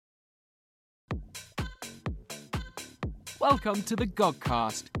Welcome to the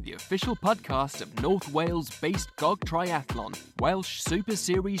GOGcast, the official podcast of North Wales-based GOG Triathlon, Welsh Super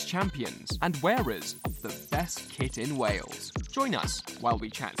Series champions and wearers of the best kit in Wales. Join us while we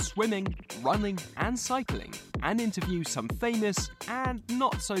chat swimming, running and cycling and interview some famous and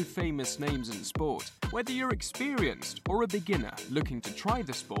not so famous names in sport. Whether you're experienced or a beginner looking to try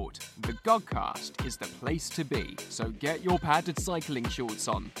the sport, the GOGcast is the place to be. So get your padded cycling shorts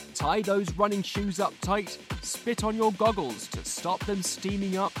on, tie those running shoes up tight, spit on your goggles to stop them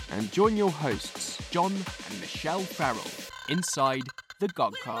steaming up, and join your hosts, John and Michelle Farrell, inside the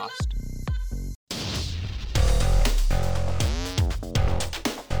GOGcast.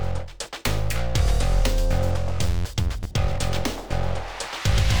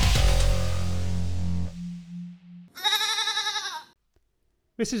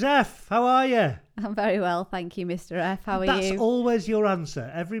 Mrs. F, how are you? I'm very well, thank you, Mr. F. How are you? That's always your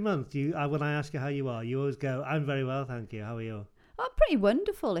answer. Every month, when I ask you how you are, you always go, I'm very well, thank you. How are you? Oh, pretty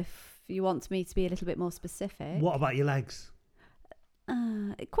wonderful, if you want me to be a little bit more specific. What about your legs?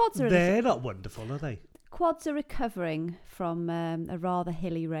 They're not wonderful, are they? Quads are recovering from a rather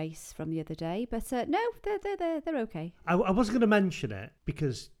hilly race from the other day, but no, they're okay. I wasn't going to mention it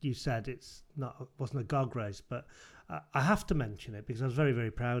because you said wasn't a GOG race, but I have to mention it because I was very, very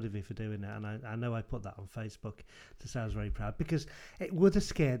proud of you for doing it, and I know I put that on Facebook to say I was very proud because it would have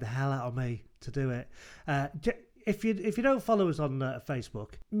scared the hell out of me to do it. If you don't follow us on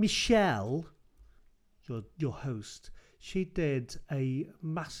Facebook, Michelle, your host, she did a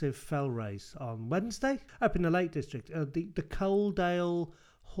massive fell race on Wednesday up in the Lake District, the Coledale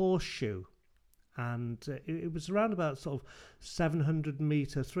Horseshoe. And it was around about sort of 700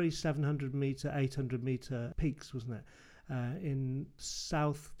 metre, 700 metre, 800 metre peaks, wasn't it? In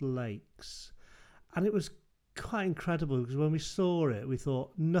South Lakes. And it was quite incredible because when we saw it, we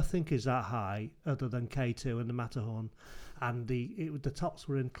thought nothing is that high other than K2 and the Matterhorn. And the tops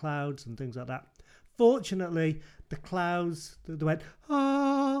were in clouds and things like that. Fortunately, the clouds, they went,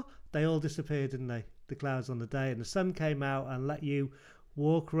 they all disappeared, didn't they? The clouds on the day. And the sun came out and let you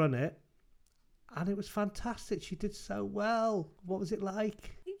run it. And it was fantastic. She did so well. What was it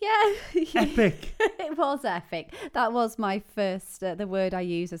like? Yeah. Epic. It was epic. That was my first, the word I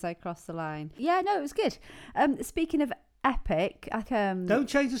used as I crossed the line. Yeah, no, it was good. Speaking of epic, don't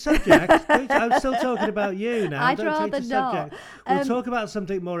change the subject. I'm still talking about you now. I'd don't rather change the not. Subject. We'll talk about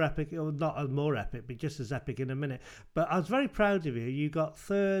something more epic, or not more epic, but just as epic in a minute. But I was very proud of you. You got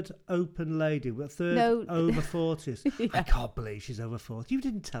third open lady, over 40s. Yeah. I can't believe she's over 40. You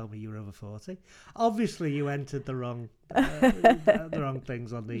didn't tell me you were over 40. Obviously, you entered the wrong the wrong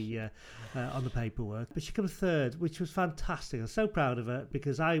things on the paperwork. But she came third, which was fantastic. I'm so proud of her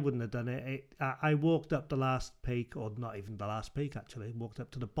because I wouldn't have done it. I walked up the last peak, or not even the last peak actually, walked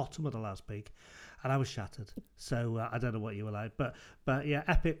up to the bottom of the last peak, and I was shattered. So I don't know what you were like, but yeah,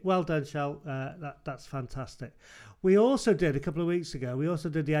 epic. Well done, Chelle. That's fantastic. We also did a couple of weeks ago. We also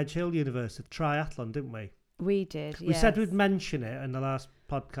did the Edge Hill University Triathlon, didn't we? We did. We said we'd mention it in the last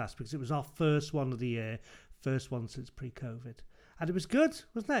podcast because it was our first one of the year, first one since pre-COVID, and it was good,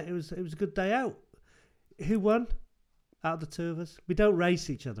 wasn't it? It was a good day out. Who won out of the two of us? We don't race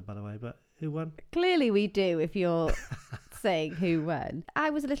each other, by the way, but who won? Clearly we do, if you're saying who won.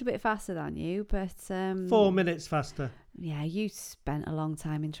 I was a little bit faster than you, but 4 minutes faster. Yeah, you spent a long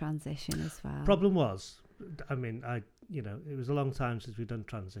time in transition as well. Problem was, it was a long time since we'd done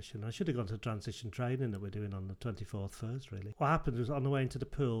transition. I should have gone to transition training that we're doing on the 24th first, really. What happened was on the way into the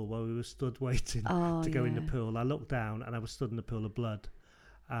pool, while we were stood waiting to go in the pool, I looked down and I was stood in the pool of blood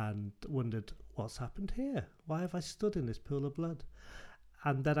and wondered, what's happened here? Why have I stood in this pool of blood?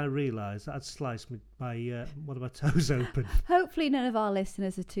 And then I realised I'd sliced my one of my toes open. Hopefully none of our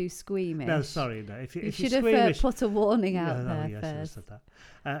listeners are too squeamish. No, sorry. No. If you should have put a warning out there yes, first. I said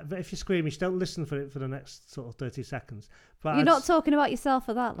that. But if you're squeamish, don't listen for it for the next sort of 30 seconds. But you're not talking about yourself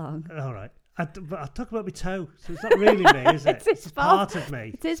for that long. All right. But I talk about my toe, so it's not really me, is it? It's part of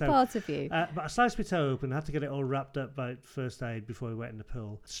me. It is part of you. But I sliced my toe open. I had to get it all wrapped up by first aid before we went in the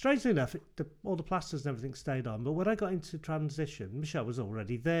pool. Strangely enough, all the plasters and everything stayed on. But when I got into transition, Michelle was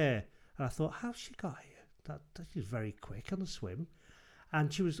already there. And I thought, how's she got here? She's very quick on the swim.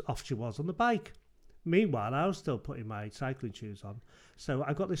 And she was on the bike. Meanwhile, I was still putting my cycling shoes on. So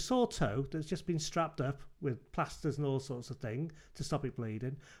I got this sore toe that's just been strapped up with plasters and all sorts of things to stop it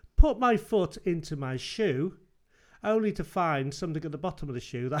bleeding. Put my foot into my shoe, only to find something at the bottom of the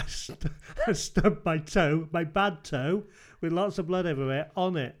shoe that I stubbed my toe, my bad toe, with lots of blood everywhere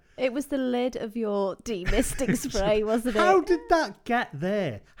on it. It was the lid of your demisting spray, wasn't it? How did that get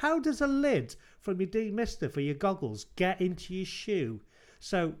there? How does a lid from your demister for your goggles get into your shoe?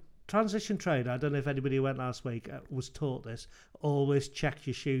 So transition trainer, I don't know if anybody who went last week was taught this, always check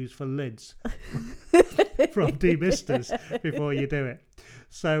your shoes for lids from demisters before you do it.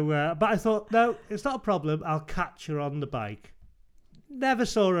 So, but I thought, no, it's not a problem. I'll catch her on the bike. Never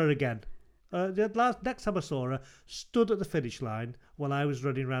saw her again. Next time I saw her, stood at the finish line while I was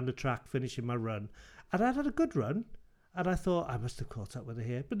running around the track finishing my run. And I'd had a good run. And I thought, I must have caught up with her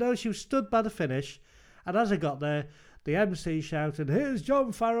here. But no, she was stood by the finish. And as I got there, the MC shouted, "Here's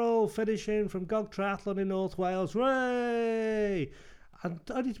John Farrell finishing from GOG Triathlon in North Wales. Hooray!" And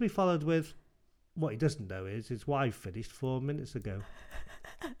only to be followed with, what he doesn't know is his wife finished 4 minutes ago.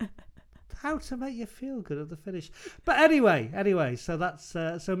 How to make you feel good at the finish. But anyway, so that's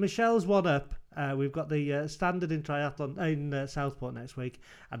so Michelle's one up. We've got the standard in triathlon in Southport next week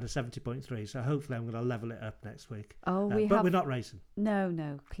and the 70.3. So hopefully I'm going to level it up next week. Oh, but we're not racing.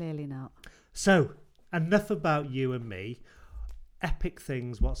 No, clearly not. So enough about you and me. Epic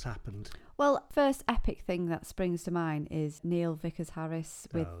things. What's happened? Well, first epic thing that springs to mind is Neil Vickers-Harris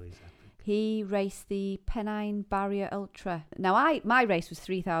with. Oh, he's epic. He raced the Pennine Barrier Ultra. Now, my race was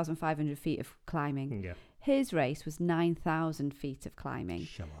 3,500 feet of climbing. Yeah. His race was 9,000 feet of climbing.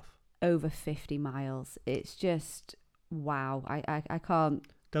 Show off. Over 50 miles. It's just, wow. I can't.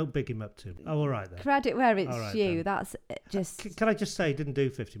 Don't big him up too. Oh, all right then. Credit where it's right, due. then. That's just. Can I just say he didn't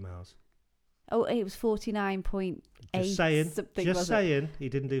do 50 miles? Oh, it was 49.8 Just saying. something. Just saying. He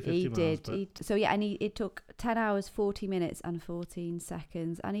didn't do 50 miles. He did. So yeah, and it took 10 hours, 40 minutes and 14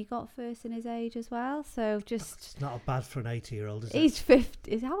 seconds. And he got first in his age as well. So just... It's not bad for an 80-year-old, is it? He's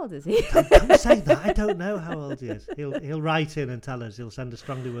 50. How old is he? Don't say that. I don't know how old he is. He'll write in and tell us. He'll send a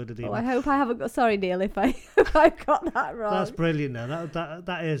strongly worded email. Oh, I hope I haven't got... Sorry, Neil, if I've got that wrong. That's brilliant, though.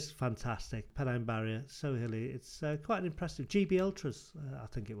 That is fantastic. Pennine Barrier, so hilly. It's quite an impressive. GB Ultras, I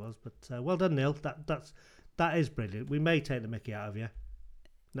think it was. But well done, Neil. That is brilliant. We may take the mickey out of you.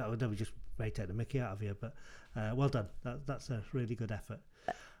 No, we just may take the mickey out of you. But well done. That's a really good effort.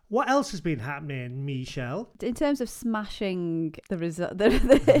 What else has been happening, Michelle? In terms of smashing the result...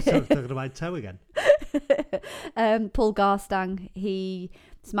 So talking about toe again. Paul Garstang, he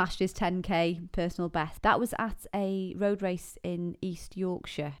smashed his 10k personal best. That was at a road race in East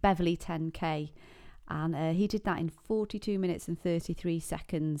Yorkshire, Beverley 10k. And he did that in 42 minutes and 33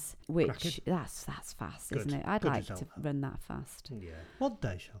 seconds, which that's fast, Good. isn't it? I'd Good like result, to that. run that fast. Yeah. One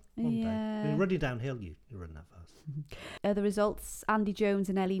day, Chelle. One day. Yeah. When you're running downhill, you run that fast. The results, Andy Jones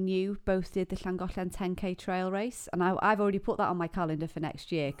and Ellie New both did the Llangollen 10k trail race. And I've already put that on my calendar for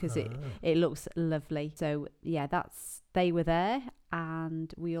next year because it looks lovely. So, yeah, they were there.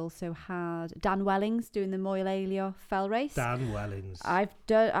 And we also had Dan Wellings doing the Moyle Eilio fell race. Dan Wellings. I've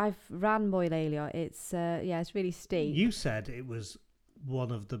ran Moyle Eilio. It's it's really steep. You said it was one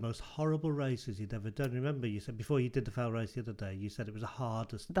of the most horrible races you'd ever done. Remember, you said before you did the fell race the other day, you said it was the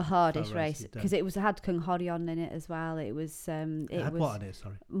hardest race because it had Cynghorion in it as well. It was it was what in it?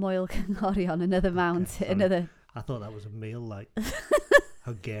 Sorry, Moyle Cynghorion, another mountain, another. I thought that was a meal like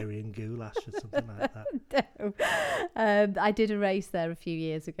Hungarian goulash or something like that. No. I did a race there a few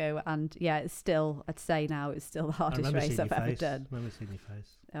years ago, and yeah, it's still, I'd say now, it's still the hardest race I've ever done. I remember seeing your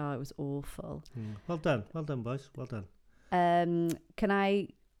face. Oh, it was awful. Well done, boys, well done. Can I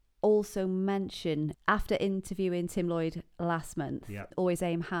also mention, after interviewing Tim Lloyd last month, Always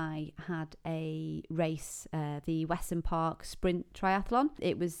Aim High had a race, the Weston Park Sprint Triathlon.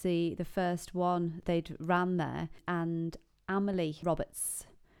 It was the first one they'd ran there, and Amelie Roberts,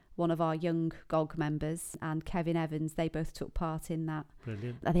 one of our young GOG members, and Kevin Evans, they both took part in that.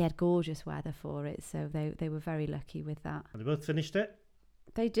 Brilliant. They had gorgeous weather for it, so they were very lucky with that. And they both finished it?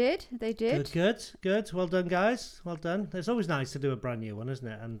 They did. Good. Well done, guys. Well done. It's always nice to do a brand new one, isn't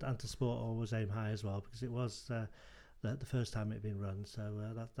it? And to support Always Aim High as well, because it was the first time it had been run,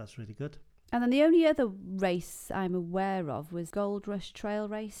 so that's really good. And then the only other race I'm aware of was Gold Rush Trail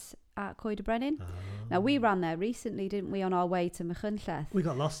Race at Coedale Brennan. Oh. Now, we ran there recently, didn't we, on our way to Machynlleth? We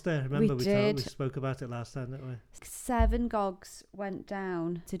got lost there, remember? We spoke about it last time, didn't we? 7 GOGs went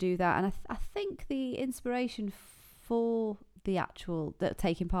down to do that, and I think the inspiration for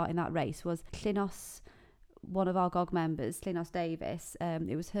taking part in that race was Llynos, one of our GOG members, Llynos Davis.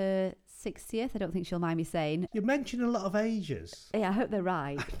 It was her 60th. I don't think she'll mind me saying. You mentioned a lot of ages. Yeah, I hope they're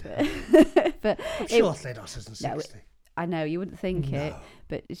right. But I'm sure Llynos isn't 60. No, I know, you wouldn't think it,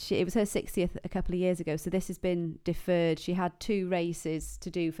 but it was her 60th a couple of years ago, so this has been deferred. She had 2 races to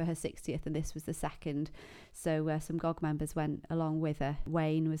do for her 60th, and this was the second. So some GOG members went along with her.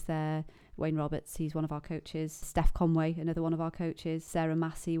 Wayne was there Wayne Roberts, he's one of our coaches. Steph Conway, another one of our coaches. Sarah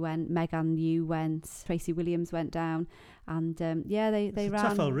Massey went. Megan New went. Tracy Williams went down. And they ran. It's a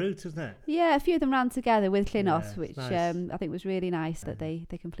tough old route, isn't it? Yeah, a few of them ran together with Clinos, which nice. I think was really nice that they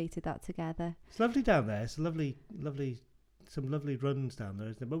completed that together. It's lovely down there. It's a lovely, some lovely runs down there,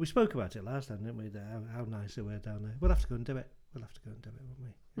 isn't it? But we spoke about it last time, didn't we? How nice it were down there. We'll have to go and do it. Won't we?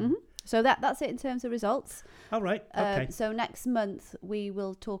 Yeah. Mm-hmm. So that's it in terms of results. All right. Okay. So next month we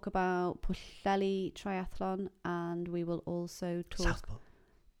will talk about Coledale Triathlon, and we will also talk Southport.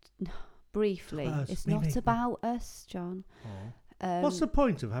 Briefly. It's not about us, John. Oh. What's the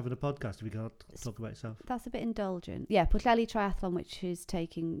point of having a podcast if you can't talk about yourself? That's a bit indulgent. Yeah, Coledale Triathlon, which is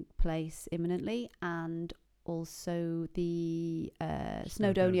taking place imminently, and also the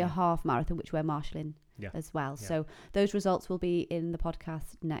Snowdonia Half Marathon, which we're marshalling as well. Yeah. So those results will be in the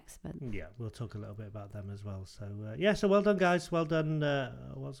podcast next month. Yeah, we'll talk a little bit about them as well. So so well done, guys. Well done.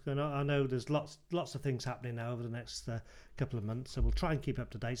 What's going on? I know there's lots of things happening now over the next couple of months, so we'll try and keep up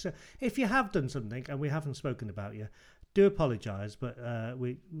to date. So if you have done something and we haven't spoken about you, do apologise, but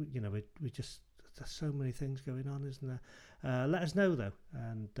we just, there's so many things going on, isn't there? Let us know though,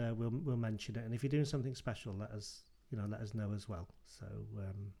 and we'll mention it. And if you're doing something special, let us know as well. So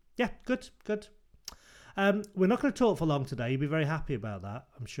good. We're not going to talk for long today. You'll be very happy about that,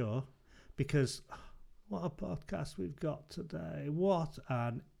 I'm sure, because what a podcast we've got today. What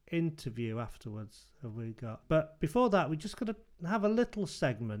an interview afterwards have we got. But before that, we're just going to have a little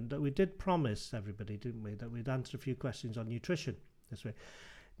segment that we did promise everybody, didn't we, that we'd answer a few questions on nutrition this week.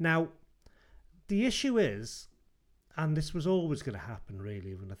 Now, the issue is, and this was always going to happen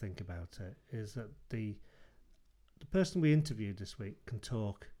really when I think about it, is that the person we interviewed this week can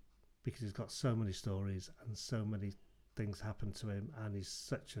talk because he's got so many stories and so many things happen to him, and he's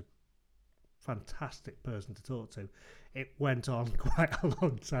such a fantastic person to talk to. It went on quite a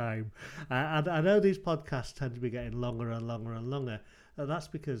long time, and I know these podcasts tend to be getting longer and longer and longer. That's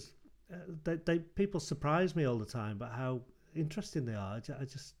because people surprise me all the time about how interesting they are. I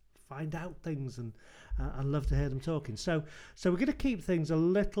just find out things, and I love to hear them talking. So we're going to keep things a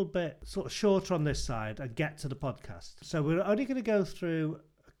little bit sort of shorter on this side and get to the podcast. So we're only going to go through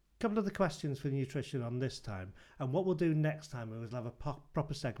a couple of the questions for nutrition on this time, and what we'll do next time is we'll have a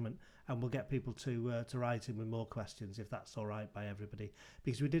proper segment, and we'll get people to write in with more questions, if that's all right by everybody,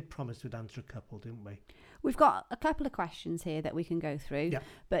 because we did promise we'd answer a couple, didn't we? We've got a couple of questions here that we can go through,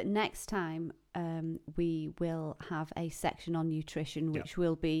 but next time we will have a section on nutrition, which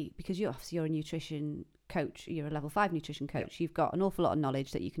will be, because you're a nutrition coach, you're a level 5 nutrition coach, you've got an awful lot of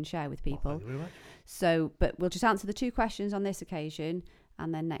knowledge that you can share with people. Thank you very much. So, but we'll just answer the 2 questions on this occasion,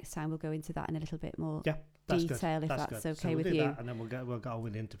 and then next time we'll go into that in a little bit more detail, if that's okay with you. And then we'll go on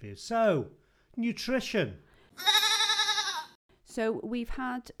with the interview. So, nutrition. So we've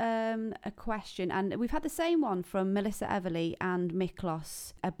had a question, and we've had the same one from Melissa Everly and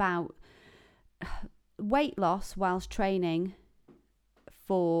Miklos about weight loss whilst training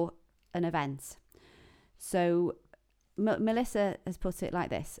for an event. So Melissa has put it like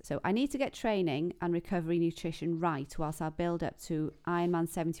this. So I need to get training and recovery nutrition right whilst I build up to Ironman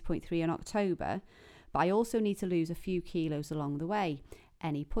 70.3 in October, but I also need to lose a few kilos along the way.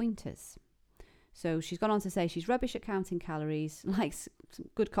 Any pointers? So she's gone on to say she's rubbish at counting calories, likes some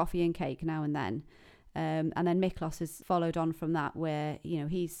good coffee and cake now and then. And then Miklos has followed on from that, where,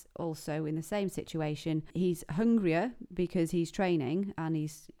 he's also in the same situation. He's hungrier because he's training, and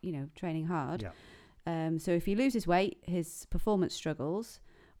he's, training hard. Yeah. So if he loses weight, his performance struggles,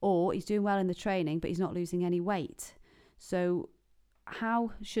 or he's doing well in the training, but he's not losing any weight. So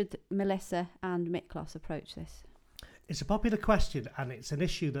how should Melissa and Miklos approach this? It's a popular question, and it's an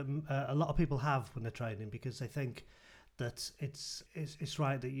issue that a lot of people have when they're training, because they think that it's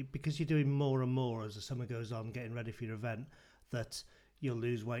right that because you're doing more and more as the summer goes on, getting ready for your event, that you'll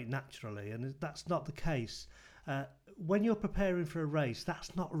lose weight naturally, and that's not the case. When you're preparing for a race,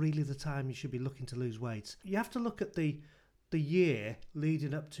 that's not really the time you should be looking to lose weight. You have to look at the year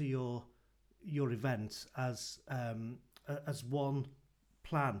leading up to your event as one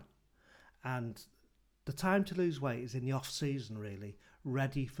plan, and the time to lose weight is in the off season, really,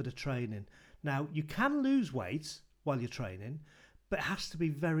 ready for the training. Now, you can lose weight while you're training, but it has to be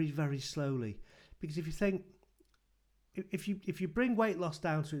very, very slowly, because if you think, if you bring weight loss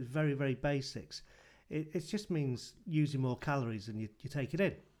down to its very, very basics, it just means using more calories than you take it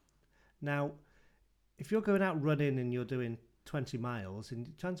in. Now, if you're going out running and you're doing 20 miles,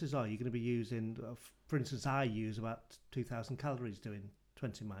 and chances are you're going to be using, for instance, I use about 2,000 calories doing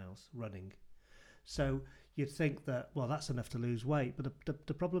 20 miles running. So you'd think that, well, that's enough to lose weight, but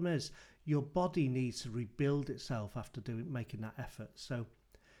the problem is your body needs to rebuild itself after making that effort. So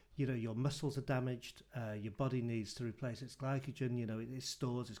your muscles are damaged, your body needs to replace its glycogen, it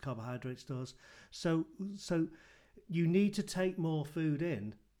stores its carbohydrate stores. So you need to take more food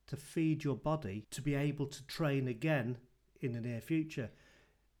in to feed your body to be able to train again in the near future.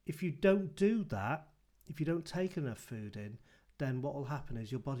 If you don't do that, if you don't take enough food in, then what will happen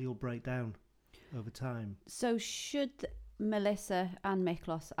is your body will break down over time. So should Melissa and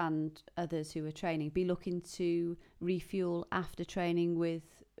Miklos and others who are training be looking to refuel after training with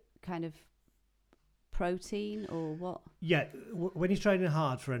kind of protein or what? Yeah, when you're training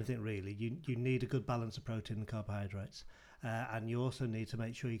hard for anything really, you need a good balance of protein and carbohydrates. And you also need to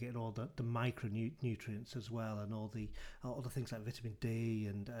make sure you're getting all the micronutrients as well, and all the things like vitamin D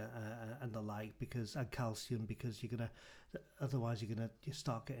and the like, and calcium, because otherwise you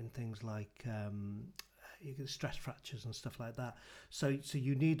start getting things like you get stress fractures and stuff like that. So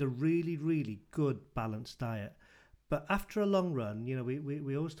you need a really, really good balanced diet. But after a long run,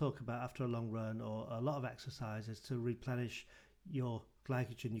 we always talk about after a long run or a lot of exercises to replenish your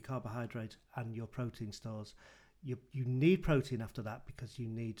glycogen, your carbohydrate, and your protein stores. You need protein after that because you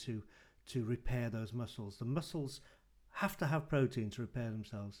need to repair those muscles. The muscles have to have protein to repair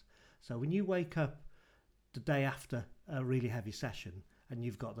themselves. So when you wake up the day after a really heavy session and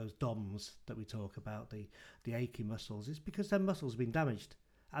you've got those DOMs that we talk about, the achy muscles, it's because their muscles have been damaged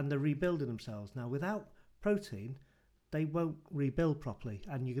and they're rebuilding themselves. Now, without protein, they won't rebuild properly,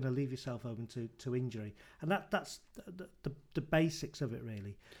 and you're going to leave yourself open to injury. And that's the basics of it,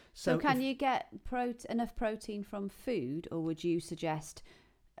 really. So can you get enough protein from food, or would you suggest,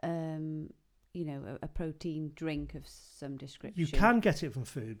 a protein drink of some description? You can get it from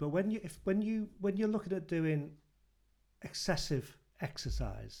food, but when you're looking at doing excessive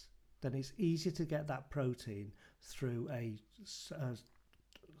exercise, then it's easier to get that protein through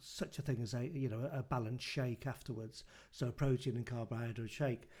such a thing as a balanced shake afterwards. So a protein and carbohydrate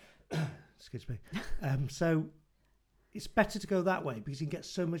shake. Excuse me. So it's better to go that way because you can get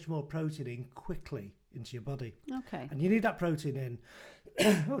so much more protein in quickly into your body. Okay. And you need that protein in.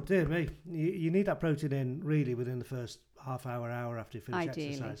 Oh dear me! You need that protein in really within the first half hour after you finish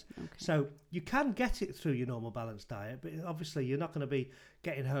exercise. Okay. So you can get it through your normal balanced diet, but obviously you're not going to be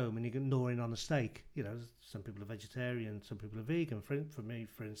getting home and you're gnawing on a steak. Some people are vegetarian, some people are vegan. For me,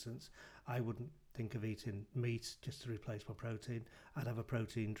 for instance, I wouldn't think of eating meat just to replace my protein. I'd have a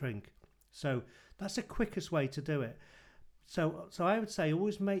protein drink. So that's the quickest way to do it. So I would say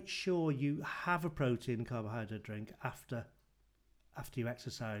always make sure you have a protein and carbohydrate drink after you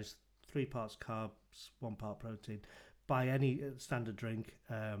exercise. 3 parts carbs, 1 part protein. Buy any standard drink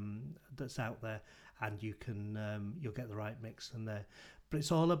that's out there, and you'll get the right mix in there. But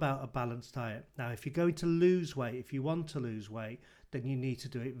it's all about a balanced diet. Now, if you're going to lose weight, if you want to lose weight, then you need to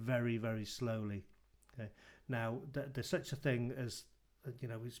do it very, very slowly. Okay. Now, there's such a thing as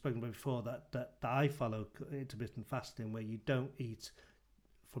we've spoken about before that I follow intermittent fasting, where you don't eat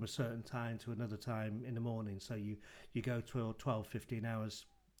from a certain time to another time in the morning. So you go 12, 15 hours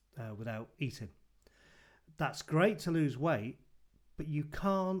without eating. That's great to lose weight, but you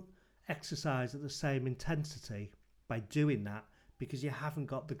can't exercise at the same intensity by doing that because you haven't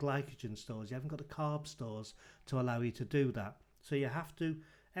got the glycogen stores, you haven't got the carb stores to allow you to do that. So you have to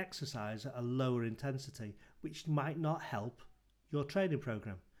exercise at a lower intensity, which might not help your training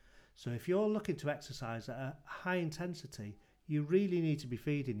program. So if you're looking to exercise at a high intensity, you really need to be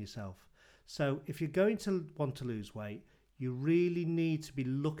feeding yourself. So if you're going to want to lose weight, you really need to be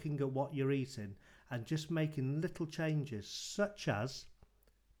looking at what you're eating and just making little changes, such as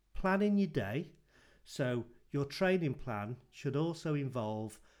planning your day. So your training plan should also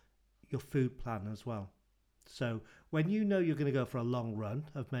involve your food plan as well. So when you know you're going to go for a long run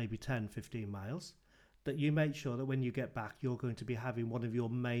of maybe 10, 15 miles, that you make sure that when you get back, you're going to be having one of your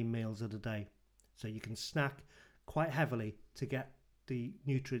main meals of the day. So you can snack quite heavily to get the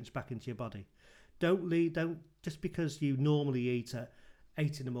nutrients back into your body. Don't just because you normally eat at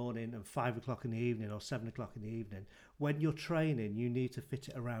 8 in the morning and 5 o'clock in the evening or 7 o'clock in the evening. When you're training, you need to fit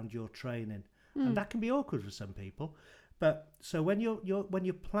it around your training. And that can be awkward for some people. But so when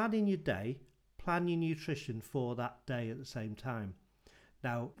you're planning your day, plan your nutrition for that day at the same time.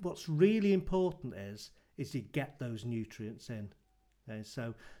 Now, what's really important is you get those nutrients in. Okay,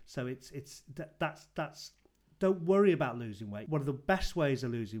 so that's don't worry about losing weight. One of the best ways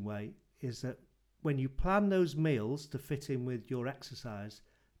of losing weight is that when you plan those meals to fit in with your exercise,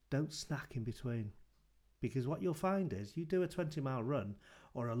 don't snack in between. Because what you'll find is you do a 20-mile run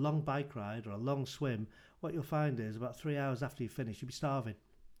or a long bike ride or a long swim, what you'll find is about 3 hours after you finish, you'll be starving.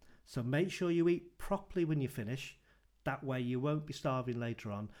 So make sure you eat properly when you finish. That way you won't be starving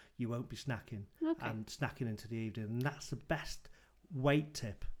later on. You won't be snacking and snacking into the evening. And that's the best weight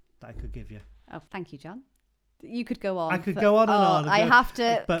tip that I could give you. Oh, thank you, John. You could go on. I could go on and on. I have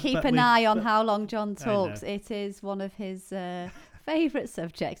to keep an eye on how long John talks. It is one of his favourite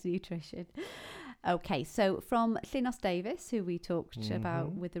subjects, nutrition. Okay, so from Llynos Davis, who we talked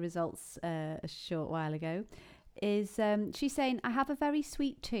about with the results a short while ago, is she's saying, I have a very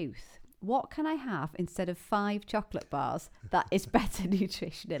sweet tooth. What can I have instead of 5 chocolate bars that is better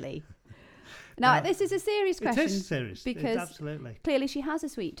nutritionally? Now, this is a serious question. It is serious. Because absolutely. Clearly she has a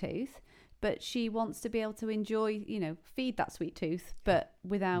sweet tooth, but she wants to be able to enjoy, feed that sweet tooth, but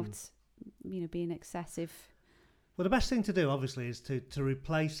without, being excessive. Well, the best thing to do, obviously, is to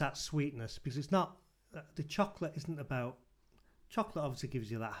replace that sweetness, because it's not, the chocolate isn't about, chocolate obviously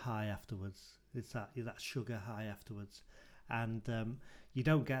gives you that high afterwards. It's that sugar high afterwards. And you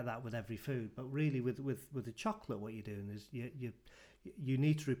don't get that with every food. But really with the chocolate, what you're doing is you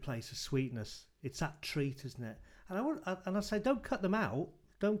need to replace the sweetness. It's that treat, isn't it? And I say, don't cut them out.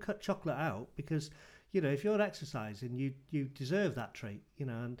 Don't cut chocolate out, because if you're exercising, you deserve that treat.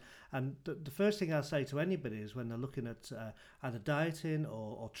 And the first thing I say to anybody is when they're looking at either dieting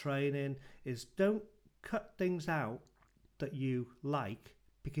or training is don't cut things out that you like,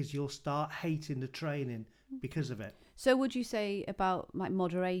 because you'll start hating the training because of it. So would you say about like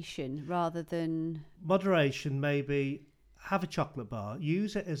moderation rather than moderation? Maybe have a chocolate bar.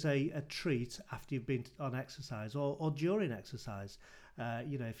 Use it as a treat after you've been on exercise or during exercise.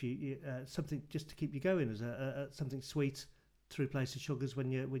 If you something just to keep you going as something sweet to replace the sugars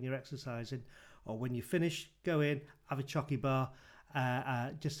when you're exercising, or when you finish, go in, have a chocolate bar,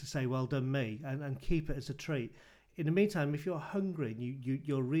 just to say well done me, and keep it as a treat. In the meantime, if you're hungry and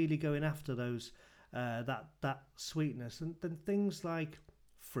you're really going after those that sweetness, and then things like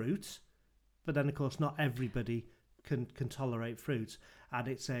fruit, but then of course not everybody can tolerate fruit, and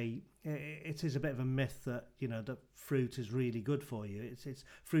it is a bit of a myth that that fruit is really good for you. It's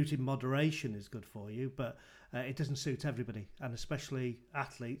fruit in moderation is good for you, but it doesn't suit everybody, and especially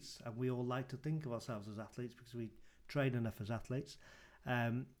athletes. And we all like to think of ourselves as athletes because we train enough as athletes.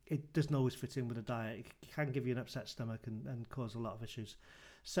 It doesn't always fit in with a diet. It can give you an upset stomach and cause a lot of issues.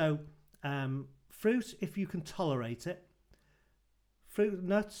 So fruit, if you can tolerate it. Fruit and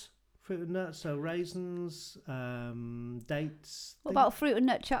nuts, so raisins, dates. What about fruit and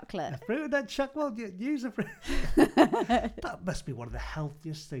nut chocolate? Fruit and nut chocolate. Well, use a fruit. That must be one of the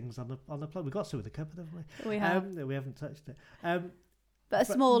healthiest things on the planet. We've got some with the cupboard, haven't we? We have. We haven't touched it. But a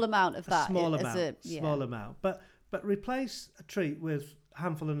small amount of that. Small amount. But replace a treat with a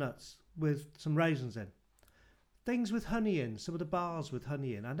handful of nuts with some raisins in. Things with honey in. Some of the bars with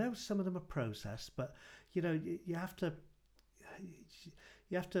honey in. I know some of them are processed, but you have to.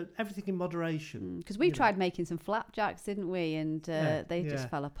 You have to, everything in moderation. Because we tried making some flapjacks, didn't we? And they just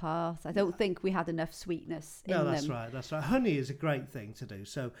fell apart. I don't think we had enough sweetness in them. No, that's right. Honey is a great thing to do.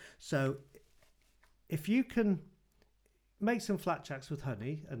 So if you can make some flapjacks with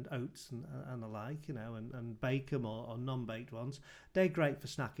honey and oats and the like, and bake them or non-baked ones, they're great for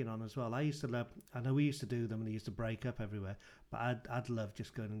snacking on as well. I know we used to do them and they used to break up everywhere, but I'd love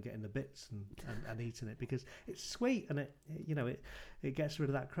just going and getting the bits and eating it, because it's sweet and it gets rid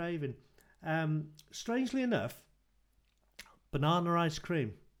of that craving. Strangely enough, banana ice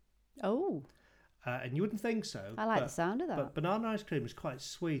cream. Oh. And you wouldn't think so. I like the sound of that. But banana ice cream is quite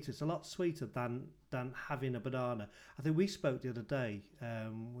sweet. It's a lot sweeter than having a banana. I think we spoke the other day.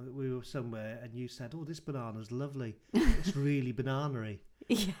 We were somewhere and you said, "Oh, this banana's lovely. It's really banana-y."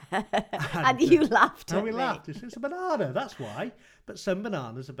 Yeah. And you laughed at me. And we laughed. It's a banana, that's why. But some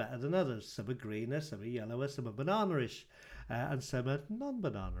bananas are better than others. Some are greener, some are yellower, some are banana-ish, and some are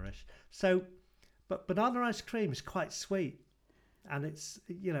non-banana-ish. So, but banana ice cream is quite sweet. And it's,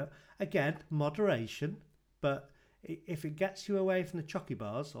 again, moderation, but if it gets you away from the chocolate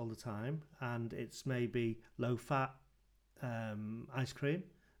bars all the time and it's maybe low-fat ice cream,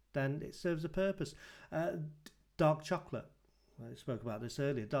 then it serves a purpose. Dark chocolate, I spoke about this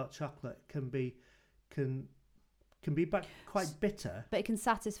earlier, dark chocolate can be quite bitter. But it can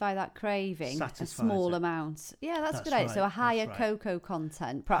satisfy that craving, a small amount. Yeah, that's good. Right. So a higher cocoa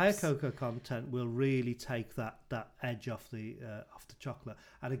content. Perhaps. Higher cocoa content will really take that edge off the chocolate.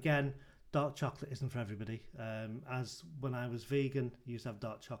 And again, dark chocolate isn't for everybody. As when I was vegan, I used to have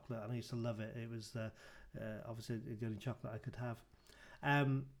dark chocolate and I used to love it. It was obviously the only chocolate I could have.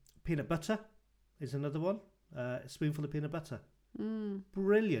 Peanut butter is another one. A spoonful of peanut butter.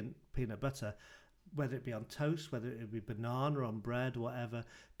 Brilliant peanut butter. Whether it be on toast, whether it be banana on bread, whatever,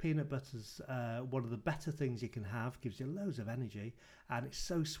 peanut butter's one of the better things you can have. Gives you loads of energy, and it's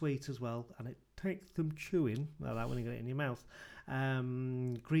so sweet as well. And it takes some chewing, like that when you get it in your mouth.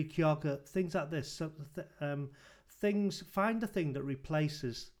 Greek yogurt, things like this. So, things. Find a thing that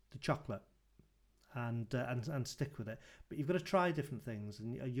replaces the chocolate and stick with it. But you've got to try different things,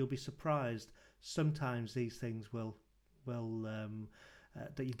 and you'll be surprised. Sometimes these things will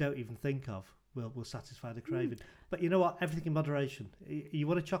that you don't even think of will satisfy the craving. But you know what? Everything in moderation. You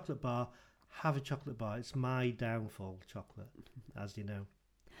want a chocolate bar, have a chocolate bar. It's my downfall, chocolate, as you know.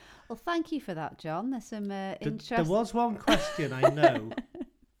 Well, thank you for that, John. There's some interesting... There was one question I know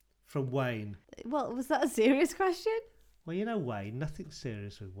from Wayne. Well, was that a serious question? Well, you know Wayne, nothing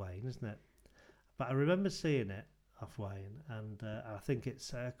serious with Wayne, isn't it? But I remember seeing it off Wayne, and I think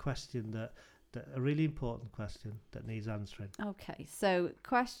it's a question that a really important question that needs answering. Okay, so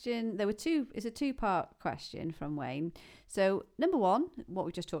it's a two-part question from Wayne. So number one, what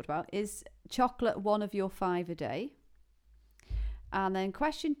we just talked about, is chocolate one of your 5 a day? And then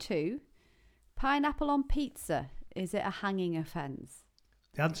question 2, pineapple on pizza, is it a hanging offence?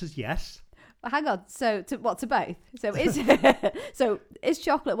 The answer's yes. Well, hang on, so to both? So is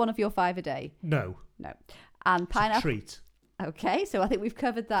chocolate one of your 5 a day? No. And pineapple... It's a treat. Okay, so I think we've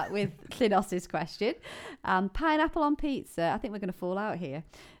covered that with Klinos's question. Pineapple on pizza, I think we're going to fall out here.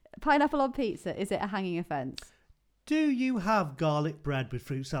 Pineapple on pizza, is it a hanging offence? Do you have garlic bread with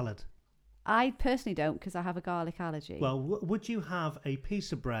fruit salad? I personally don't, because I have a garlic allergy. Well, would you have a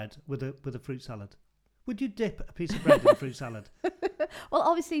piece of bread with a fruit salad? Would you dip a piece of bread in a fruit salad? Well,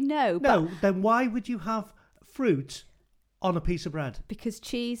 obviously no. No, then why would you have fruit on a piece of bread? Because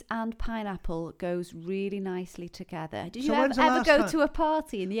cheese and pineapple goes really nicely together. Did you ever go to a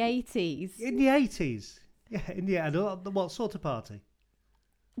party in the 80s? In the 80s? Yeah, what sort of party?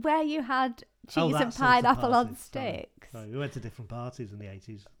 Where you had cheese and pineapple on sticks. Sorry, we went to different parties in the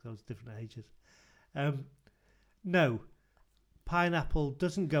 80s. Those different ages. No, pineapple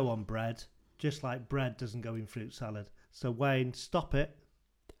doesn't go on bread, just like bread doesn't go in fruit salad. So Wayne, stop it.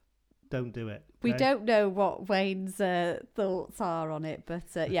 Don't do it. Okay? We don't know what Wayne's thoughts are on it,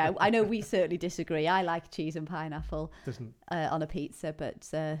 but yeah, I know we certainly disagree. I like cheese and pineapple on a pizza, but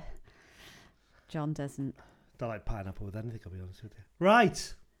John doesn't. Don't like pineapple with anything, I'll be honest with you.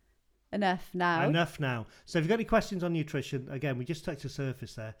 Right. Enough now. So if you've got any questions on nutrition, again, we just touched the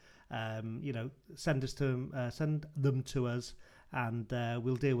surface there. Send them to us, and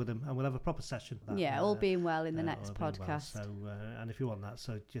we'll deal with them, and we'll have a proper session. All being well in the next podcast. Well. So, and if you want that,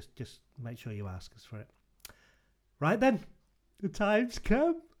 so just make sure you ask us for it. Right then, the time's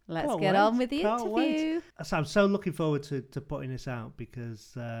come. Let's get on with the interview. So I'm so looking forward to putting this out,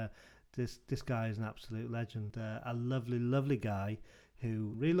 because this guy is an absolute legend. A lovely, lovely guy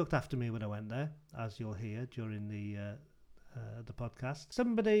who really looked after me when I went there, as you'll hear during the podcast.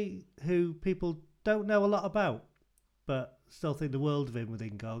 Somebody who people don't know a lot about, but still think the world of him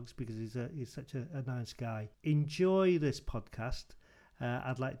within GOGs, because he's such a nice guy. Enjoy this podcast.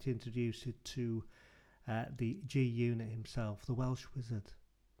 I'd like to introduce you to the G unit himself, the Welsh wizard,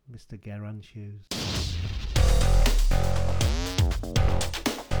 Mr. Geran Hughes.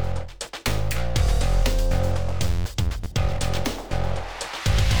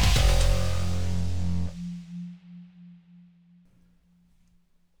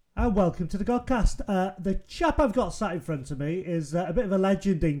 And welcome to the GOGcast. The chap I've got sat in front of me is a bit of a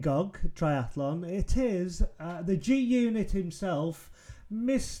legend in GOG triathlon. It is the G unit himself,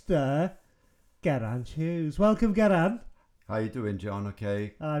 Mr. Geran Hughes. Welcome, Geran. How you doing, John?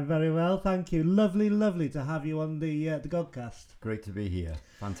 Okay. I'm very well, thank you. Lovely to have you on the GOGcast. Great to be here.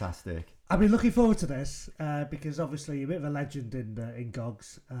 Fantastic. I've been looking forward to this because obviously you're a bit of a legend in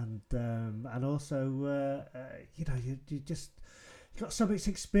GOGs, and also you've got so much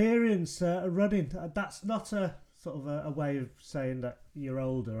experience running. That's not a sort of a way of saying that you're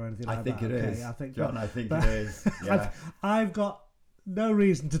older or anything like that. I think it is. I think it is. Yeah. I've got no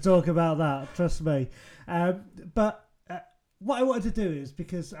reason to talk about that, trust me. But what I wanted to do is,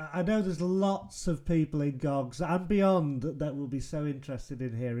 because I know there's lots of people in GOGs and beyond that will be so interested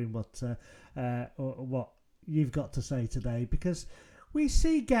in hearing what you've got to say today, because we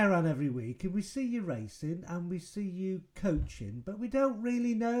see Geran every week, and we see you racing, and we see you coaching, but we don't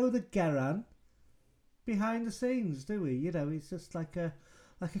really know the Geran behind the scenes, do we? You know, it's just like a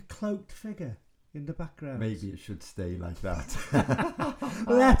cloaked figure in the background. Maybe it should stay like that.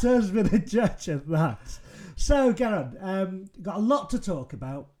 Let us be the judge of that. So, Geran, got a lot to talk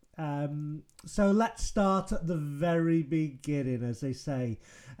about. So let's start at the very beginning, as they say.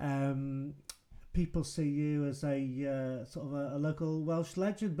 People see you as a sort of a local Welsh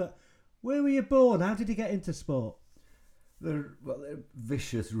legend, but where were you born? How did you get into sport? There are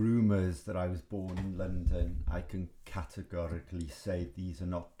vicious rumours that I was born in London. I can categorically say these are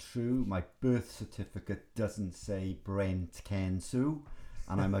not true. My birth certificate doesn't say Brent Kensu,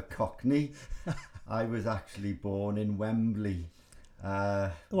 and I'm a Cockney. I was actually born in Wembley.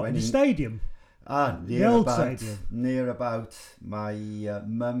 In the stadium? The old stadium. Near about. My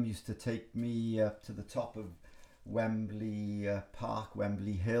mum used to take me to the top of Wembley Park,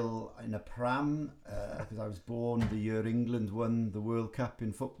 Wembley Hill, in a pram, because I was born the year England won the World Cup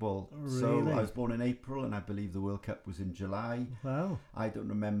in football. Really? So I was born in April, and I believe the World Cup was in July. Wow. I don't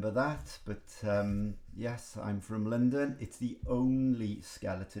remember that, but yes, I'm from London. It's the only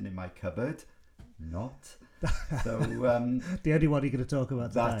skeleton in my cupboard. Not. So the only one you're going to talk about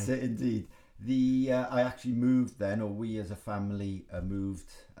today. That's it, indeed. I actually moved then, or we as a family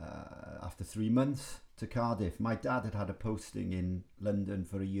moved after 3 months to Cardiff. My dad had a posting in London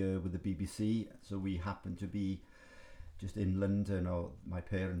for a year with the BBC, so we happened to be just in London, or my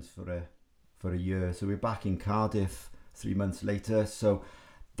parents for a year. So we're back in Cardiff 3 months later. So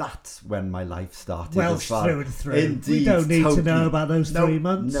that's when my life started. Welsh through and through. Indeed, we don't need to know about those 3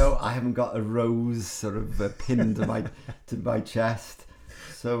 months. No, I haven't got a rose sort of pinned to my chest.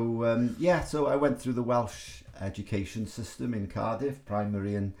 So so I went through the Welsh education system in Cardiff,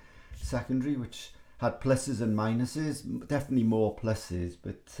 primary and secondary, which had pluses and minuses, definitely more pluses,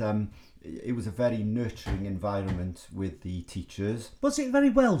 but it was a very nurturing environment with the teachers. Was it very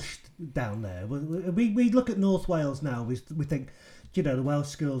Welsh down there? We look at North Wales now, we think, the Welsh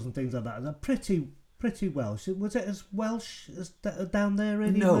schools and things like that, they're pretty Welsh. Was it as Welsh as down there,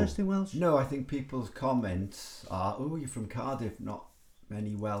 really? No, immersed in Welsh? No, I think people's comments are, you're from Cardiff, not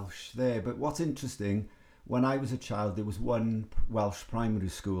many Welsh there. But what's interesting, when I was a child, there was one Welsh primary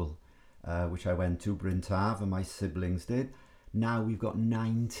school, which I went to, Bryn Taf, and my siblings did. Now we've got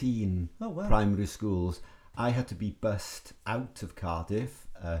 19 primary schools. I had to be bussed out of Cardiff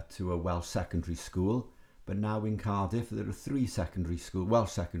to a Welsh secondary school, but now in Cardiff there are 3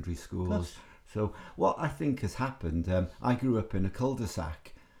 Welsh secondary schools. Gosh. So what I think has happened, I grew up in a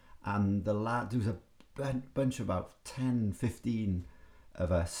cul-de-sac, and there was a bunch of about 10, 15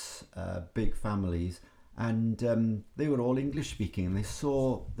 of us, big families, and they were all English speaking, and they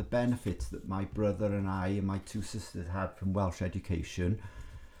saw the benefits that my brother and I and my 2 sisters had from Welsh education,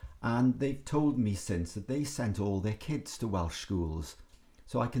 and they've told me since that they sent all their kids to Welsh schools.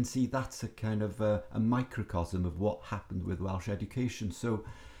 So I can see that's a kind of a microcosm of what happened with Welsh education. So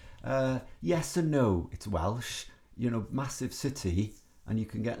yes and no, it's Welsh, massive city, and you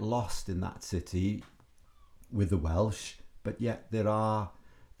can get lost in that city with the Welsh, but yet there are,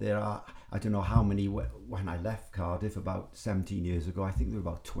 I don't know how many, when I left Cardiff about 17 years ago, I think there were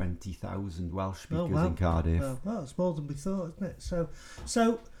about 20,000 Welsh speakers in Cardiff. Well, it's more than we thought, isn't it?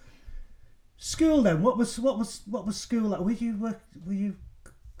 So school then, what was school like? Were you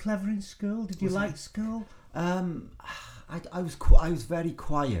clever in school? Did you like school? I was very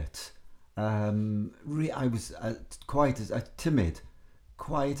quiet. I was timid,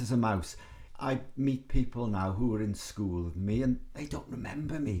 quiet as a mouse. I meet people now who are in school with me and they don't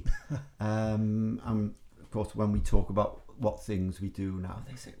remember me. And of course, when we talk about what things we do now,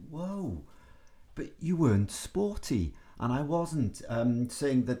 they say, whoa, but you weren't sporty. And I wasn't,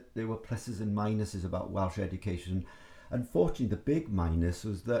 saying that there were pluses and minuses about Welsh education. Unfortunately, the big minus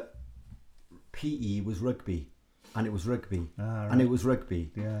was that PE was rugby, and it was rugby, and it was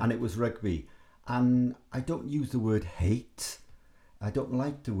rugby, and it was rugby. And I don't use the word hate. I don't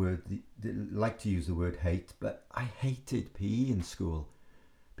like to use the word hate, but I hated PE in school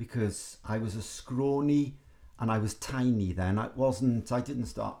because I was a scrawny and I was tiny then. I didn't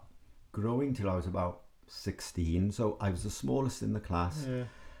start growing till I was about 16, so I was the smallest in the class,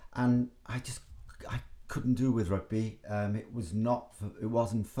 and I couldn't do with rugby. It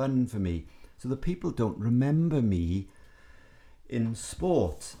wasn't fun for me. So the people don't remember me in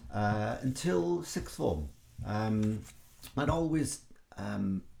sport until sixth form. I'd always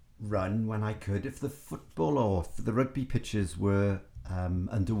run when I could. If the football or the rugby pitches were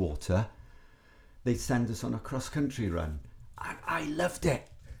underwater, they'd send us on a cross-country run. And I loved it.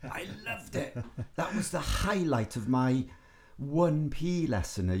 That was the highlight of my 1P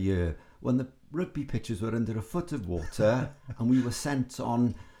lesson a year, when the rugby pitches were under a foot of water and we were sent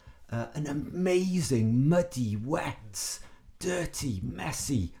on an amazing, muddy, wet, dirty,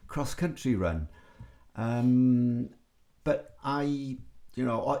 messy cross-country run. But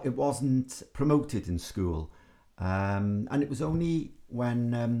it wasn't promoted in school. And it was only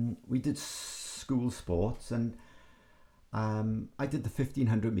when we did school sports, and I did the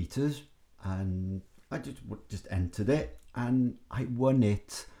 1500 metres, and I just entered it, and I won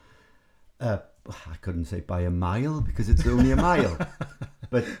it. I couldn't say by a mile because it's only a mile,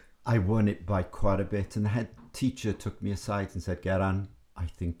 but I won it by quite a bit. And the head teacher took me aside and said, "Geran, I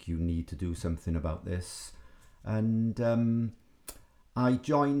think you need to do something about this." And I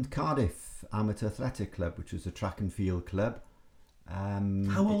joined Cardiff Amateur Athletic Club, which was a track and field club.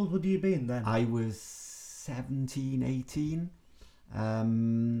 How old would you have been then? I was 17, 18.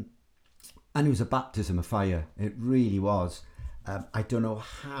 And it was a baptism of fire. It really was. I don't know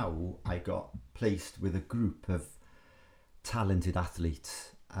how I got placed with a group of talented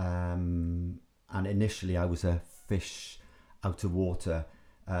athletes. And initially I was a fish out of water.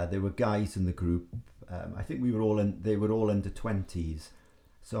 There were guys in the group. I think they were all under 20s.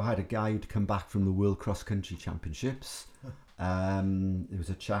 So I had a guy who'd come back from the World Cross Country Championships. There was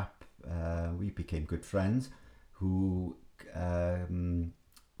a chap, we became good friends, who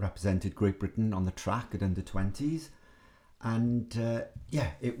represented Great Britain on the track at under 20s. And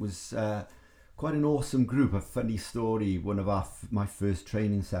it was quite an awesome group. A funny story, one of my first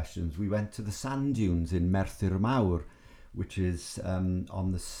training sessions, we went to the sand dunes in Merthyr Mawr, which is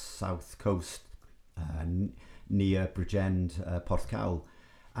on the south coast near Bridgend, Porthcawl.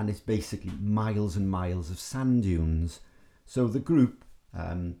 And it's basically miles and miles of sand dunes. So the group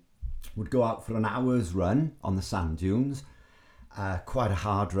would go out for an hour's run on the sand dunes, quite a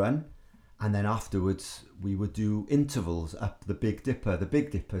hard run. And then afterwards, we would do intervals up the Big Dipper. The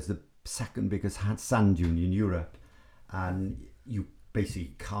Big Dipper is the second biggest sand dune in Europe. And you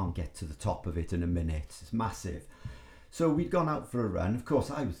basically can't get to the top of it in a minute. It's massive. So we'd gone out for a run. Of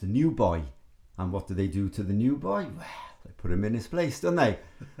course, I was the new boy. And what do they do to the new boy? Well, they put him in his place, don't they?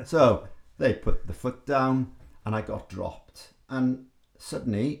 So they put the foot down and I got dropped. And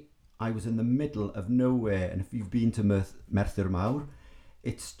suddenly I was in the middle of nowhere. And if you've been to Merthyr Mawr,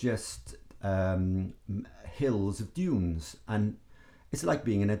 it's just hills of dunes. And it's like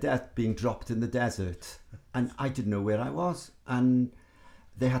being being dropped in the desert. And I didn't know where I was. And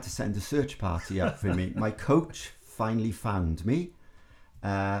they had to send a search party out for me. My coach finally found me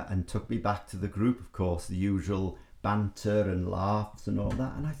and took me back to the group, of course, the usual banter and laughs and all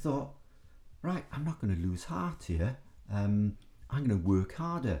that. And I thought, right, I'm not going to lose heart here. I'm going to work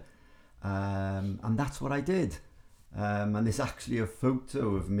harder. And that's what I did. And there's actually a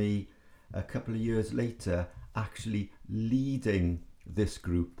photo of me a couple of years later actually leading this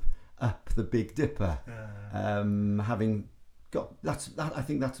group up the Big Dipper. Having got I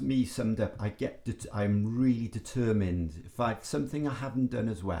think that's me summed up. I'm really determined. If something I haven't done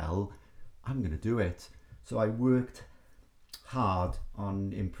as well, I'm going to do it. So I worked hard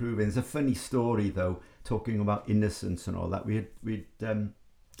on improving. There's a funny story though, talking about innocence and all that.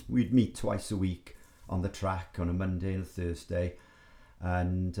 We'd meet twice a week on the track on a Monday and a Thursday,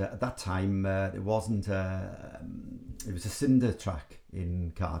 and at that time it was a cinder track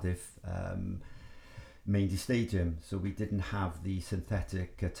in Cardiff, Maindy Stadium, so we didn't have the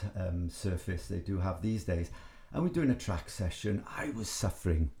synthetic surface they do have these days. And we're doing a track session. I was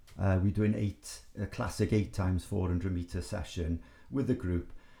suffering. We're doing a classic 8 times 400 meter session with the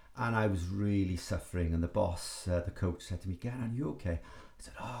group, and I was really suffering. And the boss, the coach, said to me, "Geran, are you okay?" I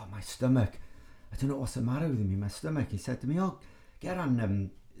said, "Oh, my stomach. I don't know what's the matter with me, my stomach." He said to me, "Oh, Geran,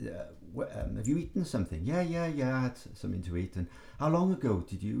 have you eaten something?" Yeah, I had something to eat. "And how long ago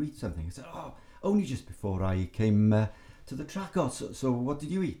did you eat something?" I said, "Oh, only just before I came to the track." "Oh, so what did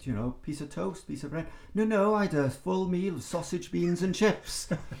you eat? Piece of toast, piece of bread?" No, I had a full meal of sausage, beans and chips."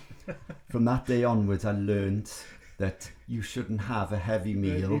 From that day onwards, I learned that you shouldn't have a heavy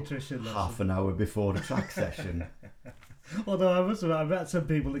meal half an hour before the track session. Although I met some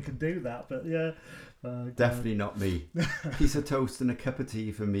people that can do that, but yeah. Definitely not me. Piece of toast and a cup of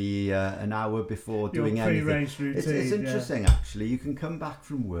tea for me an hour before doing anything. Pre-race routine, it's interesting, actually. You can come back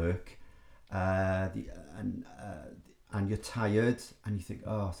from work and you're tired and you think,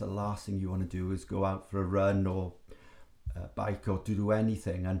 oh, so the last thing you want to do is go out for a run or a bike or to do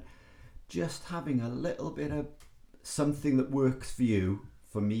anything. And just having a little bit of something that works for you.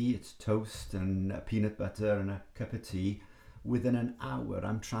 For me, it's toast and peanut butter and a cup of tea. Within an hour,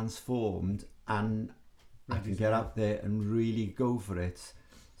 I'm transformed and I can get out there and really go for it.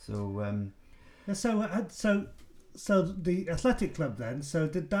 So, so the athletic club then. So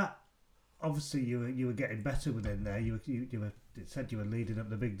did that? Obviously, you were getting better within there. You were. It said you were leading up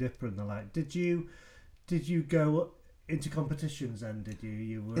the Big Dipper and the like. Did you go into competitions then? Did you?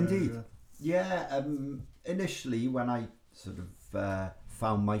 You were indeed. Yeah. Initially, when I sort of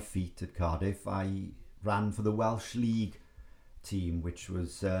found my feet at Cardiff, I ran for the Welsh League team, which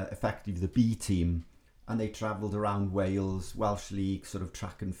was effectively the B team, and they travelled around Wales. Welsh League sort of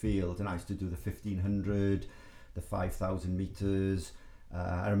track and field, and I used to do the 1500, the 5,000 metres.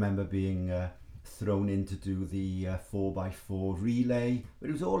 I remember being thrown in to do the 4x4 relay, but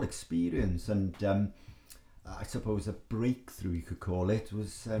it was all experience. And I suppose a breakthrough, you could call it,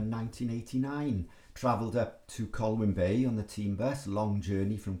 was 1989. Travelled up to Colwyn Bay on the team bus, long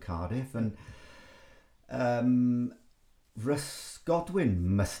journey from Cardiff, and Russ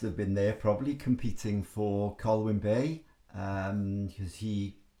Godwin must have been there, probably competing for Colwyn Bay, because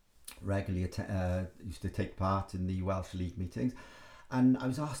he regularly used to take part in the Welsh League meetings. And I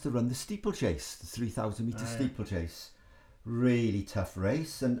was asked to run the steeplechase, the 3,000 metre steeplechase. Really tough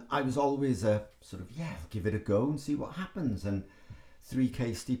race, and I was always a sort of, give it a go and see what happens. And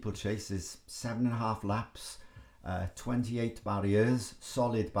 3K steeplechase is 7.5 laps, 28 barriers,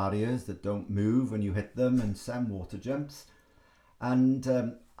 solid barriers that don't move when you hit them, and 7 water jumps. And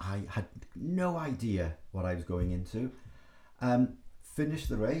I had no idea what I was going into. Finished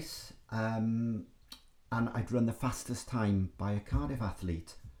the race, and I'd run the fastest time by a Cardiff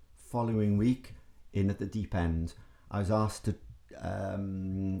athlete. Following week, in at the deep end, I was asked to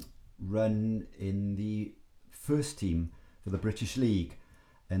run in the first team for the British League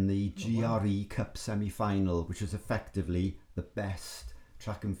in the GRE Cup semi-final, which was effectively the best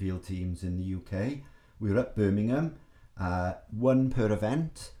track and field teams in the UK. We were at Birmingham, one per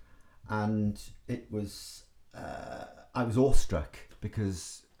event, and it was I was awestruck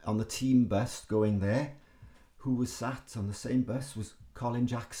because on the team bus going there, who was sat on the same bus was Colin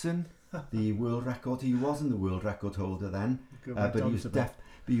Jackson, the world record. He wasn't the world record holder then, but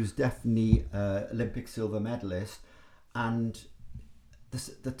he was definitely Olympic silver medalist, and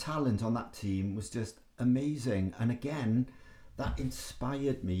the talent on that team was just amazing. And again, that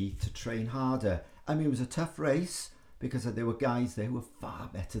inspired me to train harder. I mean, it was a tough race because there were guys there who were far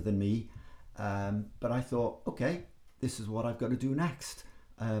better than me, but I thought, okay, this is what I've got to do next.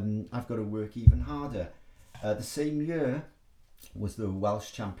 I've got to work even harder. The same year was the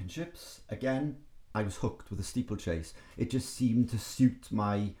Welsh Championships. Again, I was hooked with a steeplechase. It just seemed to suit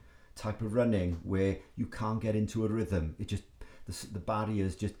my type of running, where you can't get into a rhythm. It just, the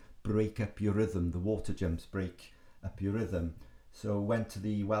barriers just break up your rhythm. The water jumps break up your rhythm. So went to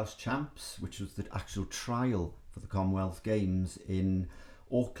the Welsh Champs, which was the actual trial for the Commonwealth Games in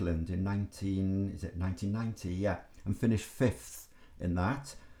Auckland in 1990, yeah, and finished 5th in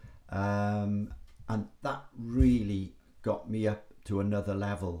that. And that really got me up to another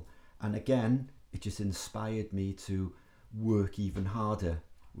level. And again, it just inspired me to work even harder,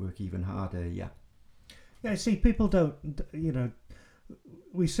 yeah. Yeah, see, people don't,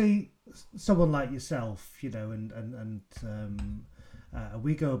 we see someone like yourself, and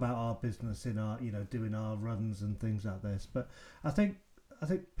we go about our business in our, doing our runs and things like this. But I think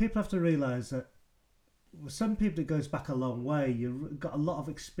people have to realise that with some people it goes back a long way. You've got a lot of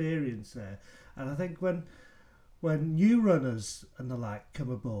experience there, and I think when new runners and the like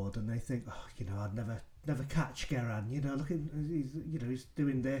come aboard and they think, I'd never catch Geran. Look at he's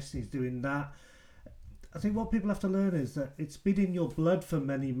doing this, he's doing that. I think what people have to learn is that it's been in your blood for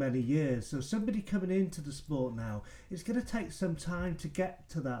many, many years. So somebody coming into the sport now, it's going to take some time to get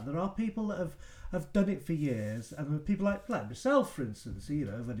to that. There are people that have done it for years, and people like myself, for instance,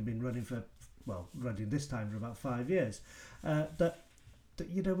 have only been running running this time for about 5 years.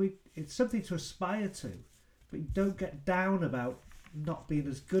 It's something to aspire to, but you don't get down about not being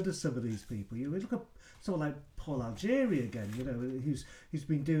as good as some of these people. You look at someone like Paul Algeri again, who's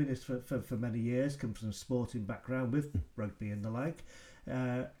been doing this for many years, comes from a sporting background with rugby and the like,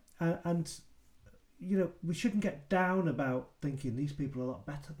 and we shouldn't get down about thinking these people are a lot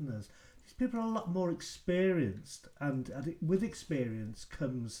better than us. These people are a lot more experienced, and with experience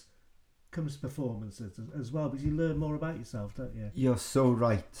comes performances as well, because you learn more about yourself, don't you? You're so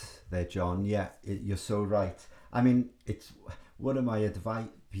right there, John. Yeah, you're so right. I mean, it's one of my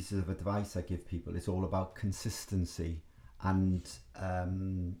pieces of advice I give people. It's all about consistency, and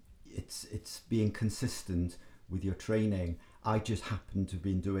it's being consistent with your training. I just happen to have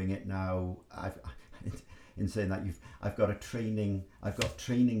been doing it now. In saying that, I've got training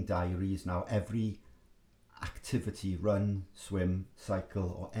diaries now. Every activity, run, swim, cycle,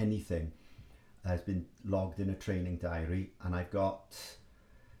 or anything, has been logged in a training diary, and I've got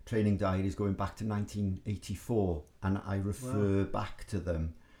training diaries going back to 1984, and I refer back to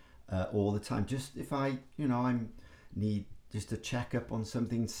them all the time. Just if I need just to check up on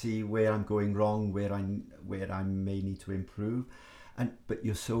something, see where I'm going wrong, where I may need to improve. But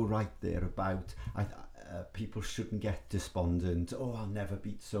you're so right there about people shouldn't get despondent. Oh, I'll never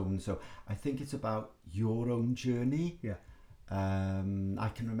beat so and so. I think it's about your own journey. Yeah. I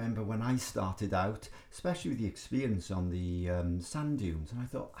can remember when I started out, especially with the experience on the sand dunes, and I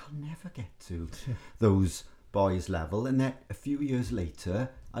thought, I'll never get to those boys' level. And then a few years later,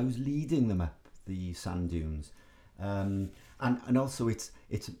 I was leading them up the sand dunes. And also it's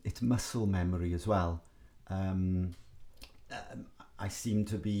muscle memory as well. I seem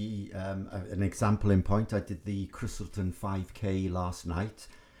to be an example in point. I did the Christleton 5K last night,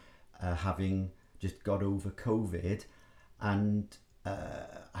 having just got over COVID. and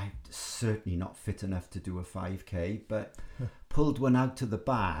I'm certainly not fit enough to do a 5k, but pulled one out of the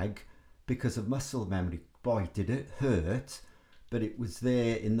bag because of muscle memory. Boy, did it hurt, but it was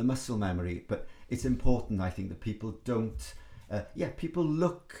there in the muscle memory. But it's important, I think, that people don't, people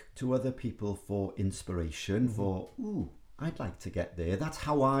look to other people for inspiration, for, I'd like to get there. That's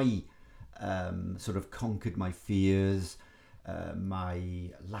how I sort of conquered my fears,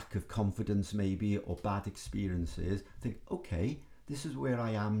 my lack of confidence maybe, or bad experiences. Think, okay, this is where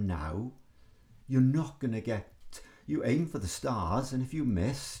I am now. You're not going to you aim for the stars, and if you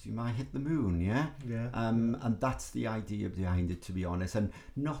miss, you might hit the moon, yeah? And that's the idea behind it, to be honest, and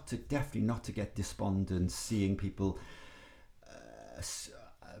definitely not to get despondent seeing people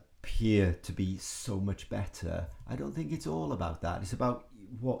appear to be so much better. I don't think it's all about that. It's about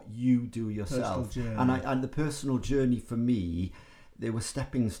what you do yourself. And the personal journey for me, there were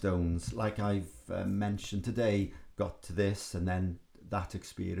stepping stones, like I've mentioned today. Got to this, and then that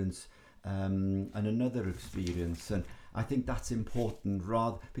experience, and another experience. And I think that's important,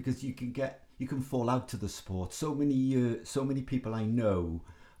 rather, because you can fall out of the sport. So many people I know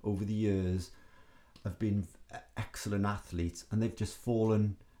over the years have been excellent athletes, and they've just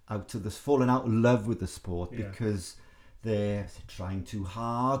fallen out of love with the sport because they're trying too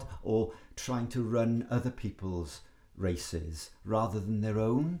hard or trying to run other people's races rather than their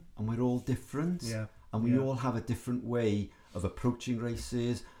own. And we're all different, and we all have a different way of approaching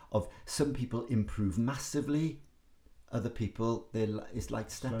races. Of some people improve massively, other people it's like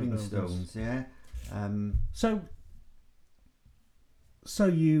stepping stones. So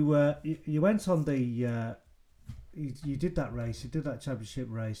you went on the you did that race, you did that championship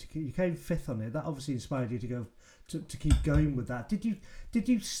race, you came fifth on it. That obviously inspired you to go to keep going with that. Did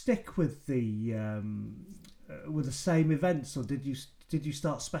you stick with the same events, or did you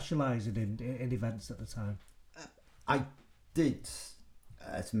start specialising in events at the time? I did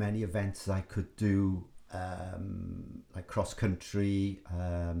as many events as I could do, like cross country.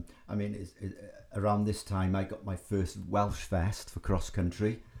 Around this time I got my first Welsh vest for cross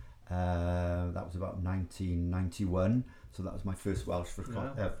country. That was about 1991. So that was my first Welsh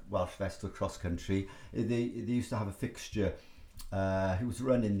vest for cross country. They used to have a fixture. It was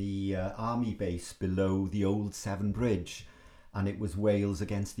run in the army base below the old Severn Bridge, and it was Wales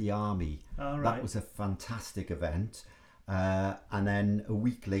against the army. That was a fantastic event. And then a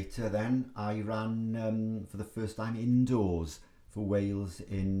week later, then I ran for the first time indoors for Wales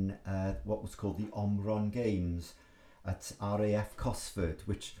in what was called the Omron Games at RAF Cosford,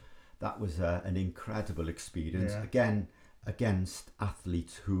 which that was an incredible experience. Again, against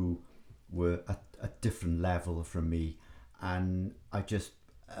athletes who were at a different level from me, and I just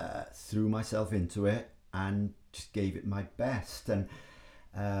threw myself into it and just gave it my best, and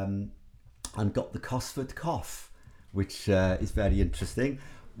got the Cosford cough, which is very interesting.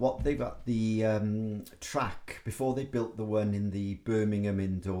 What they got the track before they built the one in the Birmingham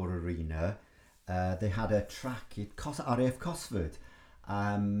Indoor Arena. They had a track at RAF Cosford,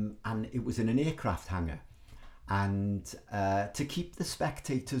 and it was in an aircraft hangar. And to keep the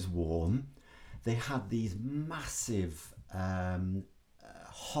spectators warm, they had these massive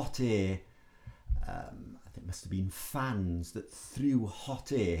hot air. I think it must have been fans that threw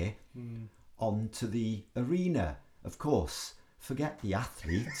hot air onto the arena. Of course, forget the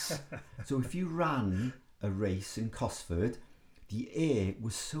athletes. So if you ran a race in Cosford, the air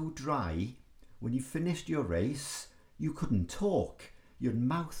was so dry, when you finished your race, you couldn't talk. Your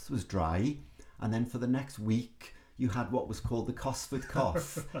mouth was dry, and then for the next week, you had what was called the Cosford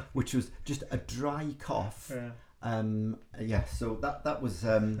cough, which was just a dry cough. So that was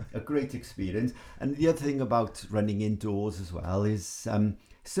a great experience. And the other thing about running indoors as well is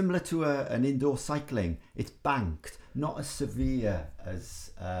similar to an indoor cycling. It's banked, not as severe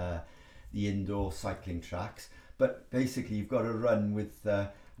as the indoor cycling tracks, but basically you've got to run with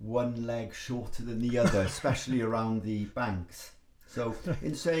one leg shorter than the other, especially around the banks. So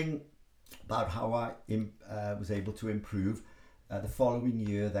in saying about how I was able to improve, the following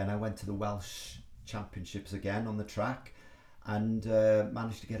year then I went to the Welsh Championships again on the track, and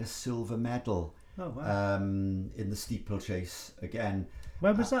managed to get a silver medal. In the steeplechase again.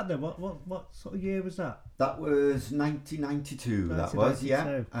 When was that then? What sort of year was that? That was 1992. That was,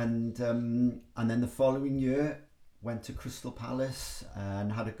 yeah. And then the following year went to Crystal Palace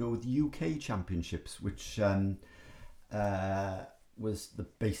and had a go with the UK Championships, which was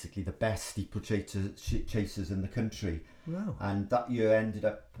basically the best steeplechasers in the country. Wow. And that year ended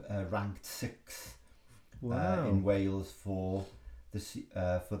up ranked 6th in Wales for the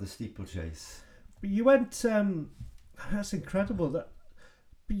steeplechase. But you went. That's incredible.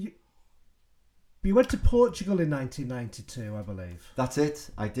 But you went to Portugal in 1992, I believe. That's it.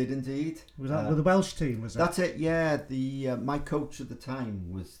 I did indeed. Was that with the Welsh team? Was it? That's it. Yeah. The my coach at the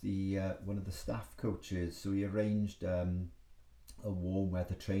time was the one of the staff coaches, so he arranged a warm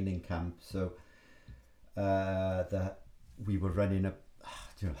weather training camp. So that we were running a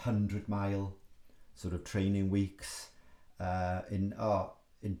 100-mile sort of training weeks in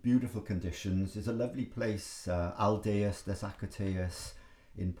beautiful conditions. There's a lovely place, Aldeias das Acateias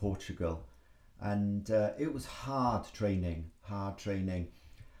in Portugal. And it was hard training. And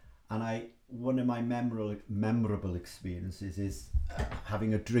one of my memorable experiences is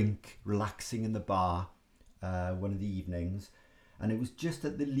having a drink, relaxing in the bar one of the evenings. And it was just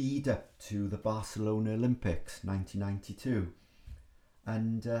at the lead up to the Barcelona Olympics, 1992.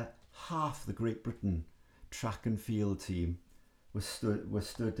 And half the Great Britain track and field team was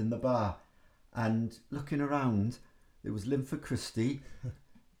stood in the bar. And looking around, there was Linford Christie,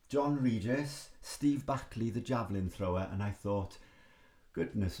 John Regis, Steve Backley, the javelin thrower, and I thought,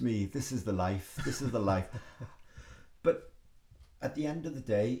 goodness me, this is the life. But at the end of the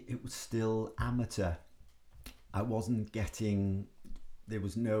day, it was still amateur. I wasn't getting, there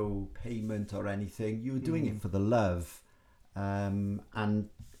was no payment or anything. You were doing it for the love. And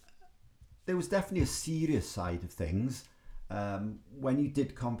there was definitely a serious side of things. When you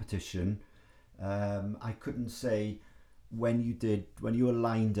did competition, I couldn't say, when you were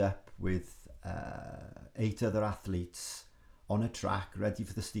lined up with 8 other athletes on a track ready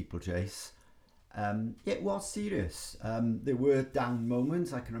for the steeplechase, it was serious. There were down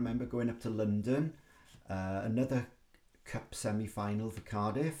moments. I can remember going up to London, another cup semi-final for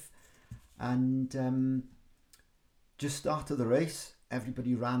Cardiff, and just after the race,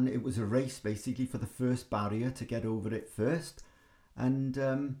 everybody ran. It was a race basically for the first barrier to get over it first, and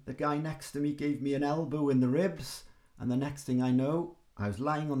the guy next to me gave me an elbow in the ribs. And the next thing I know, I was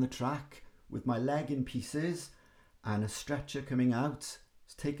lying on the track with my leg in pieces and a stretcher coming out. I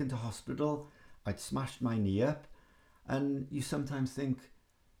was taken to hospital. I'd smashed my knee up. And you sometimes think,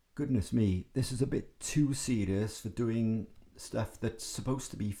 goodness me, this is a bit too serious for doing stuff that's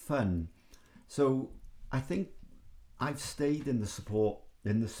supposed to be fun. So I think I've stayed in the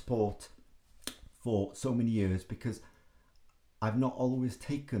sport for so many years because I've not always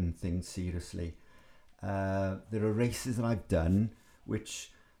taken things seriously. There are races that I've done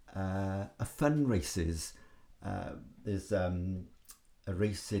which are fun races. There's a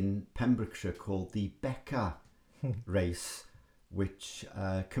race in Pembrokeshire called the Becca race, which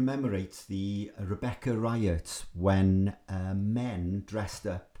commemorates the Rebecca riots when men dressed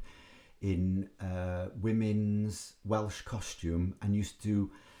up in women's Welsh costume and used to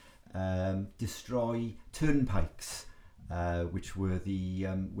destroy turnpikes, which were the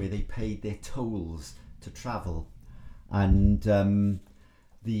where they paid their tolls to travel, and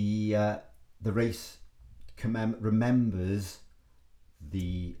the race remembers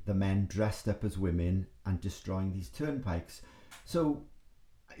the men dressed up as women and destroying these turnpikes. So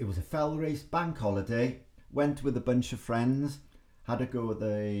it was a fell race, bank holiday, went with a bunch of friends, had a go at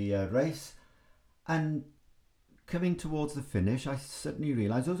the race, and coming towards the finish, I suddenly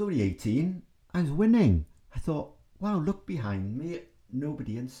realised I was only 18. I was winning. I thought, wow, look behind me,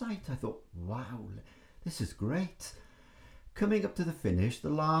 nobody in sight. I thought, wow, this is great. Coming up to the finish, the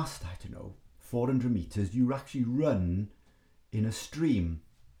last, 400 metres, you actually run in a stream.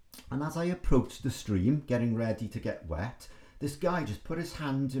 And as I approached the stream, getting ready to get wet, this guy just put his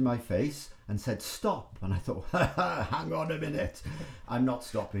hand in my face and said, stop. And I thought, hang on a minute. I'm not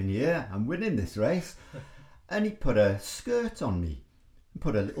stopping here. I'm winning this race. And he put a skirt on me,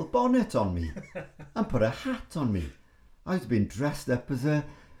 put a little bonnet on me, and put a hat on me. I was being dressed up as a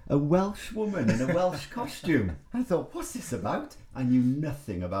Welsh woman in a Welsh costume. I thought, what's this about? I knew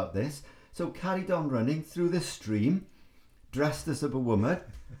nothing about this. So carried on running through the stream, dressed as a woman.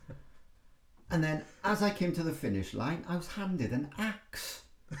 And then as I came to the finish line, I was handed an axe.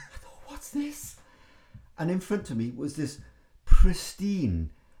 I thought, what's this? And in front of me was this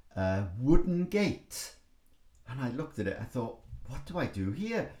pristine wooden gate. And I looked at it, I thought, what do I do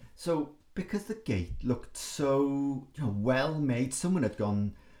here? So because the gate looked so well made, someone had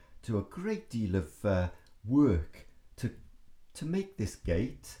gone to a great deal of work to make this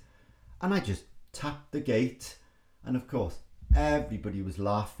gate. And I just tapped the gate, and of course everybody was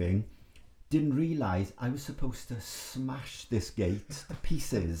laughing. Didn't realise I was supposed to smash this gate to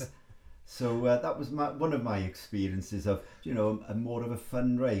pieces. So that was one of my experiences of a more of a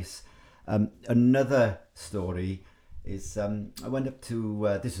fun race. Another story is I went up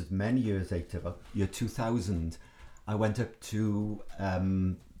to this was many years later, about year 2000. I went up to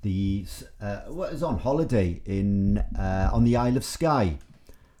was on holiday in on the Isle of Skye.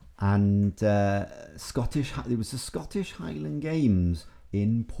 and there was the Scottish Highland Games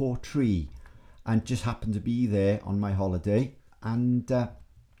in Portree, and just happened to be there on my holiday. And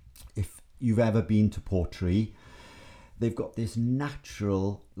if you've ever been to Portree, they've got this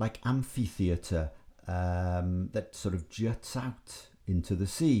natural like amphitheatre that sort of juts out into the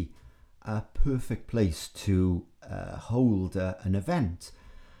sea. A perfect place to hold an event,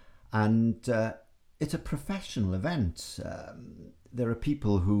 and it's a professional event. There are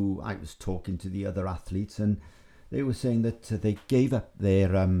people who, I was talking to the other athletes, and they were saying that they gave up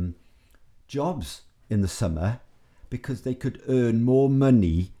their jobs in the summer because they could earn more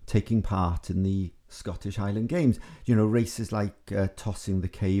money taking part in the Scottish Highland Games. You know, races like tossing the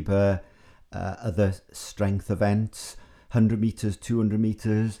caber, other strength events, 100 metres, 200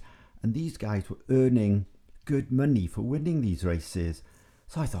 metres, and these guys were earning good money for winning these races.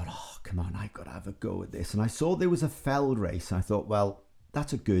 So I thought, oh, come on, I've got to have a go at this. And I saw there was a fell race. And I thought, well,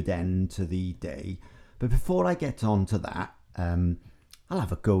 that's a good end to the day. But before I get on to that, I'll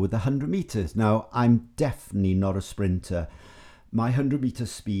have a go with the 100 metres. Now, I'm definitely not a sprinter. My 100 metre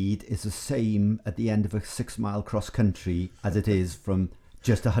speed is the same at the end of a 6-mile cross country as it is from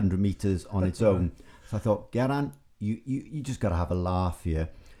just 100 metres on its own. So I thought, Geran, you just got to have a laugh here.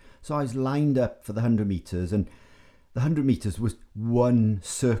 So I was lined up for the 100 metres, and the 100 metres was one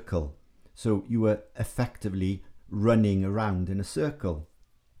circle. So you were effectively running around in a circle.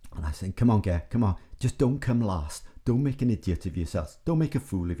 And I said, come on, Ger, come on. Just don't come last. Don't make an idiot of yourself. Don't make a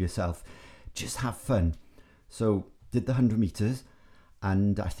fool of yourself. Just have fun. So did the 100 metres,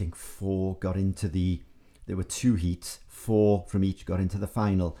 and I think 4 got into there were 2 heats. 4 from each got into the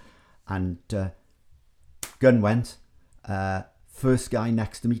final. And gun went. First guy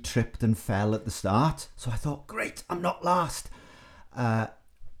next to me tripped and fell at the start. So I thought, great, I'm not last.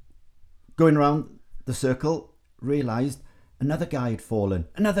 Going around the circle, realised another guy had fallen.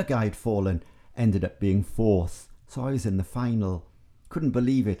 Ended up being 4th. So I was in the final. Couldn't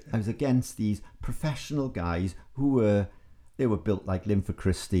believe it. I was against these professional guys who were built like Linford,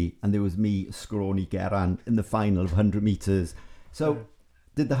 Christie, and there was me, scrawny Geran, in the final of 100 metres. So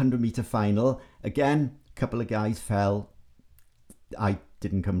did the 100 metre final. Again, a couple of guys fell. I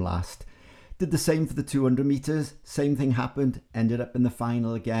didn't come last. Did the same for the 200 metres. Same thing happened. Ended up in the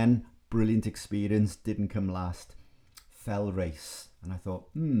final again. Brilliant experience. Didn't come last. Fell race. And I thought,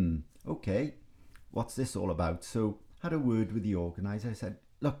 okay, what's this all about? So had a word with the organiser. I said,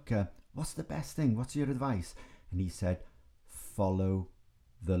 look, what's the best thing? What's your advice? And he said, follow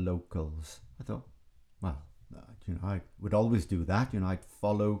the locals. I thought, well, I would always do that. I'd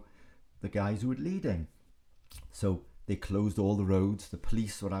follow the guys who were leading. So they closed all the roads. The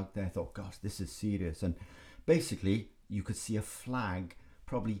police were out there. I thought, gosh, this is serious. And basically, you could see a flag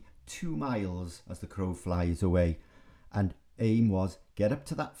probably 2 miles as the crow flies away. And aim was get up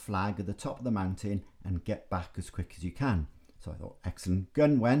to that flag at the top of the mountain and get back as quick as you can. So I thought, excellent.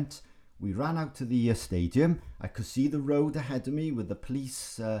 Gun went. We ran out to the stadium. I could see the road ahead of me with the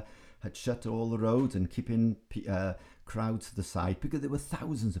police had shut all the roads and keeping crowds to the side because there were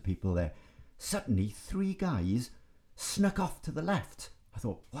thousands of people there. Suddenly, 3 guys snuck off to the left. I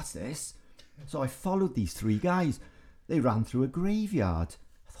thought, what's this? So I followed these 3 guys. They ran through a graveyard.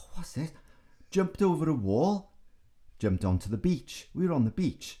 I thought, what's this? Jumped over a wall, jumped onto the beach. We were on the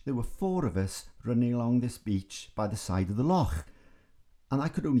beach. There were 4 of us running along this beach by the side of the loch. And I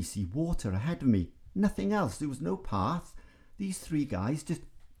could only see water ahead of me. Nothing else. There was no path. These 3 guys just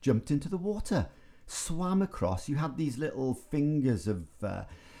jumped into the water, swam across. You had these little fingers of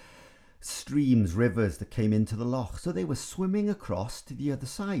streams, rivers that came into the loch. So they were swimming across to the other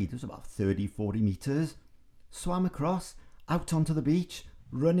side. It was about 30, 40 metres. Swam across, out onto the beach,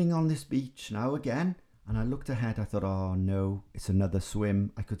 running on this beach now again. And I looked ahead. I thought, oh no, it's another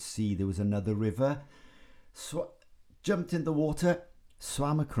swim. I could see there was another river. Jumped in the water,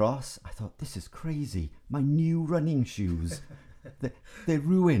 swam across. I thought, this is crazy. My new running shoes, they're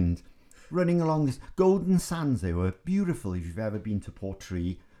ruined. Running along this golden sands, they were beautiful. If you've ever been to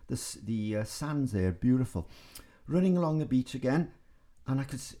Portree, the sands there are beautiful. Running along the beach again, and I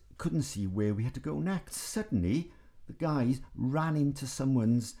couldn't see where we had to go next. Suddenly, the guys ran into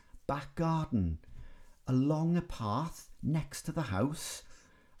someone's back garden, along a path next to the house,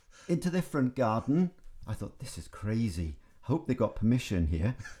 into their front garden. I thought, this is crazy. Hope they got permission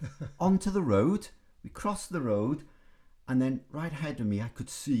here. Onto the road. We crossed the road, and then right ahead of me, I could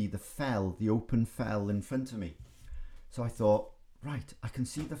see the open fell in front of me. So I thought, right, I can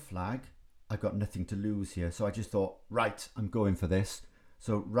see the flag. I got nothing to lose here. So I just thought, right, I'm going for this.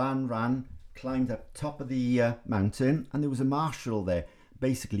 So ran, climbed up top of the mountain, and there was a marshal there.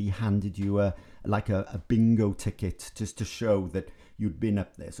 Basically, he handed you a bingo ticket just to show that you'd been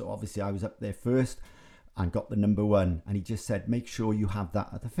up there. So obviously I was up there first and got the number 1. And he just said, make sure you have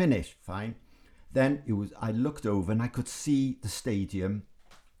that at the finish. Fine. Then I looked over and I could see the stadium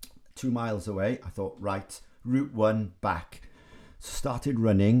 2 miles away. I thought, right, route 1 back. So started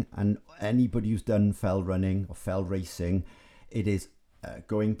running, and anybody who's done fell running or fell racing, it is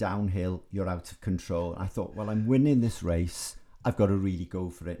going downhill, you're out of control. I thought, well, I'm winning this race. I've got to really go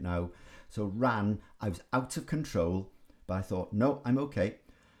for it now. So ran, I was out of control, but I thought, no, I'm okay.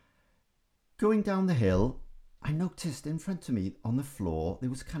 Going down the hill, I noticed in front of me on the floor, there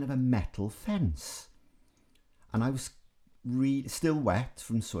was kind of a metal fence. And I was still wet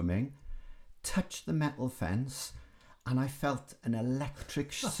from swimming, touched the metal fence, and I felt an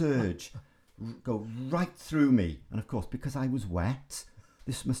electric surge go right through me. And of course, because I was wet,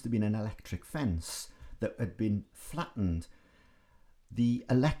 this must have been an electric fence that had been flattened. The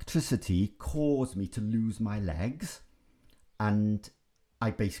electricity caused me to lose my legs, and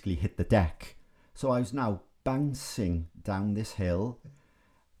I basically hit the deck. So I was now bouncing down this hill,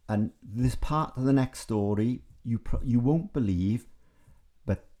 and this part of the next story you won't believe,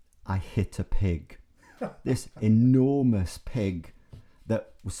 but I hit a pig. This enormous pig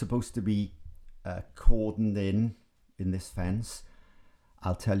that was supposed to be cordoned in this fence.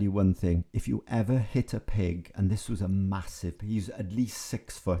 I'll tell you one thing, if you ever hit a pig, and this was a massive, he's at least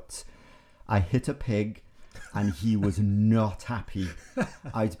 6 foot, I hit a pig and he was not happy.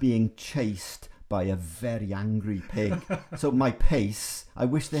 I was being chased by a very angry pig. So my pace, I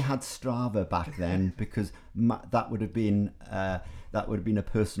wish they had Strava back then, because that would have been a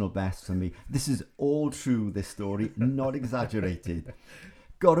personal best for me. This is all true, this story, not exaggerated.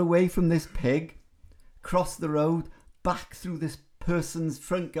 Got away from this pig, crossed the road, back through this person's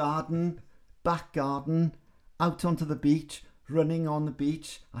front garden, back garden, out onto the beach, running on the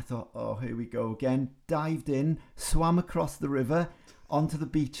beach. I thought, oh, here we go again. Dived in, swam across the river, onto the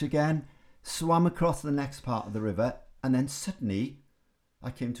beach again, swam across the next part of the river, and then suddenly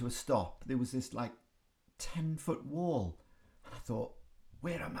I came to a stop. There was this like 10-foot wall. And I thought,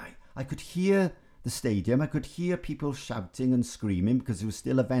 where am I? I could hear the stadium. I could hear people shouting and screaming because there was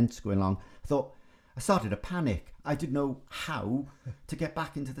still events going on. I started to panic. I didn't know how to get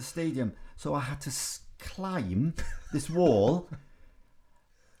back into the stadium. So I had to climb this wall,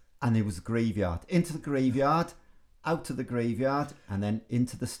 and there was a graveyard. Into the graveyard, out of the graveyard, and then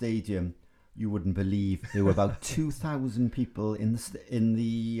into the stadium. You wouldn't believe there were about 2,000 people in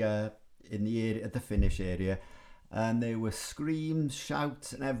the area, at the finish area, and there were screams,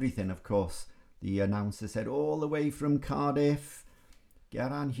 shouts, and everything. Of course, the announcer said, all the way from Cardiff,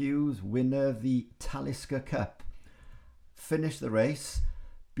 Geran Hughes, winner of the Talisker Cup, finished the race,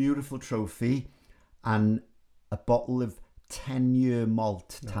 beautiful trophy, and a bottle of 10-year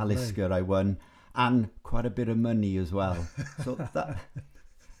malt Talisker I won, and quite a bit of money as well. So that.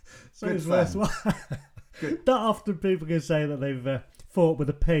 So it's worthwhile. Not often people can say that they've fought with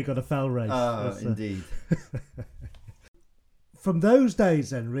a pig on a fell race. Oh, indeed. From those days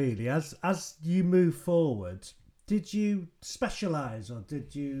then, really, as you move forward, did you specialise, or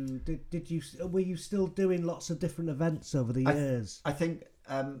were you still doing lots of different events over the years? I think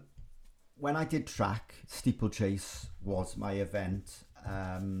when I did track, steeplechase was my event,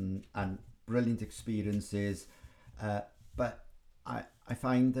 and brilliant experiences. But I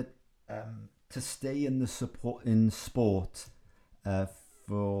find that to stay in sport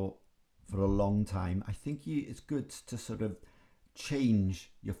for a long time, I think it's good to sort of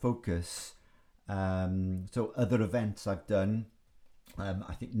change your focus. So other events I've done,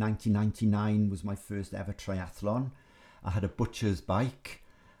 I think 1999 was my first ever triathlon. I had a butcher's bike.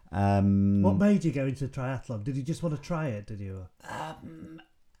 What made you go into triathlon? Did you just want to try it, did you?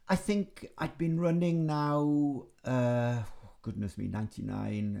 I think I'd been running now, goodness me,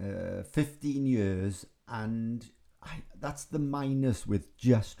 99, 15 years. And that's the minus with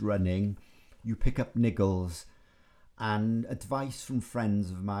just running. You pick up niggles, and advice from friends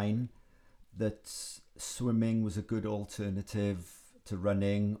of mine that swimming was a good alternative to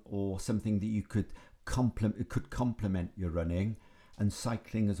running, or something that you could complement your running, and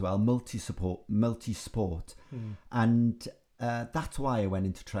cycling as well, multi-sport. And that's why I went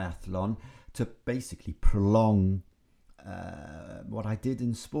into triathlon, to basically prolong what I did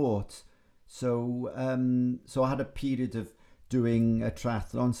in sport. So I had a period of doing a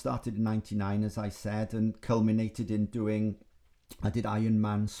triathlon, started in 99, as I said, and culminated in I did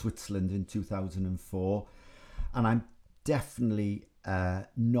Ironman Switzerland in 2004. And I'm definitely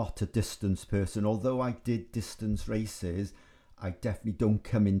not a distance person. Although I did distance races, I definitely don't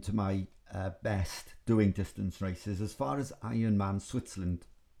come into my best doing distance races. As far as Ironman Switzerland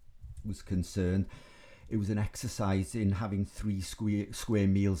was concerned, it was an exercise in having 3 square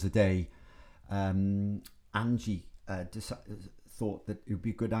meals a day. Angie thought that it would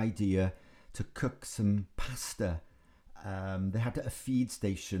be a good idea to cook some pasta. They had a feed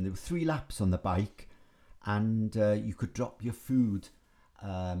station. There were 3 laps on the bike, and you could drop your food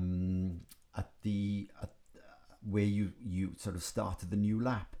at where you sort of started the new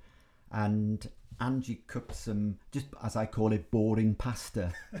lap. And Angie cooked some, just as I call it, boring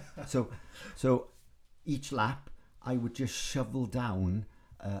pasta. So each lap I would just shovel down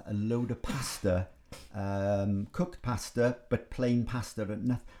a load of pasta, cooked pasta, but plain pasta,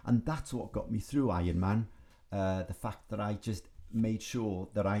 and that's what got me through Ironman. The fact that I just made sure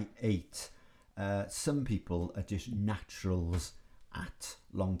that I ate. Some people are just naturals at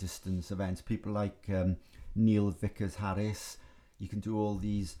long distance events. People like Neil Vickers-Harris. You can do all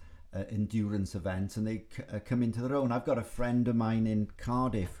these endurance events, and they come into their own. I've got a friend of mine in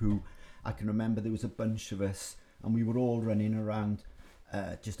Cardiff who I can remember there was a bunch of us, and we were all running around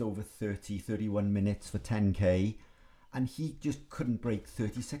just over 31 minutes for 10k, and he just couldn't break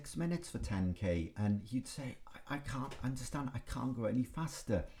 36 minutes for 10k, and he'd say, I can't understand, I can't go any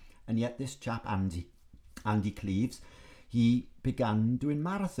faster. And yet this chap, Andy Cleves, he began doing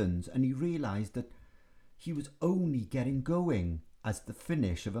marathons, and he realised that he was only getting going as the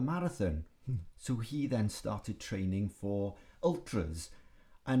finish of a marathon. So he then started training for ultras,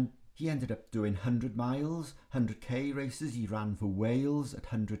 and he ended up doing 100 miles, 100k races. He ran for Wales at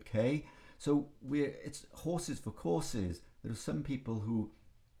 100k. So it's horses for courses. There are some people who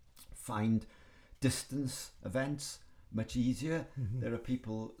find distance events much easier. There are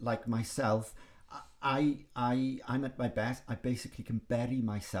people like myself. I'm at my best. I basically can bury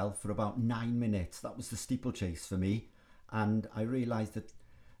myself for about 9 minutes. That was the steeplechase for me. And I realised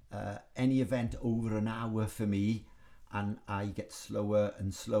that any event over an hour for me, and I get slower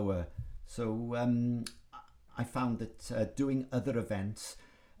and slower. So I found that doing other events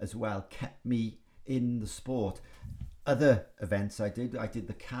as well kept me in the sport. Other events I did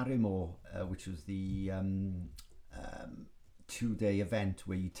the Carrymore, which was the 2-day event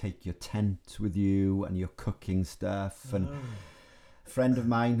where you take your tent with you and your cooking stuff. And a friend of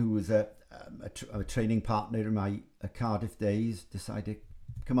mine who was a training partner in my Cardiff days decided,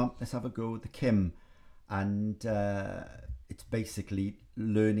 come on, let's have a go at the Kim. And it's basically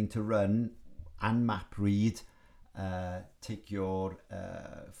learning to run and map read, take your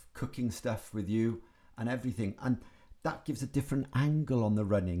cooking stuff with you and everything. And that gives a different angle on the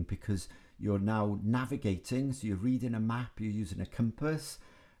running, because you're now navigating, so you're reading a map, you're using a compass.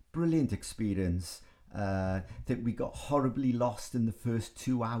 Brilliant experience. That we got horribly lost in the first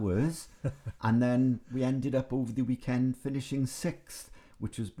 2 hours, and then we ended up over the weekend finishing 6th,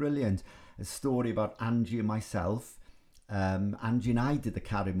 which was brilliant. A story about Angie and myself. Angie and I did the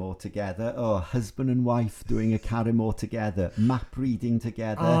Carrymore together. Oh, husband and wife doing a Carrymore together, map reading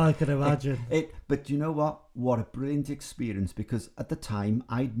together. Oh, I can imagine. But you know what? What a brilliant experience, because at the time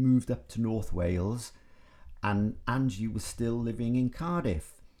I'd moved up to North Wales and Angie was still living in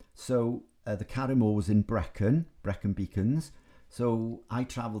Cardiff. So the Carrymore was in Brecon Beacons. So I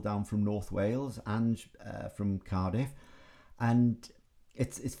travelled down from North Wales, Ange from Cardiff. And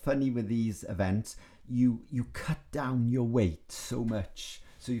it's funny with these events, you cut down your weight so much.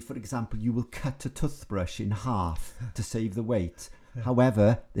 So for example, you will cut a toothbrush in half to save the weight.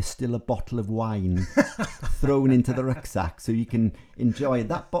 However, there's still a bottle of wine thrown into the rucksack, so you can enjoy it.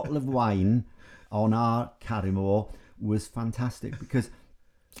 That bottle of wine on our Carrymore was fantastic, because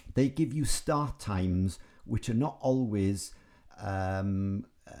they give you start times which are not always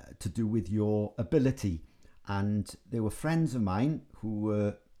to do with your ability. And there were friends of mine who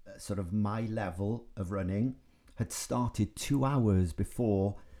were sort of my level of running, had started 2 hours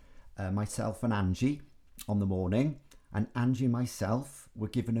before myself and Angie on the morning. And Angie and myself were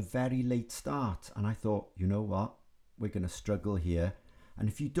given a very late start. And I thought, you know what? We're going to struggle here. And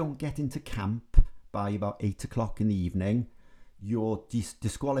if you don't get into camp by about 8 o'clock in the evening, you're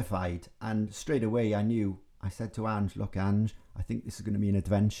disqualified. And straight away I said to Ange, look, Ange, I think this is going to be an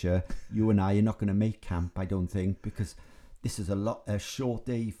adventure. You and I are not going to make camp, I don't think, because this is a short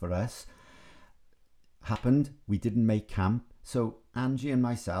day for us. Happened, we didn't make camp. So Angie and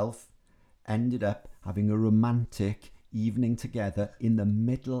myself ended up having a romantic evening together in the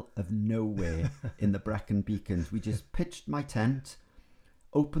middle of nowhere in the Brecon Beacons. We just pitched my tent,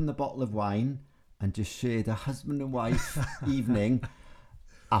 opened the bottle of wine, and just shared a husband and wife evening.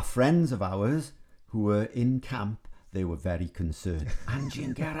 Our friends of ours who were in camp, they were very concerned. Angie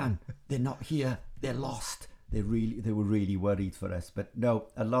and Geran, they're not here, they're lost. They were really worried for us. But no,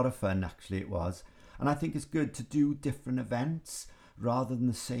 a lot of fun actually it was. And I think it's good to do different events rather than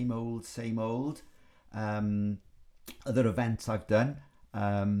the same old. Other events I've done.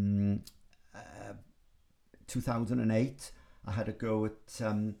 2008, I had a go at,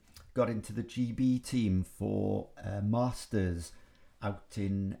 got into the GB team for Masters out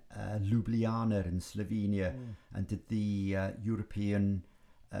in Ljubljana in Slovenia, and did the European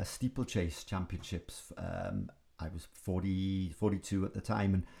steeplechase championships. I was 42 at the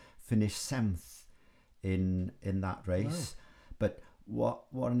time and finished 7th in that race. Wow. But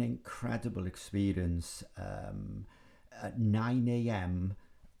what an incredible experience. At 9 a.m.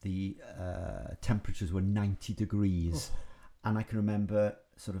 the temperatures were 90 degrees. And I can remember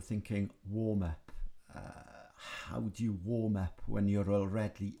sort of thinking, warm up. How do you warm up when you're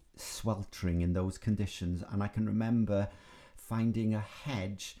already sweltering in those conditions? And I can remember finding a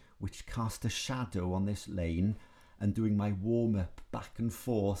hedge which cast a shadow on this lane and doing my warm up back and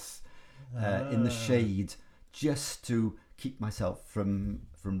forth in the shade, just to keep myself from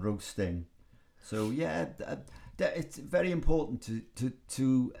roasting. So yeah, it's very important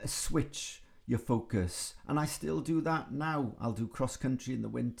to switch your focus, and I still do that now. I'll do cross country in the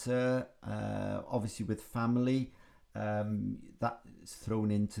winter, obviously with family. That's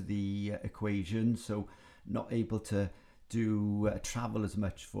thrown into the equation, so not able to do travel as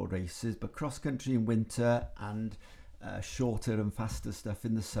much for races, but cross country in winter and shorter and faster stuff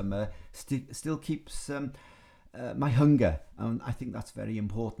in the summer still keeps my hunger, and I think that's very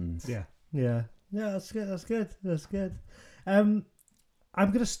important. Yeah, that's good. I'm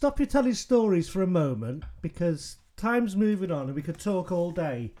going to stop you telling stories for a moment because time's moving on and we could talk all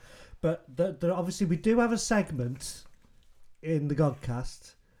day. But obviously we do have a segment in the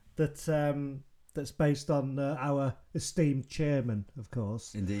GOGcast that's based on our esteemed chairman, of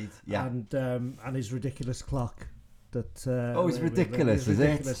course. Indeed, yeah. And his ridiculous clock. It's ridiculous, is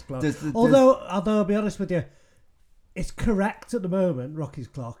it? Although I'll be honest with you, it's correct at the moment, Rocky's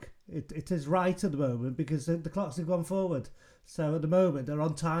clock. It is right at the moment because the clocks have gone forward. So at the moment they're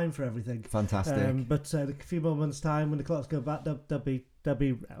on time for everything. Fantastic. But a few more months' time, when the clocks go back, they'll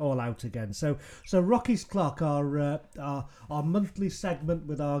be all out again. So Rocky's clock, our monthly segment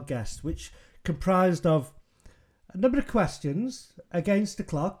with our guest, which comprised of a number of questions against the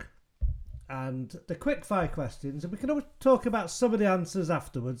clock and the quick fire questions, and we can always talk about some of the answers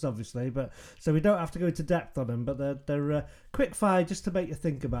afterwards, obviously, but so we don't have to go into depth on them, but they're quick fire just to make you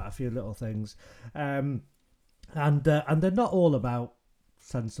think about a few little things. And they're not all about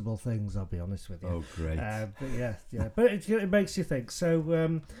sensible things, I'll be honest with you. Oh, great. But it makes you think. So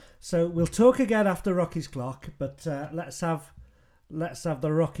we'll talk again after Rocky's clock, but let's have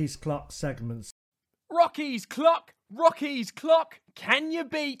the Rocky's clock segments. Rocky's clock, can you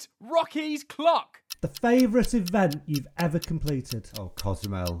beat Rocky's clock? The favourite event you've ever completed? Oh,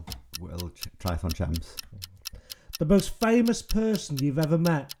 Coledale World Triathlon Champs. The most famous person you've ever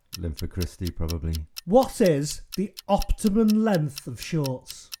met? Linford Christie, probably. What is the optimum length of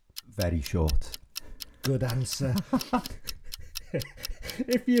shorts? Very short. Good answer.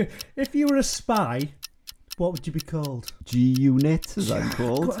 If you were a spy, what would you be called? G-Unit, as I'm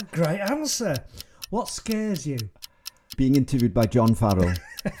called. What a great answer. What scares you? Being interviewed by John Farrell.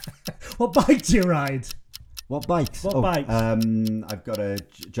 What bike do you ride? What bikes? Bikes? I've got a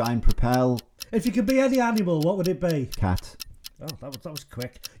giant Propel. If you could be any animal, what would it be? Cat. Oh, that was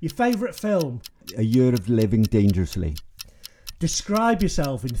quick. Your favourite film? A Year of Living Dangerously. Describe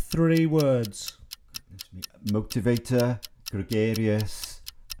yourself in 3 words. Motivator, gregarious,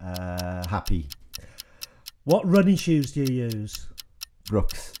 happy. What running shoes do you use?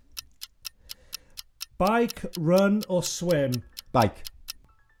 Brooks. Bike, run or swim? Bike.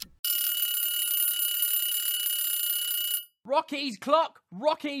 Rocky's clock,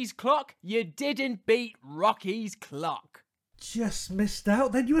 you didn't beat Rocky's clock. Just missed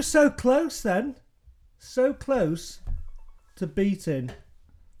out. Then you were so close then. So close to beating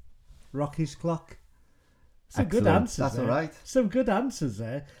Rocky's clock. Some Excellent. Good answers. That's there. all right. Some good answers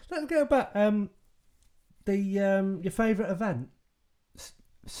there. Let's go back. Your favourite event?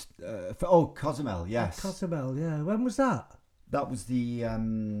 Cozumel, yes. Cozumel, yeah. When was that? That was the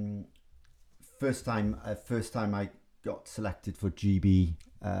first time I got selected for GB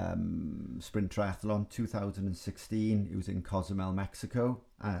Sprint Triathlon 2016. It was in Cozumel, Mexico.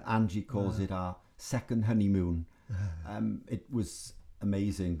 Angie calls it our second honeymoon. It was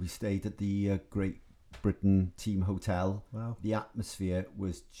amazing. We stayed at the Great Britain Team Hotel. Wow. The atmosphere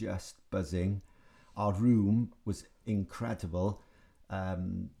was just buzzing. Our room was incredible.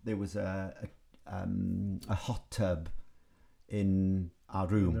 There was a hot tub in our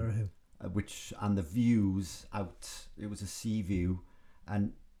room, and the views out. It was a sea view,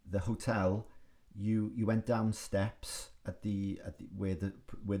 and the hotel you went down steps at the where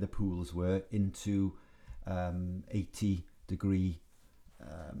the pools were into 80 degree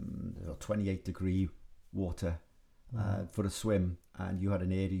or 28 degree water for a swim, and you had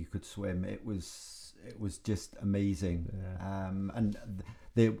an area you could swim. It was just amazing. And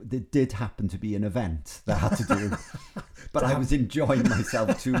there did happen to be an event that I had to do, but I was enjoying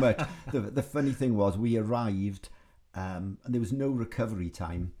myself too much. The funny thing was, we arrived and there was no recovery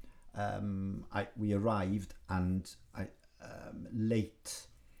time. We arrived and late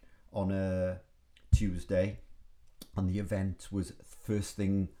on a Tuesday, and the event was first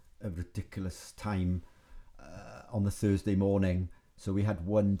thing, a ridiculous time on the Thursday morning. So we had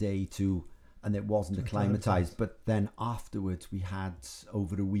one day and it wasn't acclimatized, but then afterwards we had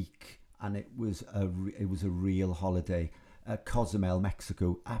over a week, and it was a real holiday. Cozumel,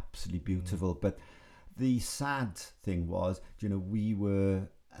 Mexico, absolutely beautiful. But the sad thing was, we were,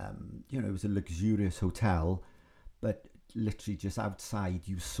 it was a luxurious hotel, but literally just outside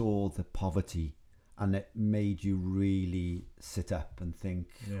you saw the poverty, and it made you really sit up and think,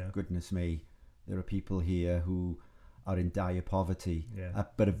 goodness me, there are people here who are in dire poverty,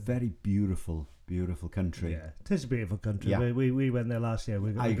 but a very beautiful country. Yeah, it is a beautiful country. Yeah. We went there last year.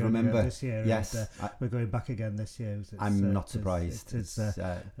 We're going again this year. Yes, and, we're going back again this year. I'm not surprised. It's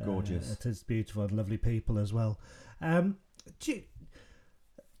gorgeous. It is beautiful and lovely people as well.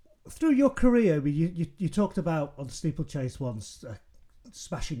 Through your career, you talked about on steeplechase once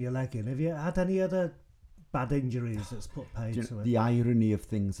smashing your leg in. Have you had any other bad injuries that's put pain to it? The irony of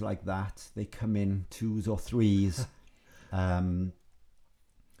things like that, they come in 2s or 3s. I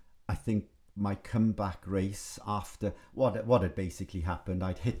think my comeback race after what had basically happened,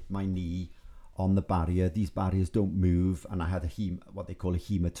 I'd hit my knee on the barrier. These barriers don't move, and I had what they call a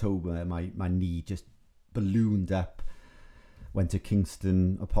hematoma. My knee just ballooned up. Went to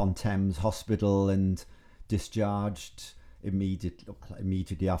Kingston upon Thames Hospital and discharged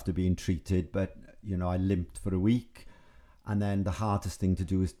immediately after being treated. But I limped for a week, and then the hardest thing to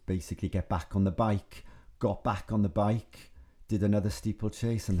do is basically get back on the bike. Got back on the bike, did another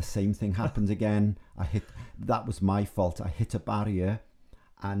steeplechase, and the same thing happened again. That was my fault. I hit a barrier,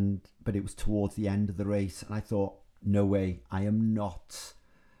 but it was towards the end of the race, and I thought, no way, I am not.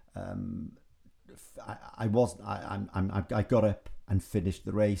 I got up and finished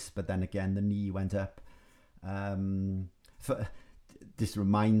the race, but then again the knee went up. This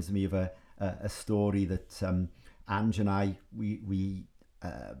reminds me of a story that Ange and I we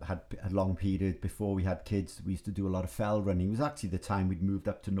had a long period before we had kids. We used to do a lot of fell running. It was actually the time we'd moved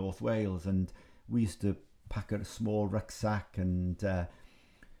up to North Wales, and we used to pack a small rucksack, and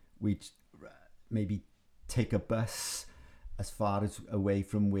we'd maybe take a bus as far as away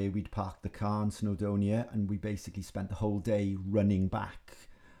from where we'd parked the car in Snowdonia, and we basically spent the whole day running back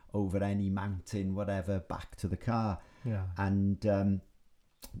over any mountain, whatever, back to the car. And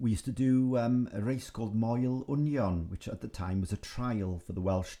we used to do a race called Moel Union, which at the time was a trial for the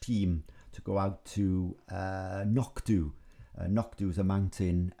Welsh team to go out to Knockdhu. Knockdhu is a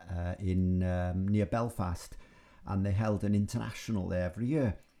mountain near Belfast, and they held an international there every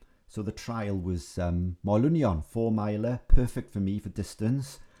year. So the trial was Moel Union, 4-miler, perfect for me for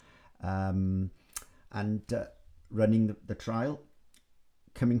distance, and running the trial,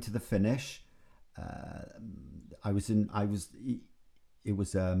 coming to the finish. It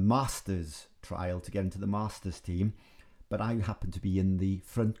was a Masters trial to get into the Masters team, but I happened to be in the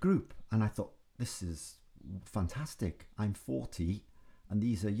front group, and I thought, this is fantastic. I'm 40 and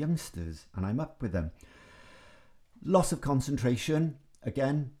these are youngsters, and I'm up with them. Loss of concentration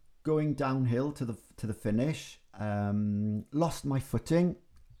again, going downhill to the finish. Lost my footing,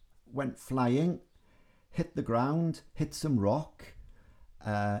 went flying, hit the ground, hit some rock.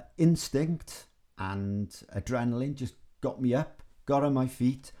 Instinct and adrenaline just got me up, got on my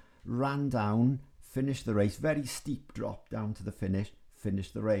feet, ran down, finished the race. Very steep drop down to the finish,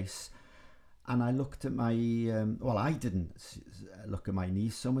 finished the race. And I looked at my, I didn't look at my knee.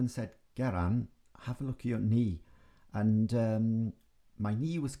 Someone said, Geran, have a look at your knee. And my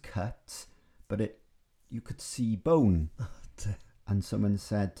knee was cut, but you could see bone. And someone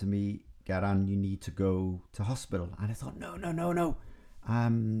said to me, Geran, you need to go to hospital. And I thought, no.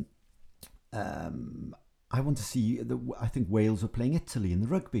 I want to see. I think Wales were playing Italy in the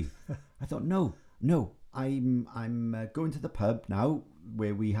rugby. I thought, no. I'm going to the pub now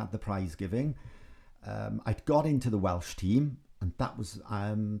where we had the prize giving. I'd got into the Welsh team, and that was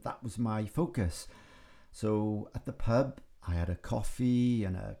my focus. So at the pub, I had a coffee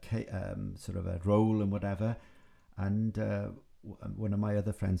and a sort of a roll and whatever. And one of my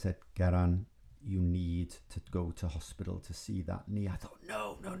other friends said, Geran, you need to go to hospital to see that knee. I thought,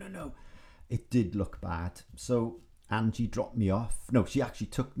 no. it did look bad. So Angie dropped me off. No, she actually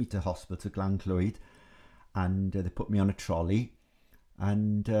took me to hospital, Glenclwyd, and they put me on a trolley.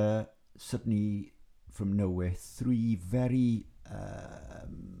 And suddenly, from nowhere, 3 very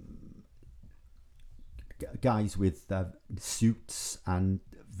guys with suits and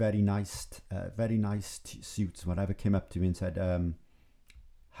very nice suits, whatever, came up to me and said,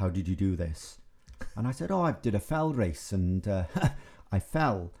 how did you do this? And I said, I did a fell race and I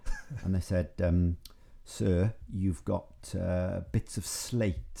fell. And they said, sir, you've got bits of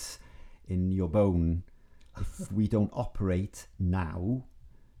slate in your bone. If we don't operate now,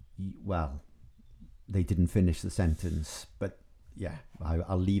 well, they didn't finish the sentence. But yeah,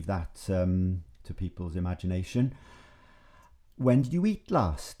 I'll leave that to people's imagination. When did you eat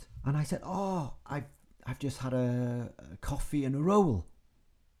last? And I said, I've just had a coffee and a roll.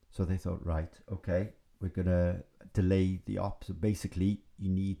 So they thought, right, okay, we're going to delay the op. So basically, you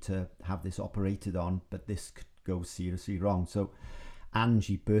need to have this operated on, but this could go seriously wrong. So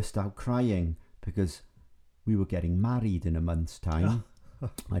Angie burst out crying because we were getting married in a month's time.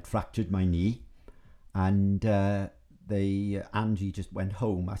 I'd fractured my knee, and Angie just went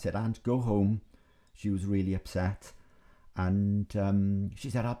home. I said, Ange, go home. She was really upset. And she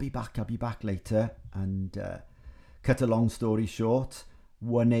said, I'll be back later. And cut a long story short,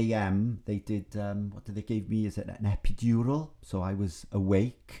 1 a.m. they did, what did they give me? Is it an epidural? So I was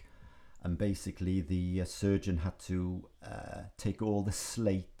awake. And basically the surgeon had to take all the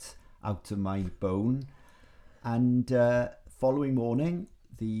slate out of my bone. And following morning,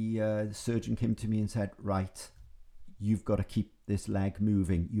 the surgeon came to me and said, right, you've got to keep this leg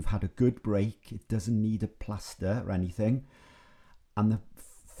moving. You've had a good break. It doesn't need a plaster or anything. And the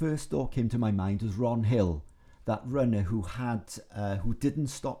first thought came to my mind was Ron Hill, that runner who didn't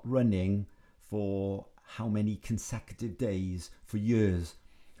stop running for how many consecutive days, for years.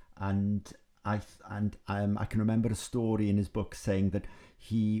 And I can remember a story in his book saying that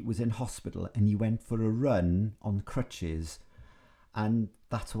he was in hospital and he went for a run on crutches. And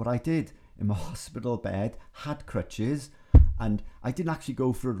that's what I did in my hospital bed, had crutches, and I didn't actually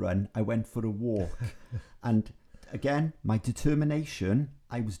go for a run. I went for a walk. And again, my determination,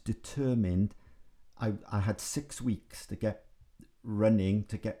 I was determined. I had 6 weeks to get running,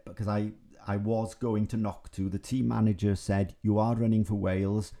 because I was going to Knock2. The team manager said, you are running for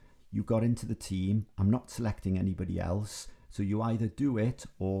Wales. You got into the team. I'm not selecting anybody else. So you either do it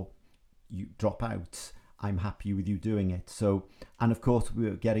or you drop out. I'm happy with you doing it. So, and of course we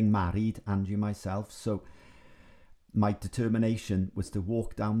were getting married, Angie and myself. So my determination was to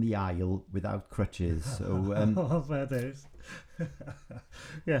walk down the aisle without crutches. So, fair days.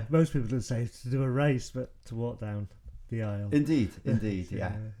 Yeah, most people would say to do a race, but to walk down the aisle. Indeed,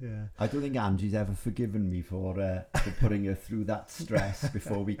 yeah. Yeah. I don't think Angie's ever forgiven me for putting her through that stress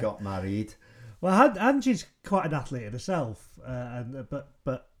before we got married. Well, Angie's quite an athlete in herself,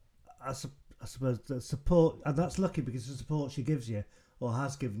 but I suppose the support, and that's lucky because the support she gives you or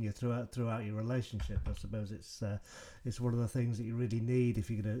has given you throughout your relationship. I suppose it's one of the things that you really need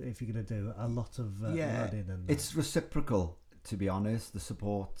if you're gonna do a lot of running. And it's reciprocal, to be honest. The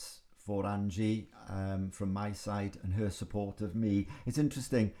support for Angie from my side and her support of me. It's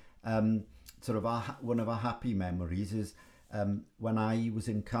interesting. Sort of one of our happy memories is when I was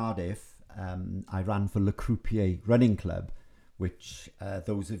in Cardiff. I ran for Le Croupier Running Club, which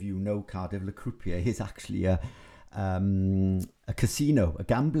those of you know, Cardiff Le Croupier is actually a casino, a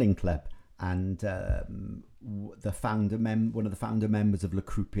gambling club, and one of the founder members of Le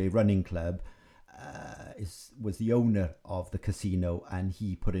Croupier Running Club was the owner of the casino, and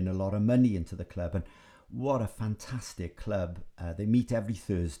he put in a lot of money into the club. And what a fantastic club! They meet every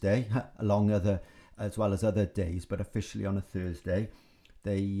Thursday, as well as other days, but officially on a Thursday.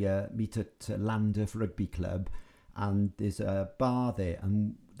 They meet at Landorf Rugby Club, and there's a bar there,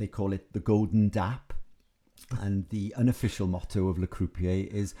 and they call it the Golden Dap. And the unofficial motto of Le Croupier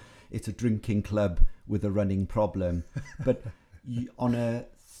is, it's a drinking club with a running problem. But on a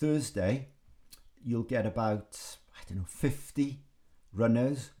Thursday, you'll get about, 50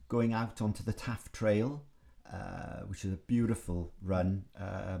 runners going out onto the Taff Trail, which is a beautiful run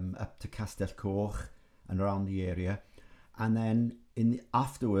up to Castellcoch and around the area. And then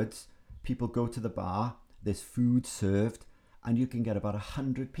afterwards, people go to the bar, there's food served, and you can get about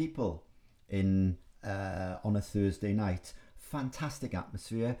 100 people in on a Thursday night. Fantastic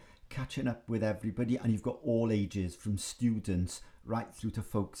atmosphere, catching up with everybody, and you've got all ages, from students right through to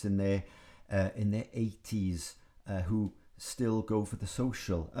folks in their 80s who still go for the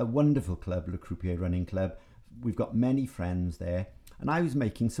social. A wonderful club, Le Croupier Running Club. We've got many friends there, and I was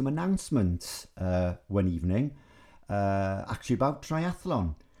making some announcements one evening, actually about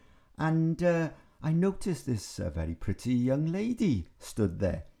triathlon. And I noticed this very pretty young lady stood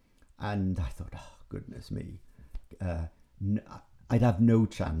there. And I thought, oh, goodness me. I'd have no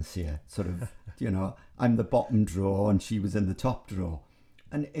chance here. Sort of, I'm the bottom drawer and she was in the top drawer.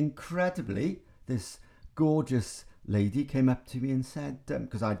 And incredibly, this gorgeous lady came up to me and said,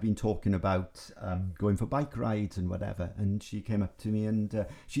 because I'd been talking about going for bike rides and whatever, and she came up to me and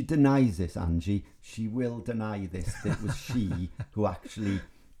she denies this, Angie. She will deny this. It was she who actually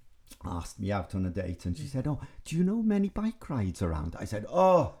asked me out on a date, and she said, oh, do you know many bike rides around? I said,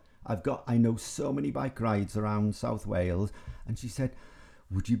 oh, I know so many bike rides around South Wales. And she said,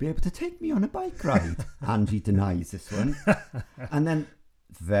 would you be able to take me on a bike ride? Angie denies this one. And then,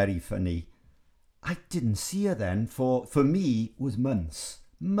 very funny, I didn't see her then for me was months.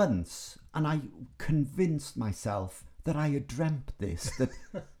 And I convinced myself that I had dreamt this,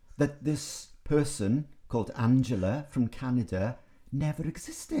 that this person called Angela from Canada never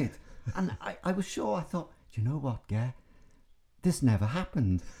existed. And I was sure. I thought, you know what, Ger? This never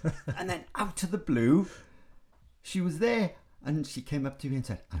happened. And then out of the blue, she was there. And she came up to me and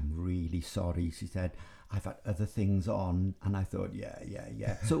said, I'm really sorry. She said, I've had other things on. And I thought,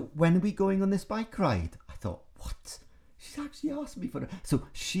 yeah. So when are we going on this bike ride? I thought, what? She's actually asked me for it. So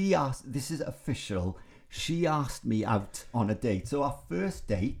she asked, this is official. She asked me out on a date. So our first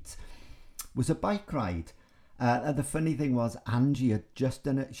date was a bike ride. And the funny thing was, Angie had just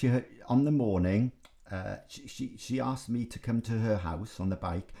done it. She had, on the morning, she asked me to come to her house on the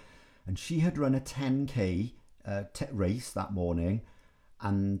bike. And she had run a 10K race that morning,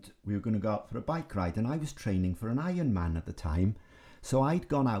 and we were going to go out for a bike ride, and I was training for an Ironman at the time, so I'd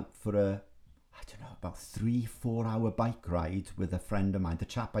gone out for about 3-4 hour bike ride with a friend of mine, the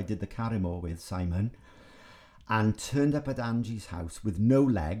chap I did the Carrymore with, Simon, and turned up at Angie's house with no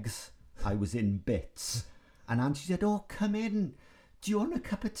legs. I was in bits, and Angie said, oh, come in, do you want a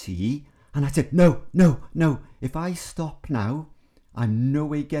cup of tea? And I said, no, if I stop now, I'm no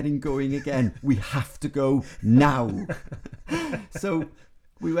way getting going again. We have to go now. So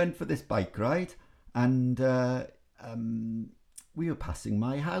we went for this bike ride, and we were passing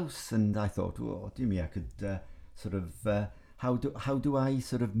my house, and I thought, oh, do me, I could how do I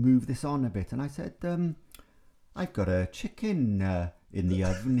sort of move this on a bit? And I said, I've got a chicken in the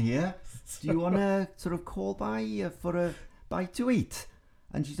oven here. Do you want to sort of call by for a bite to eat?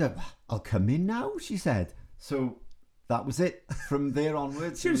 And she said, I'll come in now, she said. So that was it. From there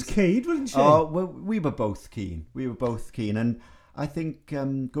onwards. She was keen, wasn't she? Oh, well, we were both keen. And I think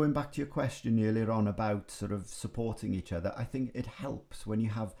going back to your question earlier on about sort of supporting each other, I think it helps when you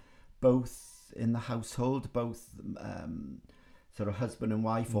have both in the household, both sort of husband and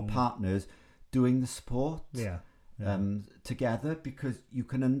wife or partners doing the sport together, because you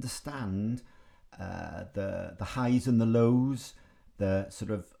can understand the highs and the lows, the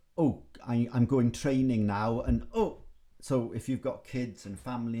sort of, I'm going training now, and so if you've got kids and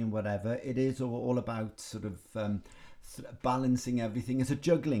family and whatever, it is all about sort of balancing everything. It's a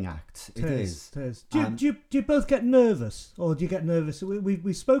juggling act. It is. Do you both get nervous, or do you get nervous?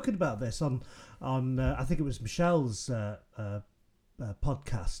 We've spoken about this on I think it was Michelle's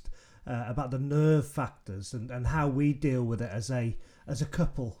podcast about the nerve factors and how we deal with it as a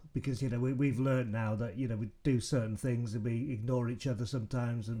couple, because we've learned now that we do certain things and we ignore each other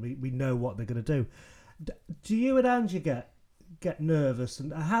sometimes, and we know what they're going to do. Do you and Angie get nervous,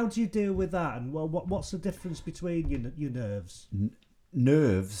 and how do you deal with that? And what's the difference between your nerves?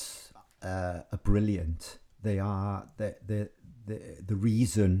 Nerves are brilliant. They are the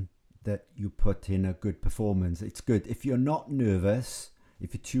reason that you put in a good performance. It's good if you're not nervous,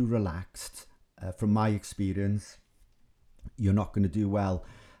 if you're too relaxed. From my experience, you're not going to do well.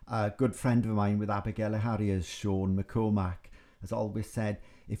 A good friend of mine with Abigail Harriers, Sean McCormack, has always said,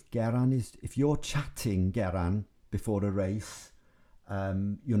 if you're chatting, Geran, before a race,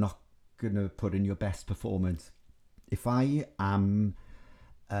 you're not going to put in your best performance. If I am,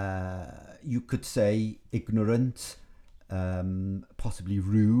 you could say, ignorant, possibly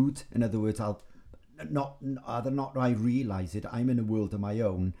rude, in other words, I realise it, I'm in a world of my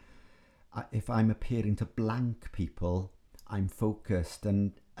own. If I'm appearing to blank people, I'm focused,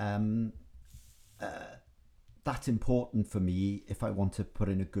 and that's important for me if I want to put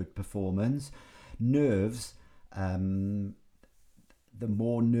in a good performance. Nerves, the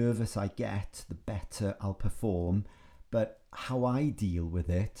more nervous I get, the better I'll perform. But how I deal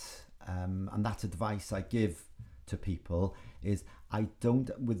with it, and that's advice I give to people, is I don't,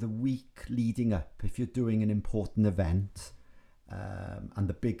 with the week leading up, if you're doing an important event, and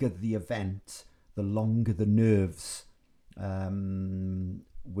the bigger the event, the longer the nerves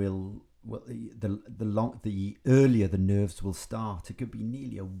the earlier the nerves will start. It could be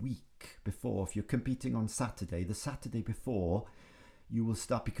nearly a week before. If you're competing on Saturday, the Saturday before, you will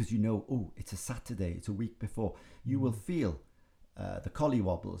start, because you know, oh, it's a Saturday, it's a week before, you will feel the collie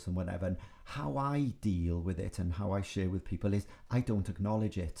wobbles and whatever. And how I deal with it and how I share with people is I don't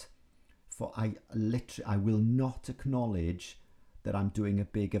acknowledge it. For I will not acknowledge that I'm doing a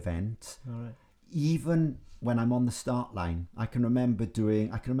big event. All right. Even when I'm on the start line, I can remember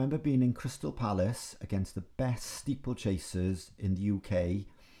being in Crystal Palace against the best steeplechasers in the UK,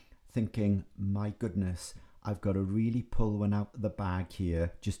 thinking, my goodness, I've got to really pull one out of the bag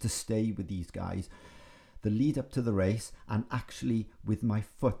here just to stay with these guys. The lead up to the race, and actually with my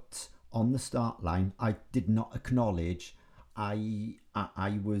foot on the start line, I did not acknowledge I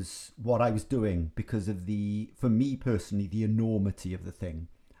was what I was doing because of for me personally, the enormity of the thing.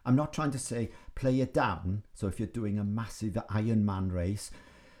 I'm not trying to say play it down. So if you're doing a massive Ironman race,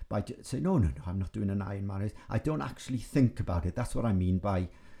 say no, I'm not doing an Ironman race. I don't actually think about it. That's what I mean by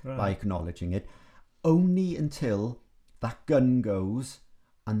acknowledging it. Only until that gun goes,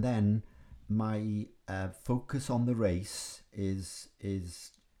 and then my focus on the race is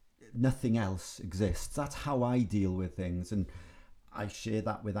nothing else exists. That's how I deal with things, and I share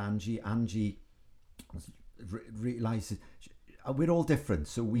that with Angie. Angie realizes we're all different,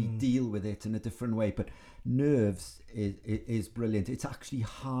 so we deal with it in a different way. But nerves is brilliant. It's actually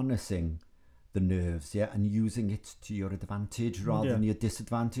harnessing the nerves, and using it to your advantage rather than your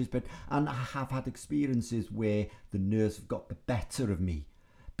disadvantage. And I have had experiences where the nerves have got the better of me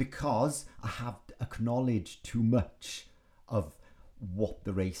because I have acknowledged too much of what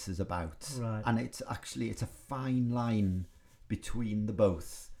the race is about. Right. And it's a fine line between the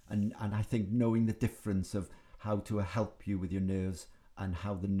both. And I think knowing the difference of how to help you with your nerves and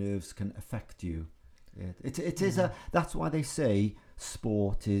how the nerves can affect you. It is that's why they say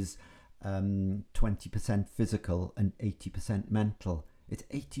sport is 20% physical and 80% mental. It's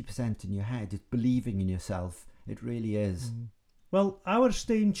 80% in your head. It's believing in yourself. It really is. Well, our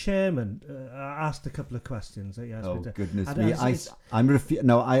esteemed chairman asked a couple of questions that he asked me to. Goodness me!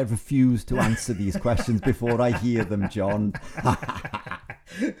 I refuse to answer these questions before I hear them, John.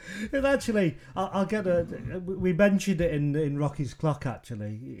 And actually, I'll get we mentioned it in Rocky's Clock.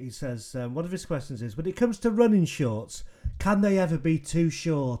 Actually, he says one of his questions is: when it comes to running shorts, can they ever be too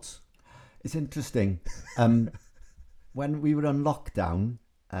short? It's interesting. When we were on lockdown,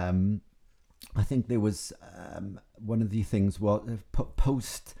 I think there was one of the things was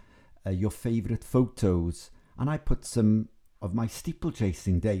post your favourite photos, and I put some of my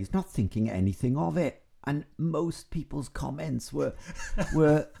steeplechasing days, not thinking anything of it, and most people's comments were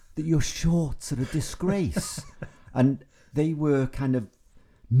that your shorts are a disgrace, and they were kind of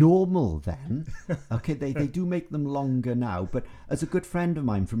normal then. Okay, they do make them longer now, but as a good friend of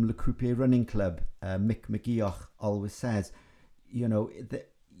mine from Le Croupier Running Club, Mick McGeoch, always says, you know,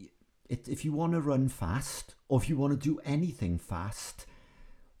 if you want to run fast, or if you want to do anything fast,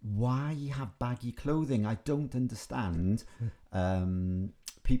 why have baggy clothing? I don't understand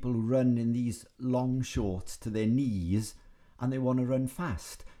people who run in these long shorts to their knees and they want to run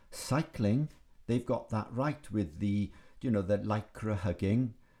fast. Cycling, they've got that right with the lycra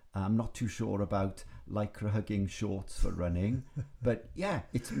hugging. I'm not too sure about lycra hugging shorts for running, but yeah,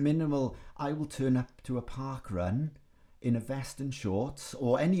 it's minimal. I will turn up to a park run in a vest and shorts,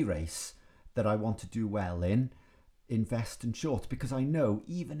 or any race that I want to do well in vest and shorts, because I know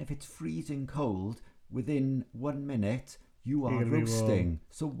even if it's freezing cold, within 1 minute you are roasting.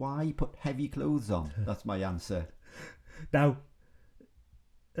 So why put heavy clothes on? That's my answer. Now,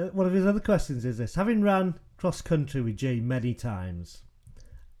 one of his other questions is this: having ran cross country with G many times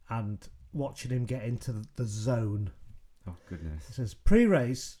and watching him get into the zone. Oh goodness! It says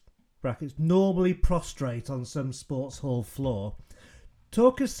pre-race brackets normally prostrate on some sports hall floor.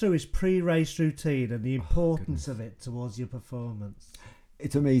 Talk us through his pre-race routine and the importance of it towards your performance.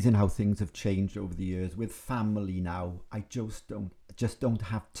 It's amazing how things have changed over the years. With family now, I just don't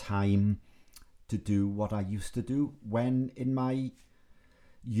have time to do what I used to do. When in my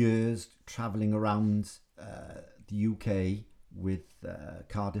years travelling around the UK with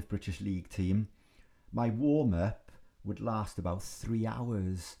Cardiff British League team, my warm-up would last about 3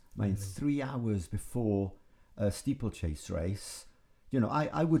 hours. I mean, 3 hours before a steeplechase race, you know,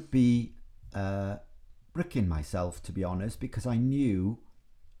 I would be bricking myself, to be honest, because I knew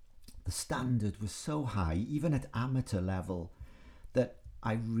the standard was so high, even at amateur level, that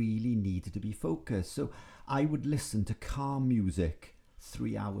I really needed to be focused. So I would listen to calm music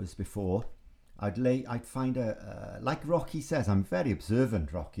 3 hours before. I'd find like Rocky says, I'm very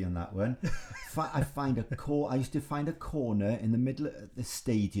observant, Rocky, on that one. I used to find a corner in the middle of the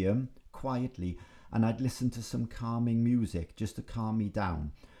stadium quietly, and I'd listen to some calming music just to calm me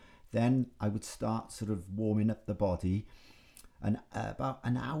down. Then I would start sort of warming up the body, and about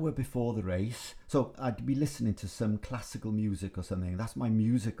an hour before the race. So I'd be listening to some classical music or something. That's my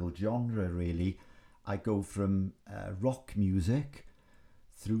musical genre, really. I go from rock music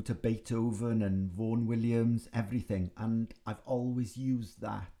through to Beethoven and Vaughan Williams, everything. And I've always used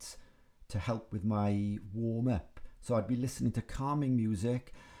that to help with my warm-up. So I'd be listening to calming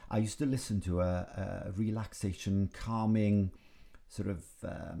music. I used to listen to a relaxation, calming sort of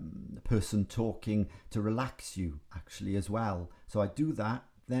person talking to relax you, actually, as well. So I'd do that,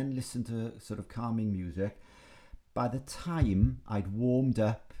 then listen to sort of calming music. By the time I'd warmed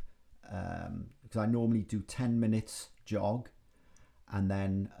up, because I normally do 10 minutes jog, and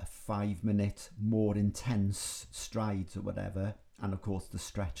then a 5-minute more intense strides or whatever, and of course the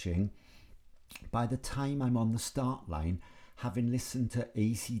stretching. By the time I'm on the start line, having listened to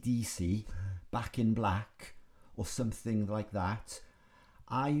AC/DC, Back in Black, or something like that,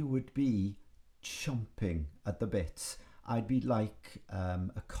 I would be chomping at the bits. I'd be like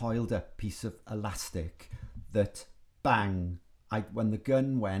a coiled up piece of elastic that, bang, when the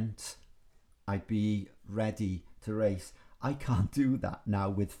gun went, I'd be ready to race. I can't do that now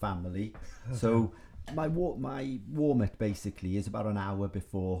with family. So my warm-up basically is about an hour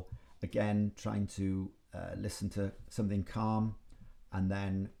before, again, trying to listen to something calm, and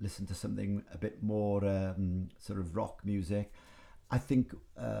then listen to something a bit more sort of rock music. I think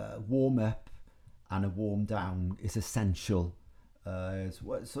warm-up and a warm-down is essential. It's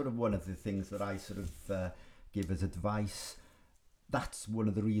sort of one of the things that I sort of give as advice. That's one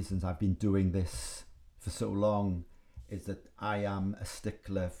of the reasons I've been doing this for so long, is that I am a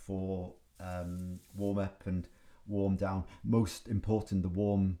stickler for warm-up and warm-down. Most important, the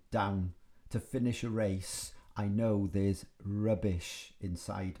warm-down. To finish a race, I know there's rubbish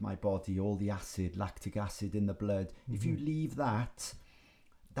inside my body, all the acid, lactic acid in the blood. Mm-hmm. If you leave that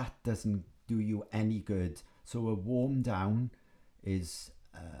doesn't do you any good. So a warm-down is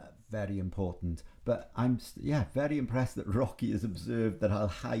very important. But I'm very impressed that Rocky has observed that I'll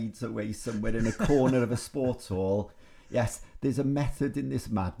hide away somewhere in a corner of a sports hall. Yes, there's a method in this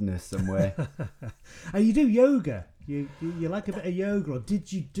madness somewhere. And you do yoga. You like a bit of yoga, or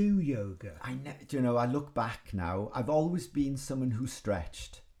did you do yoga? I look back now. I've always been someone who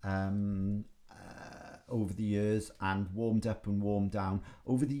stretched over the years, and warmed up and warmed down.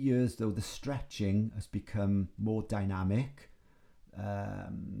 Over the years, though, the stretching has become more dynamic.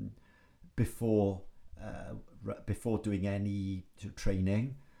 Before doing any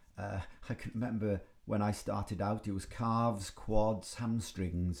training, I can remember when I started out, it was calves, quads,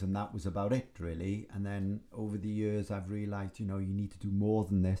 hamstrings, and that was about it, really. And then over the years, I've realised, you need to do more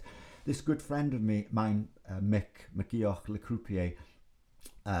than this. This good friend of mine, Mick McGeoch Le Croupier,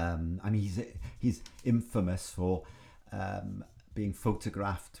 he's infamous for being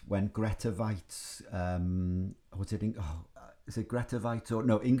photographed when Greta Weitz, is it Greta Weitz or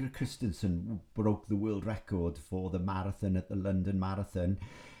no, Ingrid Christensen broke the world record for the marathon at the London Marathon.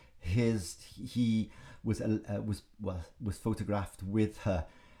 He was photographed with her,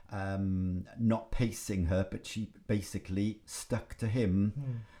 not pacing her, but she basically stuck to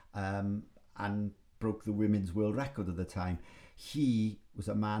him, and broke the women's world record at the time. He was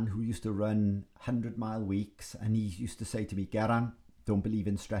a man who used to run 100-mile weeks, and he used to say to me, "Geran, don't believe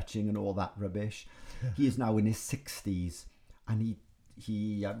in stretching and all that rubbish." He is now in his 60s, and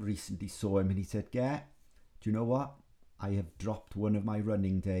he recently saw him, and he said, "Ger, do you know what? I have dropped one of my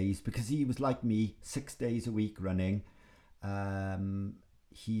running days," because he was like me, 6 days a week running.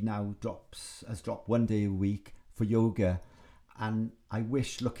 He now has dropped 1 day a week for yoga. And I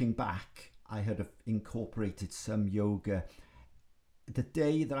wish, looking back, I had incorporated some yoga. The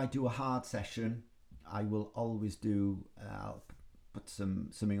day that I do a hard session, I will always do, I'll put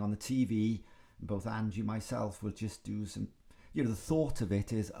something on the TV. Both Angie and myself will just do some, the thought of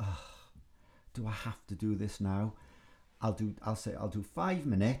it is, do I have to do this now? I'll do 5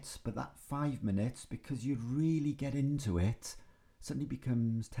 minutes, but that 5 minutes, because you really get into it, suddenly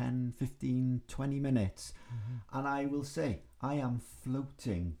becomes 10, 15, 20 minutes. Mm-hmm. And I will say, I am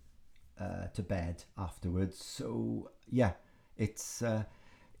floating to bed afterwards. So yeah, it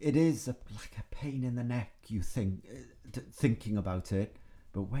is like a pain in the neck, you think, thinking about it.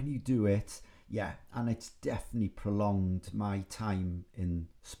 But when you do it, yeah, and it's definitely prolonged my time in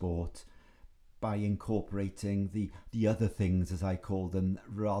sport by incorporating the other things, as I call them,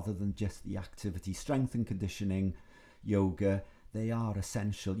 rather than just the activity. Strength and conditioning, yoga, they are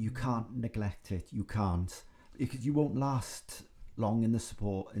essential. You can't neglect it. You can't, because you won't last long in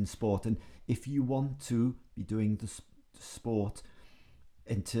sport. And if you want to be doing the sport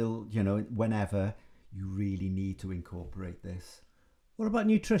until, whenever, you really need to incorporate this. What about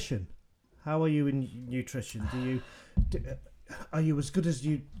nutrition? How are you in nutrition? Are you as good as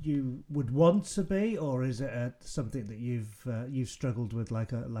you would want to be, or is it something that you've struggled with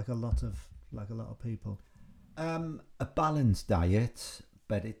like a lot of people? A balanced diet,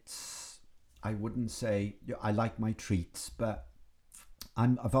 but I wouldn't say I like my treats, but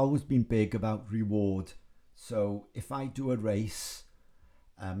I've always been big about reward. So if I do a race,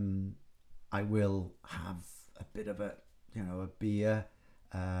 I will have a bit of a beer,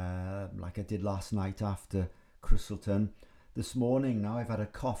 like I did last night after Christleton. This morning now I've had a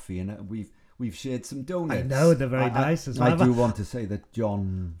coffee and we've shared some donuts. I know, they're very nice as well. I do want to say that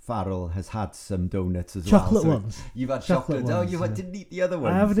John Farrell has had some donuts as chocolate well. Ones. You've had chocolate ones. Oh, didn't eat the other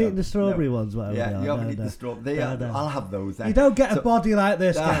ones. I haven't eaten the strawberry ones. You haven't eaten the strawberry. I'll have those then. You don't get a body like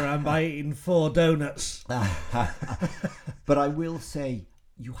this, Geran, by eating 4 donuts. But I will say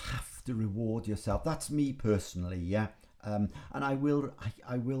you have to reward yourself. That's me personally, yeah. And I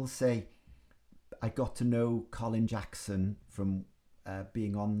will say I got to know Colin Jackson from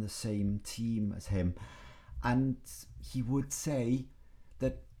being on the same team as him, and he would say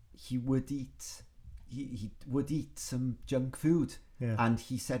that he would eat some junk food, and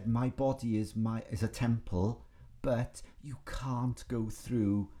he said my body is a temple, but you can't go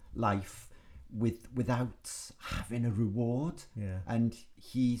through life without having a reward. And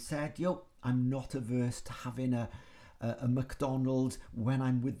he said, I'm not averse to having a McDonald's when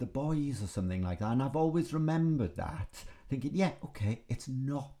I'm with the boys or something like that. And I've always remembered that, thinking, it's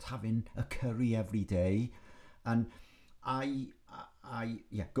not having a curry every day. And I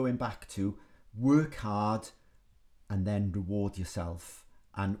going back to work hard and then reward yourself.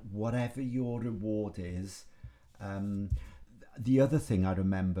 And whatever your reward is, the other thing I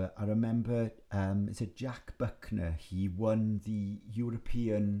remember, is it Jack Buckner? He won the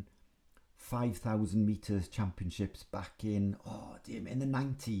European 5,000 meters championships back in the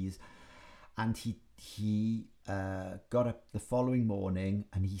 90s, and he got up the following morning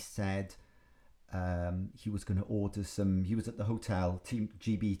and he said he was going to order some. He was at the hotel,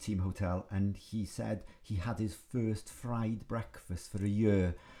 GB team hotel, and he said he had his first fried breakfast for a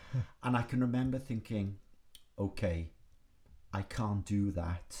year. And I can remember thinking, okay, I can't do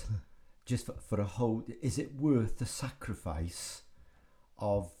that just for a whole. Is it worth the sacrifice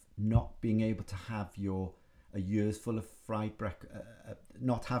of not being able to have a year's full of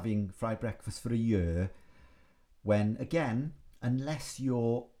not having fried breakfast for a year, when again, unless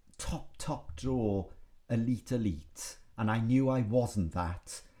you're top drawer elite, and I knew I wasn't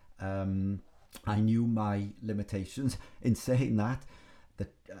that, I knew my limitations. In saying that, a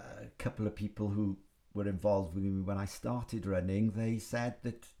couple of people who were involved with me when I started running, they said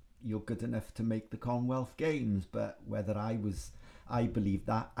that you're good enough to make the Commonwealth Games, but whether I believe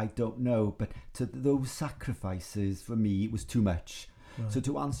that, I don't know. But to those sacrifices, for me, it was too much. Right. So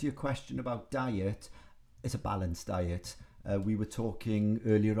to answer your question about diet, it's a balanced diet. We were talking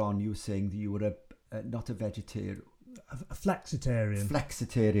earlier on, you were saying that you were not a vegetarian. A flexitarian.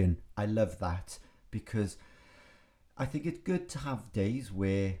 Flexitarian. I love that, because I think it's good to have days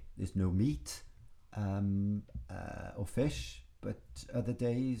where there's no meat or fish, but other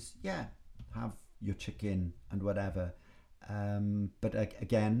days, have your chicken and whatever. But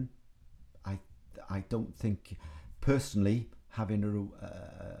again, I don't think personally having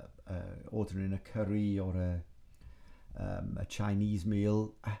ordering a curry or a Chinese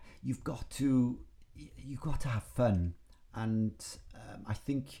meal, you've got to have fun, and I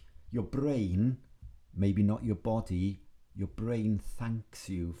think your brain, maybe not your body, your brain thanks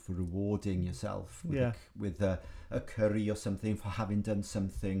you for rewarding yourself with a curry or something, for having done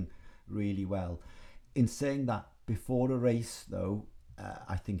something really well. In saying that, before a race, though,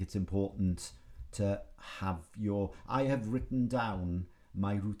 I think it's important to have I have written down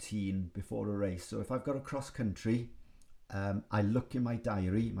my routine before a race. So if I've got a cross country, I look in my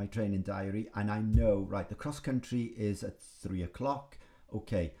diary, my training diary, and I know, right, the cross country is at 3:00.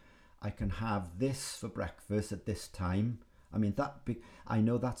 Okay, I can have this for breakfast at this time. I mean, I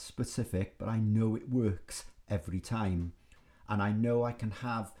know that's specific, but I know it works every time. And I know I can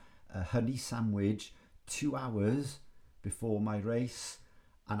have a honey sandwich 2 hours before my race,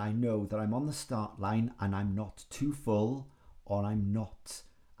 and I know that I'm on the start line and I'm not too full or I'm not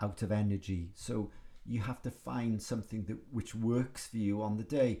out of energy. So you have to find something which works for you on the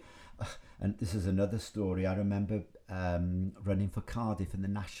day. And this is another story. I remember running for Cardiff in the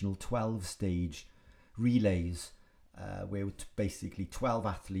National 12 stage relays, where basically 12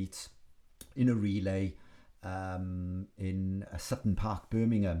 athletes in a relay in Sutton Park,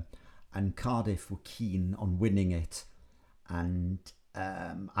 Birmingham, and Cardiff were keen on winning it, and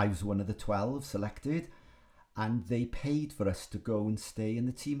I was one of the 12 selected, and they paid for us to go and stay in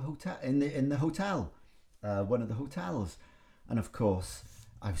the team hotel, in the hotel, one of the hotels. And of course,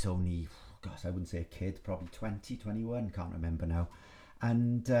 I was only, gosh, I wouldn't say a kid, probably 20, 21, can't remember now.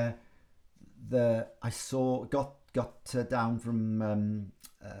 And I got down from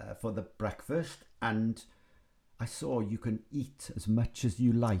for the breakfast, and I saw you can eat as much as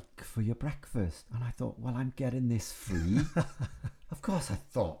you like for your breakfast. And I thought, well, I'm getting this free. Of course, I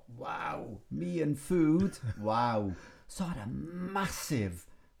thought, wow, me and food, wow. So I had a massive,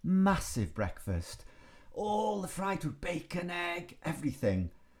 massive breakfast. All the fried with bacon, egg,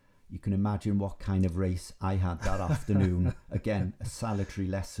 everything. You can imagine what kind of race I had that afternoon. Again, a salutary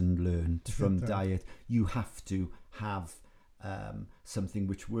lesson learned from diet. You have to have something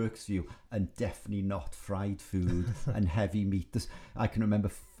which works for you, and definitely not fried food and heavy meat. I can remember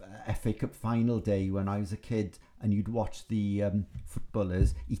FA Cup final day when I was a kid, and you'd watch the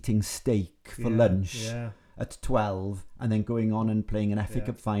footballers eating steak for lunch at 12 and then going on and playing an FA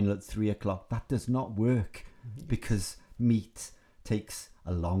Cup final at 3 o'clock. That does not work because meat takes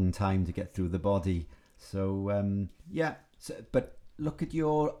a long time to get through the body. So but look at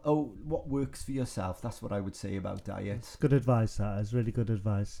what works for yourself. That's what I would say about diet. It's good advice. That is really good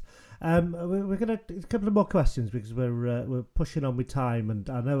advice. We're gonna a couple of more questions because we're pushing on with time, and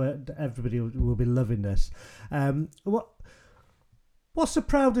I know everybody will be loving this. What's the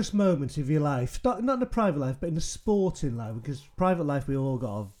proudest moment of your life? Not in the private life, but in the sporting life. Because private life, we all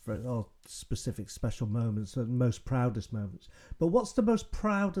got our specific special moments, and most proudest moments. But what's the most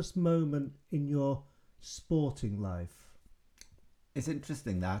proudest moment in your sporting life? It's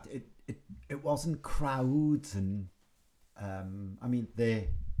interesting that it wasn't crowds, and I mean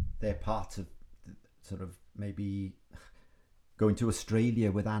they're part of sort of maybe going to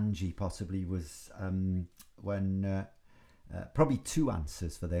Australia with Angie possibly was when probably two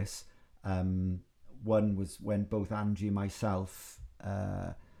answers for this. One was when both Angie and myself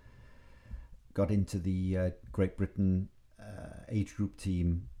got into the Great Britain age group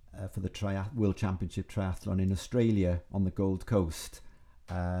team for the World Championship Triathlon in Australia on the Gold Coast.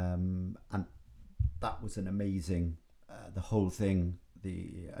 And that was an amazing, the whole thing,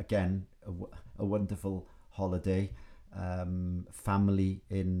 again, a wonderful holiday. Family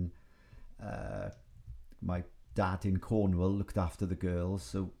in, my dad in Cornwall looked after the girls,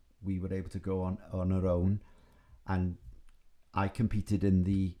 so we were able to go on our own. And I competed in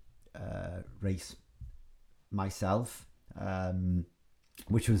the race myself,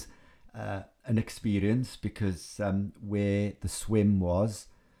 which was an experience because where the swim was,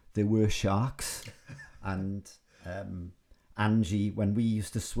 there were sharks. And Angie, when we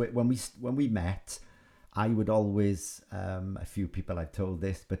used to swim, when we met, I would always, a few people I've told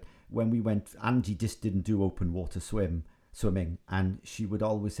this, but when we went, Angie just didn't do open water swimming, and she would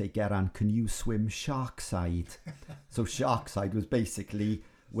always say, Geran, can you swim shark side? So shark side was basically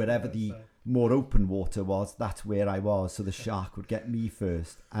wherever the more open water was, that's where I was. So the shark would get me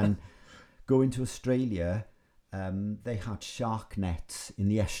first. And going to Australia, they had shark nets in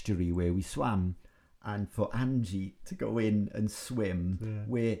the estuary where we swam. And for Angie to go in and swim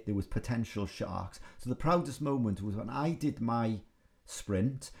where there was potential sharks. So the proudest moment was when I did my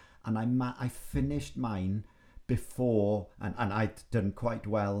sprint and I finished mine before, and I'd done quite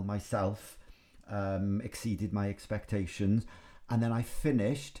well myself, exceeded my expectations. And then I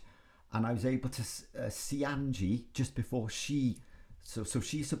finished and I was able to see Angie just before she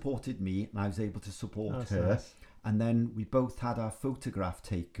supported me and I was able to support her. Nice. And then we both had our photograph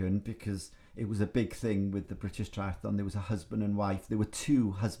taken because it was a big thing with the British Triathlon. There was a husband and wife. There were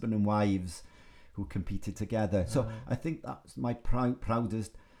two husband and wives who competed together. So I think that's my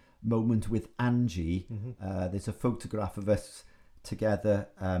proudest moment with Angie. Mm-hmm. There's a photograph of us together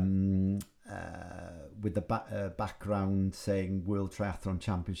with the background saying World Triathlon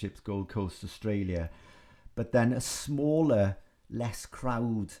Championships, Gold Coast, Australia. But then a smaller, less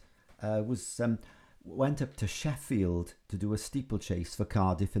crowd went up to Sheffield to do a steeplechase for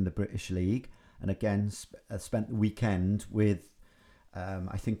Cardiff in the British League, and again spent the weekend with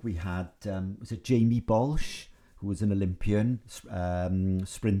I think we had was it Jamie Bolsh, who was an Olympian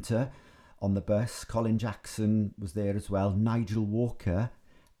sprinter, on the bus. Colin Jackson was there as well. Nigel Walker,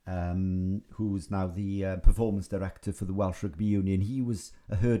 who's now the performance director for the Welsh Rugby Union, he was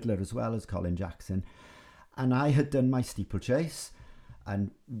a hurdler as well as Colin Jackson. And I had done my steeplechase,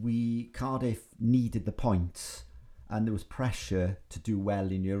 and Cardiff needed the points, and there was pressure to do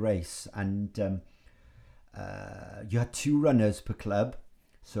well in your race. And you had 2 runners per club.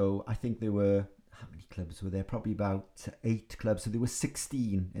 So I think there were, how many clubs were there? Probably about 8 clubs. So there were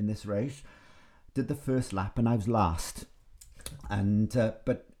 16 in this race. Did the first lap and I was last. And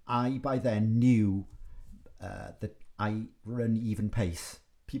but I by then knew that I run even pace.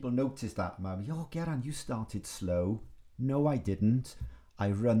 People noticed that about me. Oh, Geran, you started slow. No, I didn't.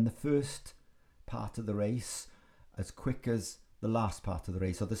 I run the first part of the race as quick as the last part of the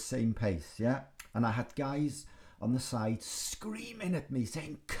race, or the same pace, yeah? And I had guys on the side screaming at me,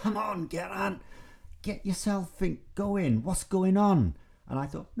 saying, come on, Geran, get yourself going. What's going on? And I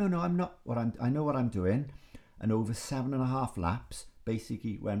thought, no, I'm not. I know what I'm doing. And over 7.5 laps,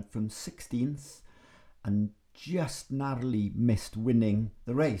 basically went from 16th and just narrowly missed winning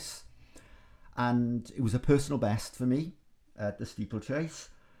the race. And it was a personal best for me at the steeplechase,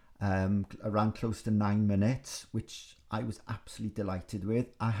 around close to 9 minutes, which I was absolutely delighted with.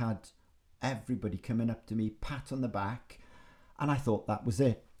 I had everybody coming up to me, pat on the back, and I thought that was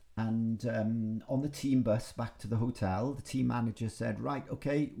it. And on the team bus back to the hotel, the team manager said, right,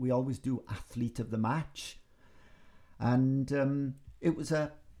 okay, we always do athlete of the match. And it was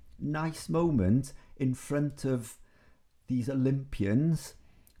a nice moment in front of these Olympians.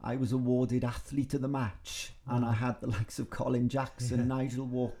 I was awarded athlete of the match, and I had the likes of Colin Jackson, Nigel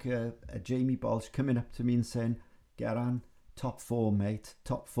Walker, Jamie Balch coming up to me and saying, Geran, top form, mate,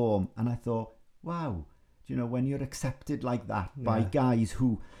 top form. And I thought, wow, do you know, when you're accepted like that by guys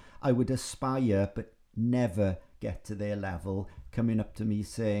who I would aspire but never get to their level, coming up to me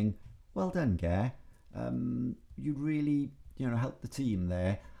saying, well done, Ger, you really, you know, helped the team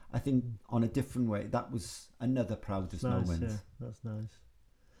there. I think on a different way, that was another proudest moment. Yeah, that's nice.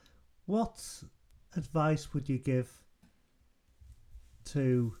 What advice would you give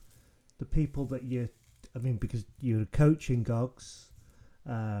to the people that because you're coaching GOGs,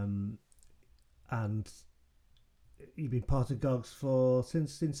 and you've been part of GOGs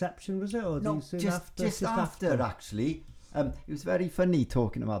since inception, was it? Or no, just after actually. It was very funny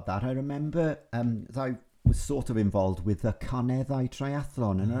talking about that. I remember I was sort of involved with the Coledale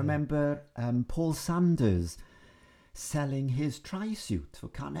Triathlon, and I remember Paul Sanders selling his tri-suit for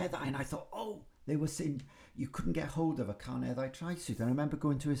Coledale, and I thought, oh, they were saying you couldn't get hold of a Coledale tri-suit. And I remember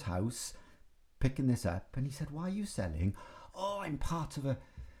going to his house, picking this up, and he said, why are you selling? Oh, I'm part of a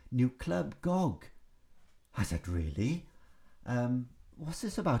new club, GOG. I said, really? What's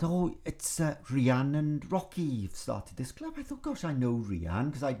this about? Oh, it's Rian and Rocky have started this club. I thought, gosh, I know Rian,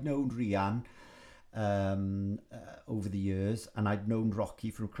 because I'd known Rian over the years, and I'd known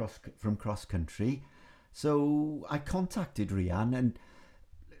Rocky from cross country. So I contacted Rian and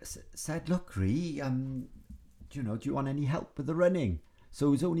said, look, Rhi, do you want any help with the running? So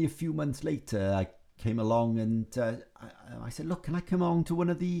it was only a few months later I came along, and I said, look, can I come on to one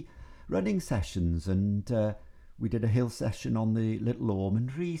of the running sessions? And we did a hill session on the Little Orme, and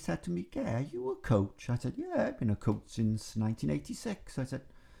Rhi said to me, Ger, you a coach? I said, yeah, I've been a coach since 1986. I said,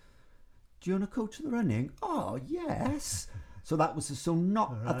 do you want to coach the running? Oh, yes. So that was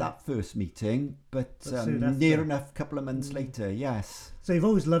not at that first meeting, but near enough, a couple of months later, yes. So you've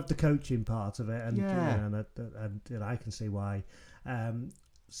always loved the coaching part of it, and and I can see why.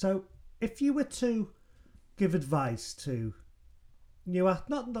 So if you were to give advice to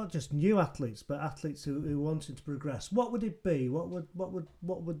not just new athletes, but athletes who wanted to progress, what would it be? What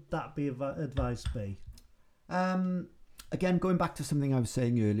would that be advice be? Again, going back to something I was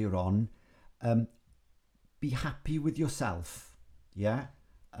saying earlier on. Be happy with yourself, yeah?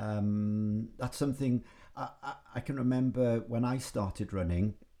 That's something I can remember when I started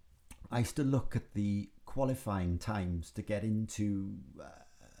running. I used to look at the qualifying times to get into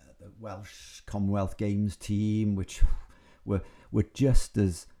the Welsh Commonwealth Games team, which were just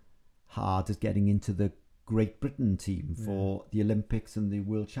as hard as getting into the Great Britain team for the Olympics and the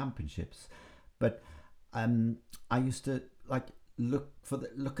World Championships. But I used to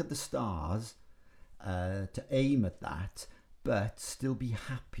look at the stars, to aim at that, but still be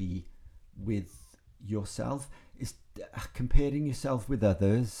happy with yourself. Is comparing yourself with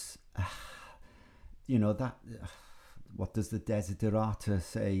others. What does the Desiderata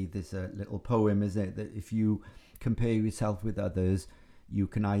say? There's a little poem, isn't it, that if you compare yourself with others, you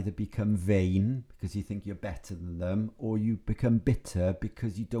can either become vain because you think you're better than them, or you become bitter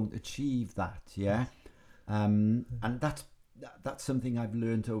because you don't achieve that. Yeah, and that's something I've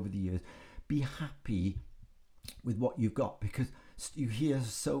learned over the years. Be happy with what you've got, because you hear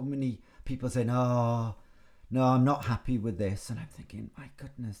so many people saying, oh, no, I'm not happy with this. And I'm thinking, my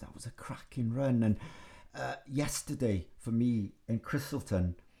goodness, that was a cracking run. And yesterday for me in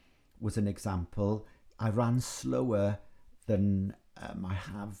Christleton was an example. I ran slower than I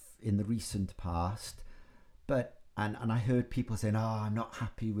have in the recent past. But I heard people saying, oh, I'm not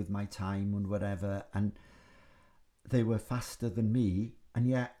happy with my time and whatever. And they were faster than me. And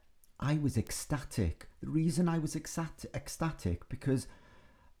yet I was ecstatic. The reason I was ecstatic because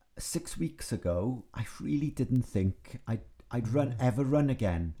 6 weeks ago, I really didn't think I'd ever run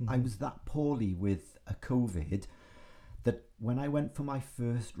again. I was that poorly with a COVID that when I went for my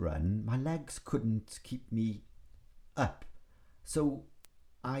first run, my legs couldn't keep me up. So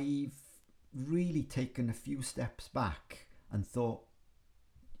I've really taken a few steps back and thought,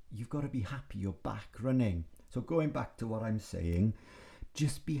 you've got to be happy you're back running. So going back to what I'm saying,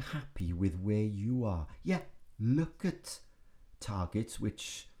 just be happy with where you are. Yeah, look at targets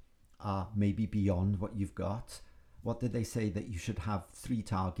which are maybe beyond what you've got. What did they say? That you should have 3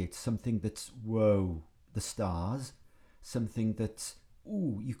 targets, something that's, whoa, the stars, something that,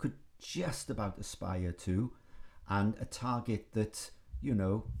 you could just about aspire to, and a target that, you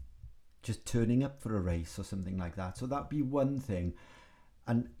know, just turning up for a race or something like that. So that'd be one thing.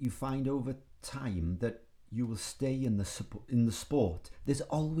 And you find over time that you will stay in the sport. There's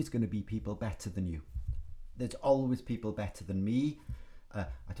always going to be people better than you. There's always people better than me. I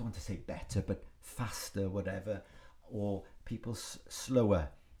don't want to say better, but faster, whatever, or people slower.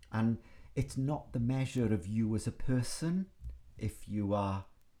 And it's not the measure of you as a person. If you are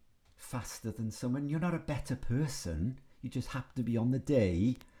faster than someone, you're not a better person. You just happen to be on the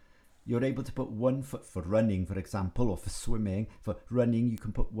day. You're able to put one foot for running, for example, or for swimming. For running, you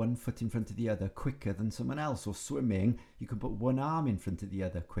can put one foot in front of the other quicker than someone else. Or swimming, you can put one arm in front of the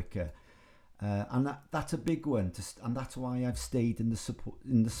other quicker. And that's a big one. And that's why I've stayed in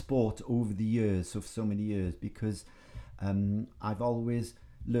the sport over the years, of so many years, because I've always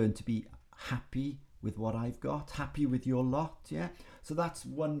learned to be happy with what I've got, happy with your lot. Yeah. So that's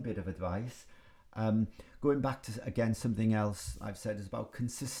one bit of advice. Going back to, again, something else I've said is about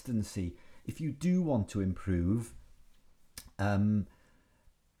consistency. If you do want to improve,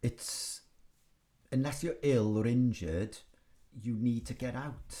 it's, unless you're ill or injured, you need to get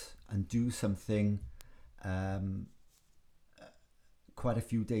out and do something quite a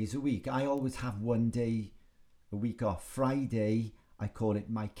few days a week. I always have one day a week off. Friday, I call it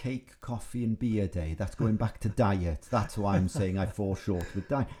my cake, coffee and beer day. That's going back to diet. That's why I'm saying I fall short with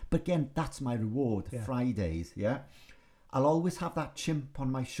diet. But again, that's my reward, Fridays, yeah? I'll always have that chimp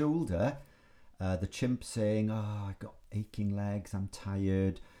on my shoulder, the chimp saying, I've got aching legs, I'm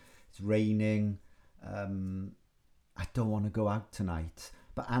tired, it's raining, I don't want to go out tonight.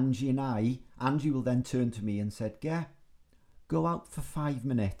 But Angie will then turn to me and said, go out for 5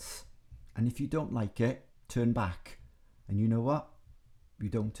 minutes. And if you don't like it, turn back. And you know what? You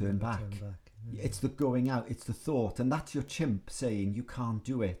don't turn back. Yeah. It's the going out, it's the thought. And that's your chimp saying you can't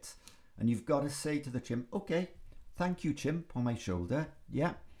do it. And you've got to say to the chimp, okay, thank you, chimp, on my shoulder.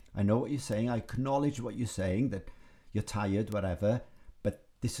 Yeah, I know what you're saying. I acknowledge what you're saying, that you're tired, whatever. But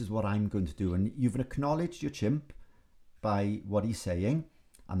this is what I'm going to do. And you've acknowledged your chimp by what he's saying.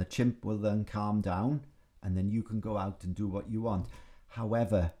 And the chimp will then calm down. And then you can go out and do what you want.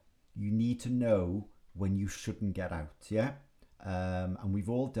 However, you need to know when you shouldn't get out, yeah? And we've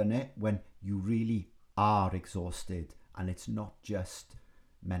all done it when you really are exhausted, and it's not just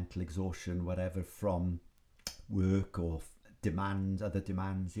mental exhaustion, whatever, from work or other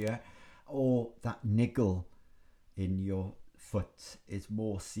demands, yeah? Or that niggle in your foot is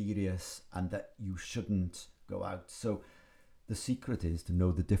more serious and that you shouldn't go out. So the secret is to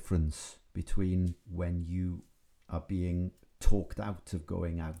know the difference between when you are being talked out of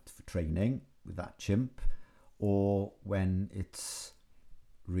going out for training with that chimp, or when it's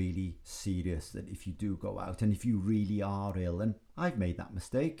really serious, that if you do go out and if you really are ill, and I've made that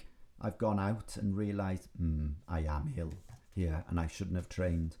mistake, I've gone out and realised I am ill here and I shouldn't have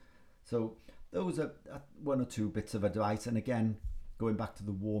trained. So those are one or two bits of advice. And again, going back to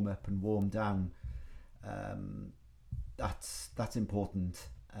the warm up and warm down, that's important,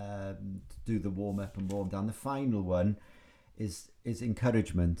 to do the warm up and warm down. The final one is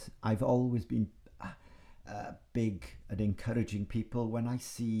encouragement. I've always been big at encouraging people. When I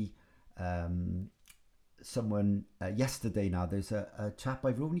see someone, yesterday now, there's a chap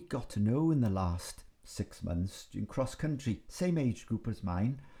I've only got to know in the last 6 months in cross country, same age group as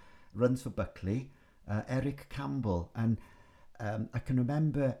mine, runs for Backley, Eric Campbell. And I can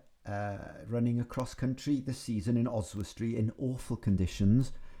remember running across country this season in Oswestry in awful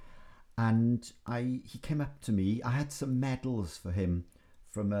conditions. And he came up to me. I had some medals for him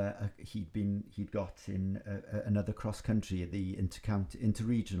from he'd got in another cross country at the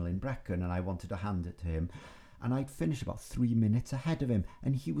interregional in Brecon, and I wanted to hand it to him. And I'd finished about 3 minutes ahead of him,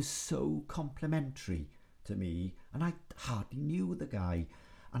 and he was so complimentary to me, and I hardly knew the guy.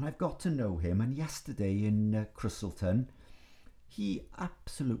 And I've got to know him. And yesterday in Christleton, he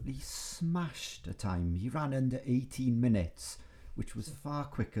absolutely smashed a time. He ran under 18 minutes, which was far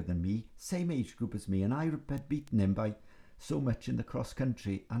quicker than me, same age group as me, and I had beaten him by so much in the cross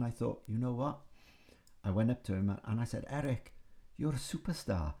country. And I thought, you know what? I went up to him and I said, Eric, you're a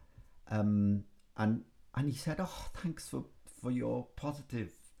superstar. And he said, oh, thanks for your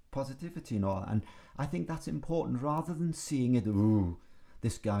positivity and all. And I think that's important, rather than seeing it, ooh,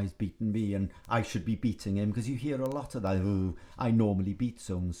 this guy's beaten me and I should be beating him, because you hear a lot of that, ooh, I normally beat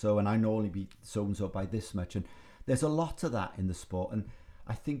so-and-so and I normally beat so-and-so by this much. And there's a lot of that in the sport. And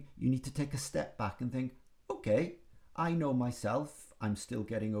I think you need to take a step back and think, okay, I know myself, I'm still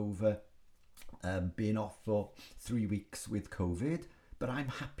getting over being off for 3 weeks with COVID, but I'm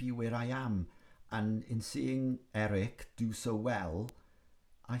happy where I am. And in seeing Eric do so well,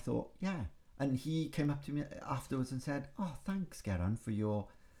 I thought, yeah. And he came up to me afterwards and said, oh, thanks, Geran, he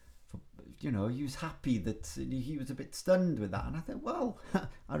was happy that he was a bit stunned with that. And I thought, well,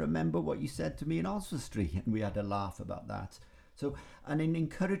 I remember what you said to me in Oswestry, and we had a laugh about that. So, and in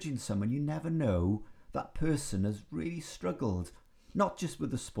encouraging someone, you never know, that person has really struggled, not just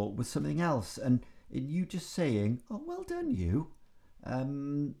with the sport, with something else. And in you just saying, oh, well done, you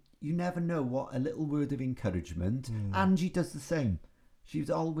never know what a little word of encouragement. Angie does the same.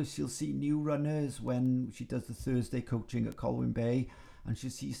 She'll see new runners when she does the Thursday coaching at Colwyn Bay, and she'll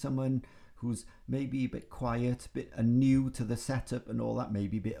see someone who's maybe a bit quiet, new to the setup and all that,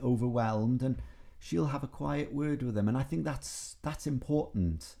 maybe a bit overwhelmed, and she'll have a quiet word with them. And I think that's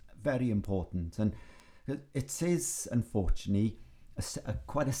important, very important. And it is, unfortunately,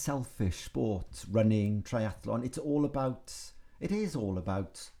 quite a selfish sport, running, triathlon. It is all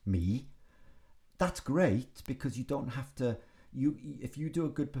about me. That's great, because you don't have to, if you do a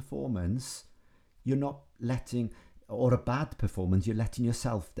good performance, you're not letting, or a bad performance, you're letting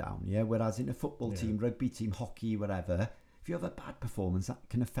yourself down. Yeah. Whereas in a football team, rugby team, hockey, whatever, if you have a bad performance, that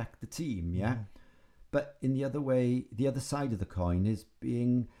can affect the team. Yeah. But in the other side of the coin is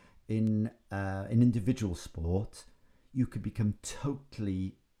being in an individual sport, you could become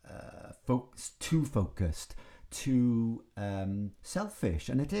totally too focused, too selfish,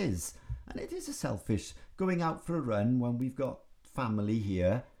 and it is a selfish. Going out for a run when we've got family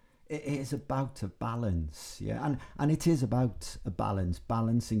here, it is about a balance, yeah, and it is about a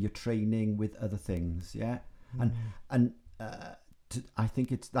balancing your training with other things, yeah, and I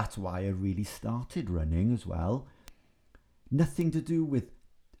think that's why I really started running as well. Nothing to do with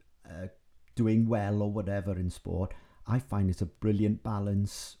doing well or whatever in sport. I find it's a brilliant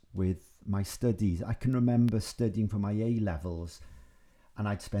balance with my studies. I can remember studying for my A levels, and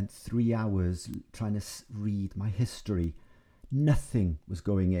I'd spent 3 hours trying to read my history. Nothing was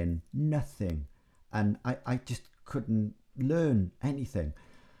going in, nothing. And I just couldn't learn anything.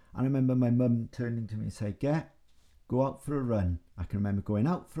 I remember my mum turning to me and saying, go out for a run. I can remember going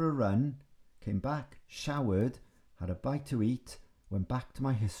out for a run, came back, showered, had a bite to eat, went back to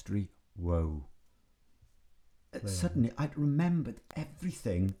my history. Whoa. Suddenly I'd remembered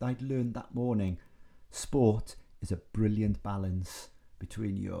everything that I'd learned that morning. Sport is a brilliant balance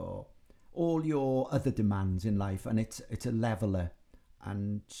between all your other demands in life, and it's a leveler,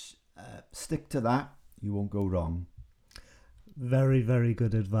 and stick to that, you won't go wrong. Very, very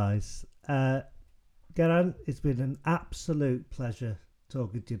good advice. Geran, it's been an absolute pleasure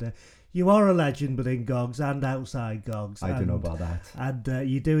talking to you today. You are a legend within GOGs and outside GOGs. I don't know about that. And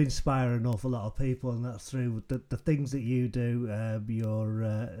you do inspire an awful lot of people, and that's through the things that you do.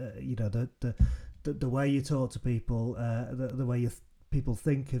 The way you talk to people, the way people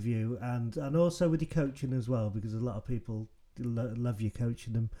think of you, and also with your coaching as well, because a lot of people love you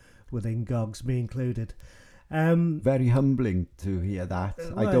coaching them within GOGs, me included. Very humbling to hear that.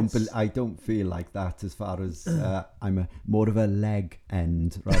 I don't feel like that, as far as I'm more of a leg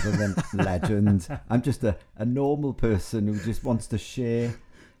end rather than legend. I'm just a normal person who just wants to share,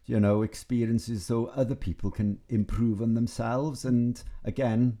 experiences so other people can improve on themselves. And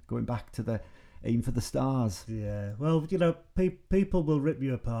again, going back to the aim for the stars. Yeah, well, people will rip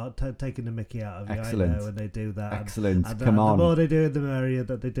you apart, taking the mickey out of you. Excellent. I know when they do that. Excellent. And Come on. The more they do it, the merrier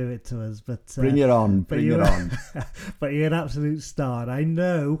that they do it to us. But bring it on. Bring it on. But you're an absolute star. And I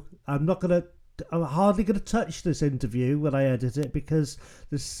know I'm hardly going to touch this interview when I edit it, because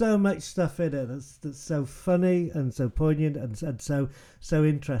there's so much stuff in it that's so funny and so poignant and so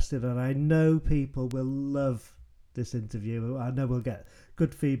interesting. And I know people will love this interview. I know we'll get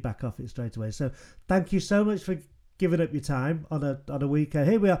good feedback off it straight away. So thank you so much for giving up your time on a weekend.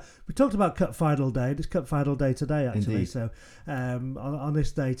 Here we are. We talked about Cup Final Day. It's Cup Final Day today, actually. Indeed. So on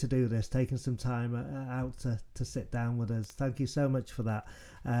this day to do this, taking some time out to sit down with us. Thank you so much for that.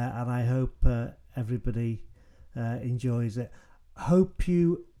 And I hope everybody enjoys it. Hope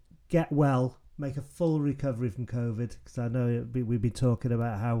you get well. make a full recovery from COVID, because I know we've been talking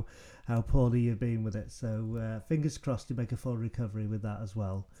about how poorly you've been with it. So fingers crossed you make a full recovery with that as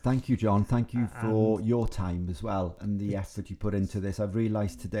well. Thank you, John. Thank you for your time as well and the effort you put into this. I've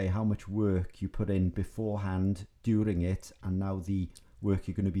realised today how much work you put in beforehand, during it, and now the work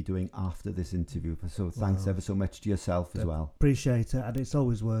you're going to be doing after this interview. So thanks ever so much to yourself as well. Appreciate it, and it's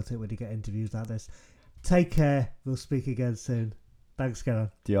always worth it when you get interviews like this. Take care. We'll speak again soon. Thanks, Geran.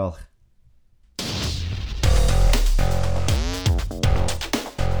 Diolch.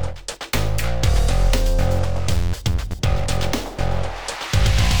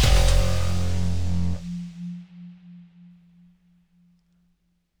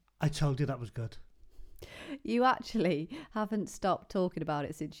 I told you that was good. You actually haven't stopped talking about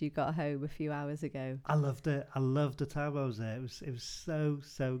it since you got home a few hours ago. I loved it. I loved the time I was there. It was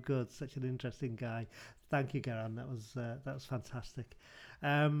so good. Such an interesting guy. Thank you, Geran. That was fantastic.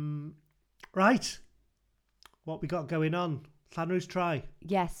 Right, what we got going on? Llanrw's Try.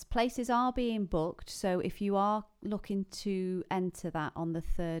 Yes, places are being booked. So if you are looking to enter that on the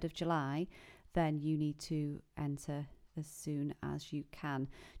 3rd of July, then you need to enter as soon as you can,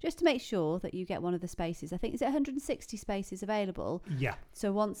 just to make sure that you get one of the spaces. I think it's 160 spaces available. Yeah.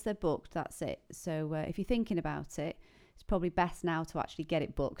 So once they're booked, that's it. So if you're thinking about it, it's probably best now to actually get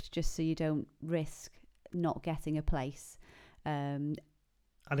it booked, just so you don't risk not getting a place. And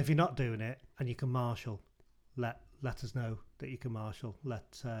if you're not doing it and you can marshal, let us know that you can marshal.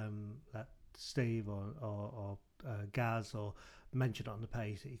 Let Steve or Gaz or mention it on the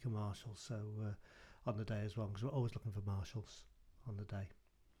page that you can marshal. So on the day as well, because we're always looking for marshals on the day.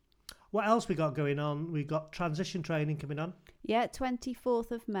 What else we got going on? We got transition training coming on. Yeah, 24th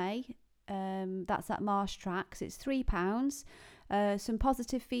of May. That's at Marsh Tracks. It's £3. Some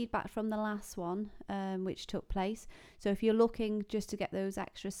positive feedback from the last one, which took place. So if you're looking just to get those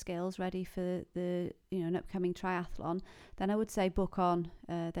extra skills ready for the an upcoming triathlon, then I would say book on.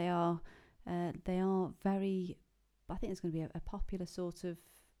 They are very. I think it's going to be a popular sort of.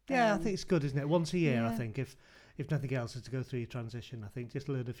 Yeah, I think it's good, isn't it? Once a year, I think, if nothing else, is to go through your transition. I think just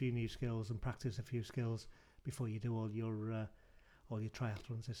learn a few new skills and practice a few skills before you do all your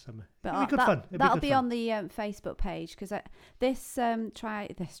triathlons this summer. But it'll be good fun. That'll be on the Facebook page, because this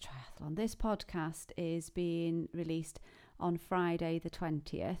podcast is being released on Friday the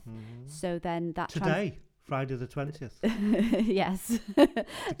 20th. Mm-hmm. So then that today, Friday the 20th. Yes, because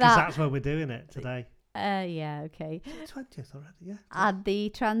that's when we're doing it today. Yeah, okay. 20th already, yeah. And the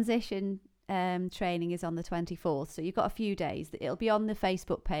transition training is on the 24th, so you've got a few days. It'll be on the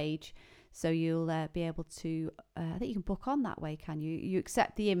Facebook page, so you'll be able to. I think you can book on that way, can you? You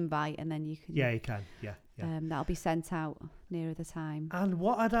accept the invite, and then you can. Yeah, you can. Yeah. That'll be sent out nearer the time. And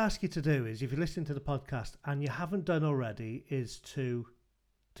what I'd ask you to do is, if you're listening to the podcast and you haven't done already, is to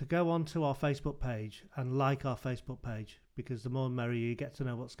go onto our Facebook page and like our Facebook page, because the more the merrier, you get to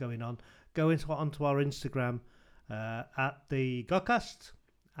know what's going on. Go onto our Instagram at the GOGcast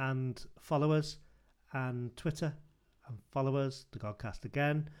and follow us, and Twitter and follow us, the GOGcast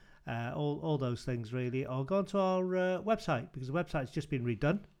again, all those things really. Or go onto our website, because the website's just been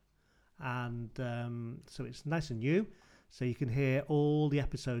redone, and so it's nice and new, so you can hear all the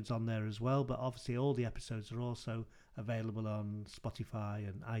episodes on there as well. But obviously all the episodes are also available on Spotify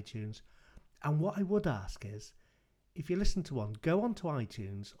and iTunes. And what I would ask is, if you listen to one, go onto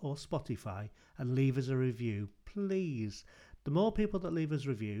iTunes or Spotify and leave us a review, please. The more people that leave us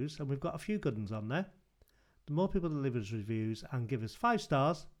reviews, and we've got a few good ones on there, the more people that leave us reviews and give us 5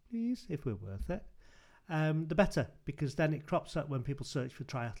 stars, please, if we're worth it, the better, because then it crops up when people search for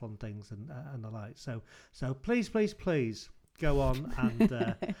triathlon things and the like. So please go on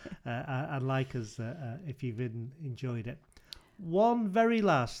and like us if you've enjoyed it. One very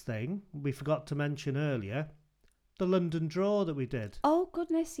last thing we forgot to mention earlier. The London draw that we did. Oh,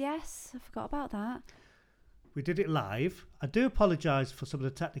 goodness, yes. I forgot about that. We did it live. I do apologise for some of the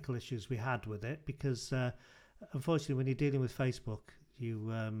technical issues we had with it, because unfortunately when you're dealing with Facebook,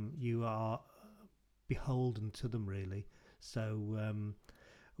 you are beholden to them, really. So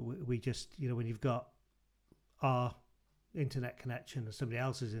we just, when you've got our internet connection and somebody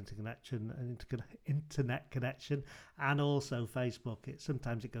else's internet connection and also Facebook,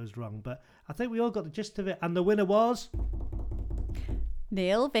 sometimes it goes wrong, but I think we all got the gist of it, and the winner was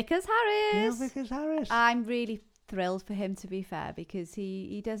Neil Vickers-Harris. I'm really thrilled for him, to be fair, because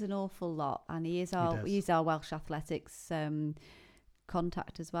he does an awful lot, and he's our Welsh Athletics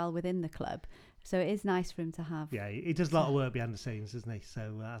contact as well within the club. So it is nice for him to have. Yeah, he does a lot of work behind the scenes, doesn't he?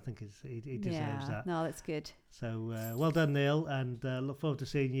 So I think he deserves that. No, that's good. So well done, Neil, and look forward to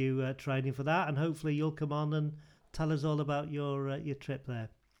seeing you training for that, and hopefully you'll come on and tell us all about your trip there.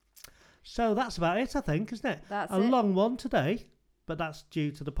 So that's about it, I think, isn't it? That's a long one today, but that's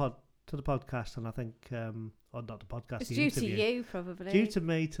due to the podcast, and I think, or not the podcast. It's the due interview. to you, probably. Due to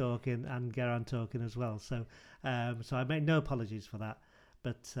me talking and Geran talking as well. So, so I make no apologies for that.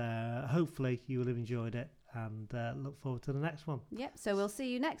 But hopefully you will have enjoyed it, and look forward to the next one. Yep. So we'll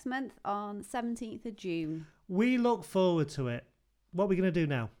see you next month on 17th of June. We look forward to it. What are we going to do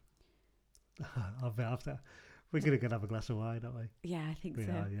now? We're going to go and have a glass of wine, aren't we? Yeah, I think we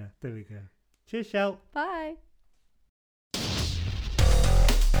so. Are, yeah. There we go. Cheers, Chelle. Bye.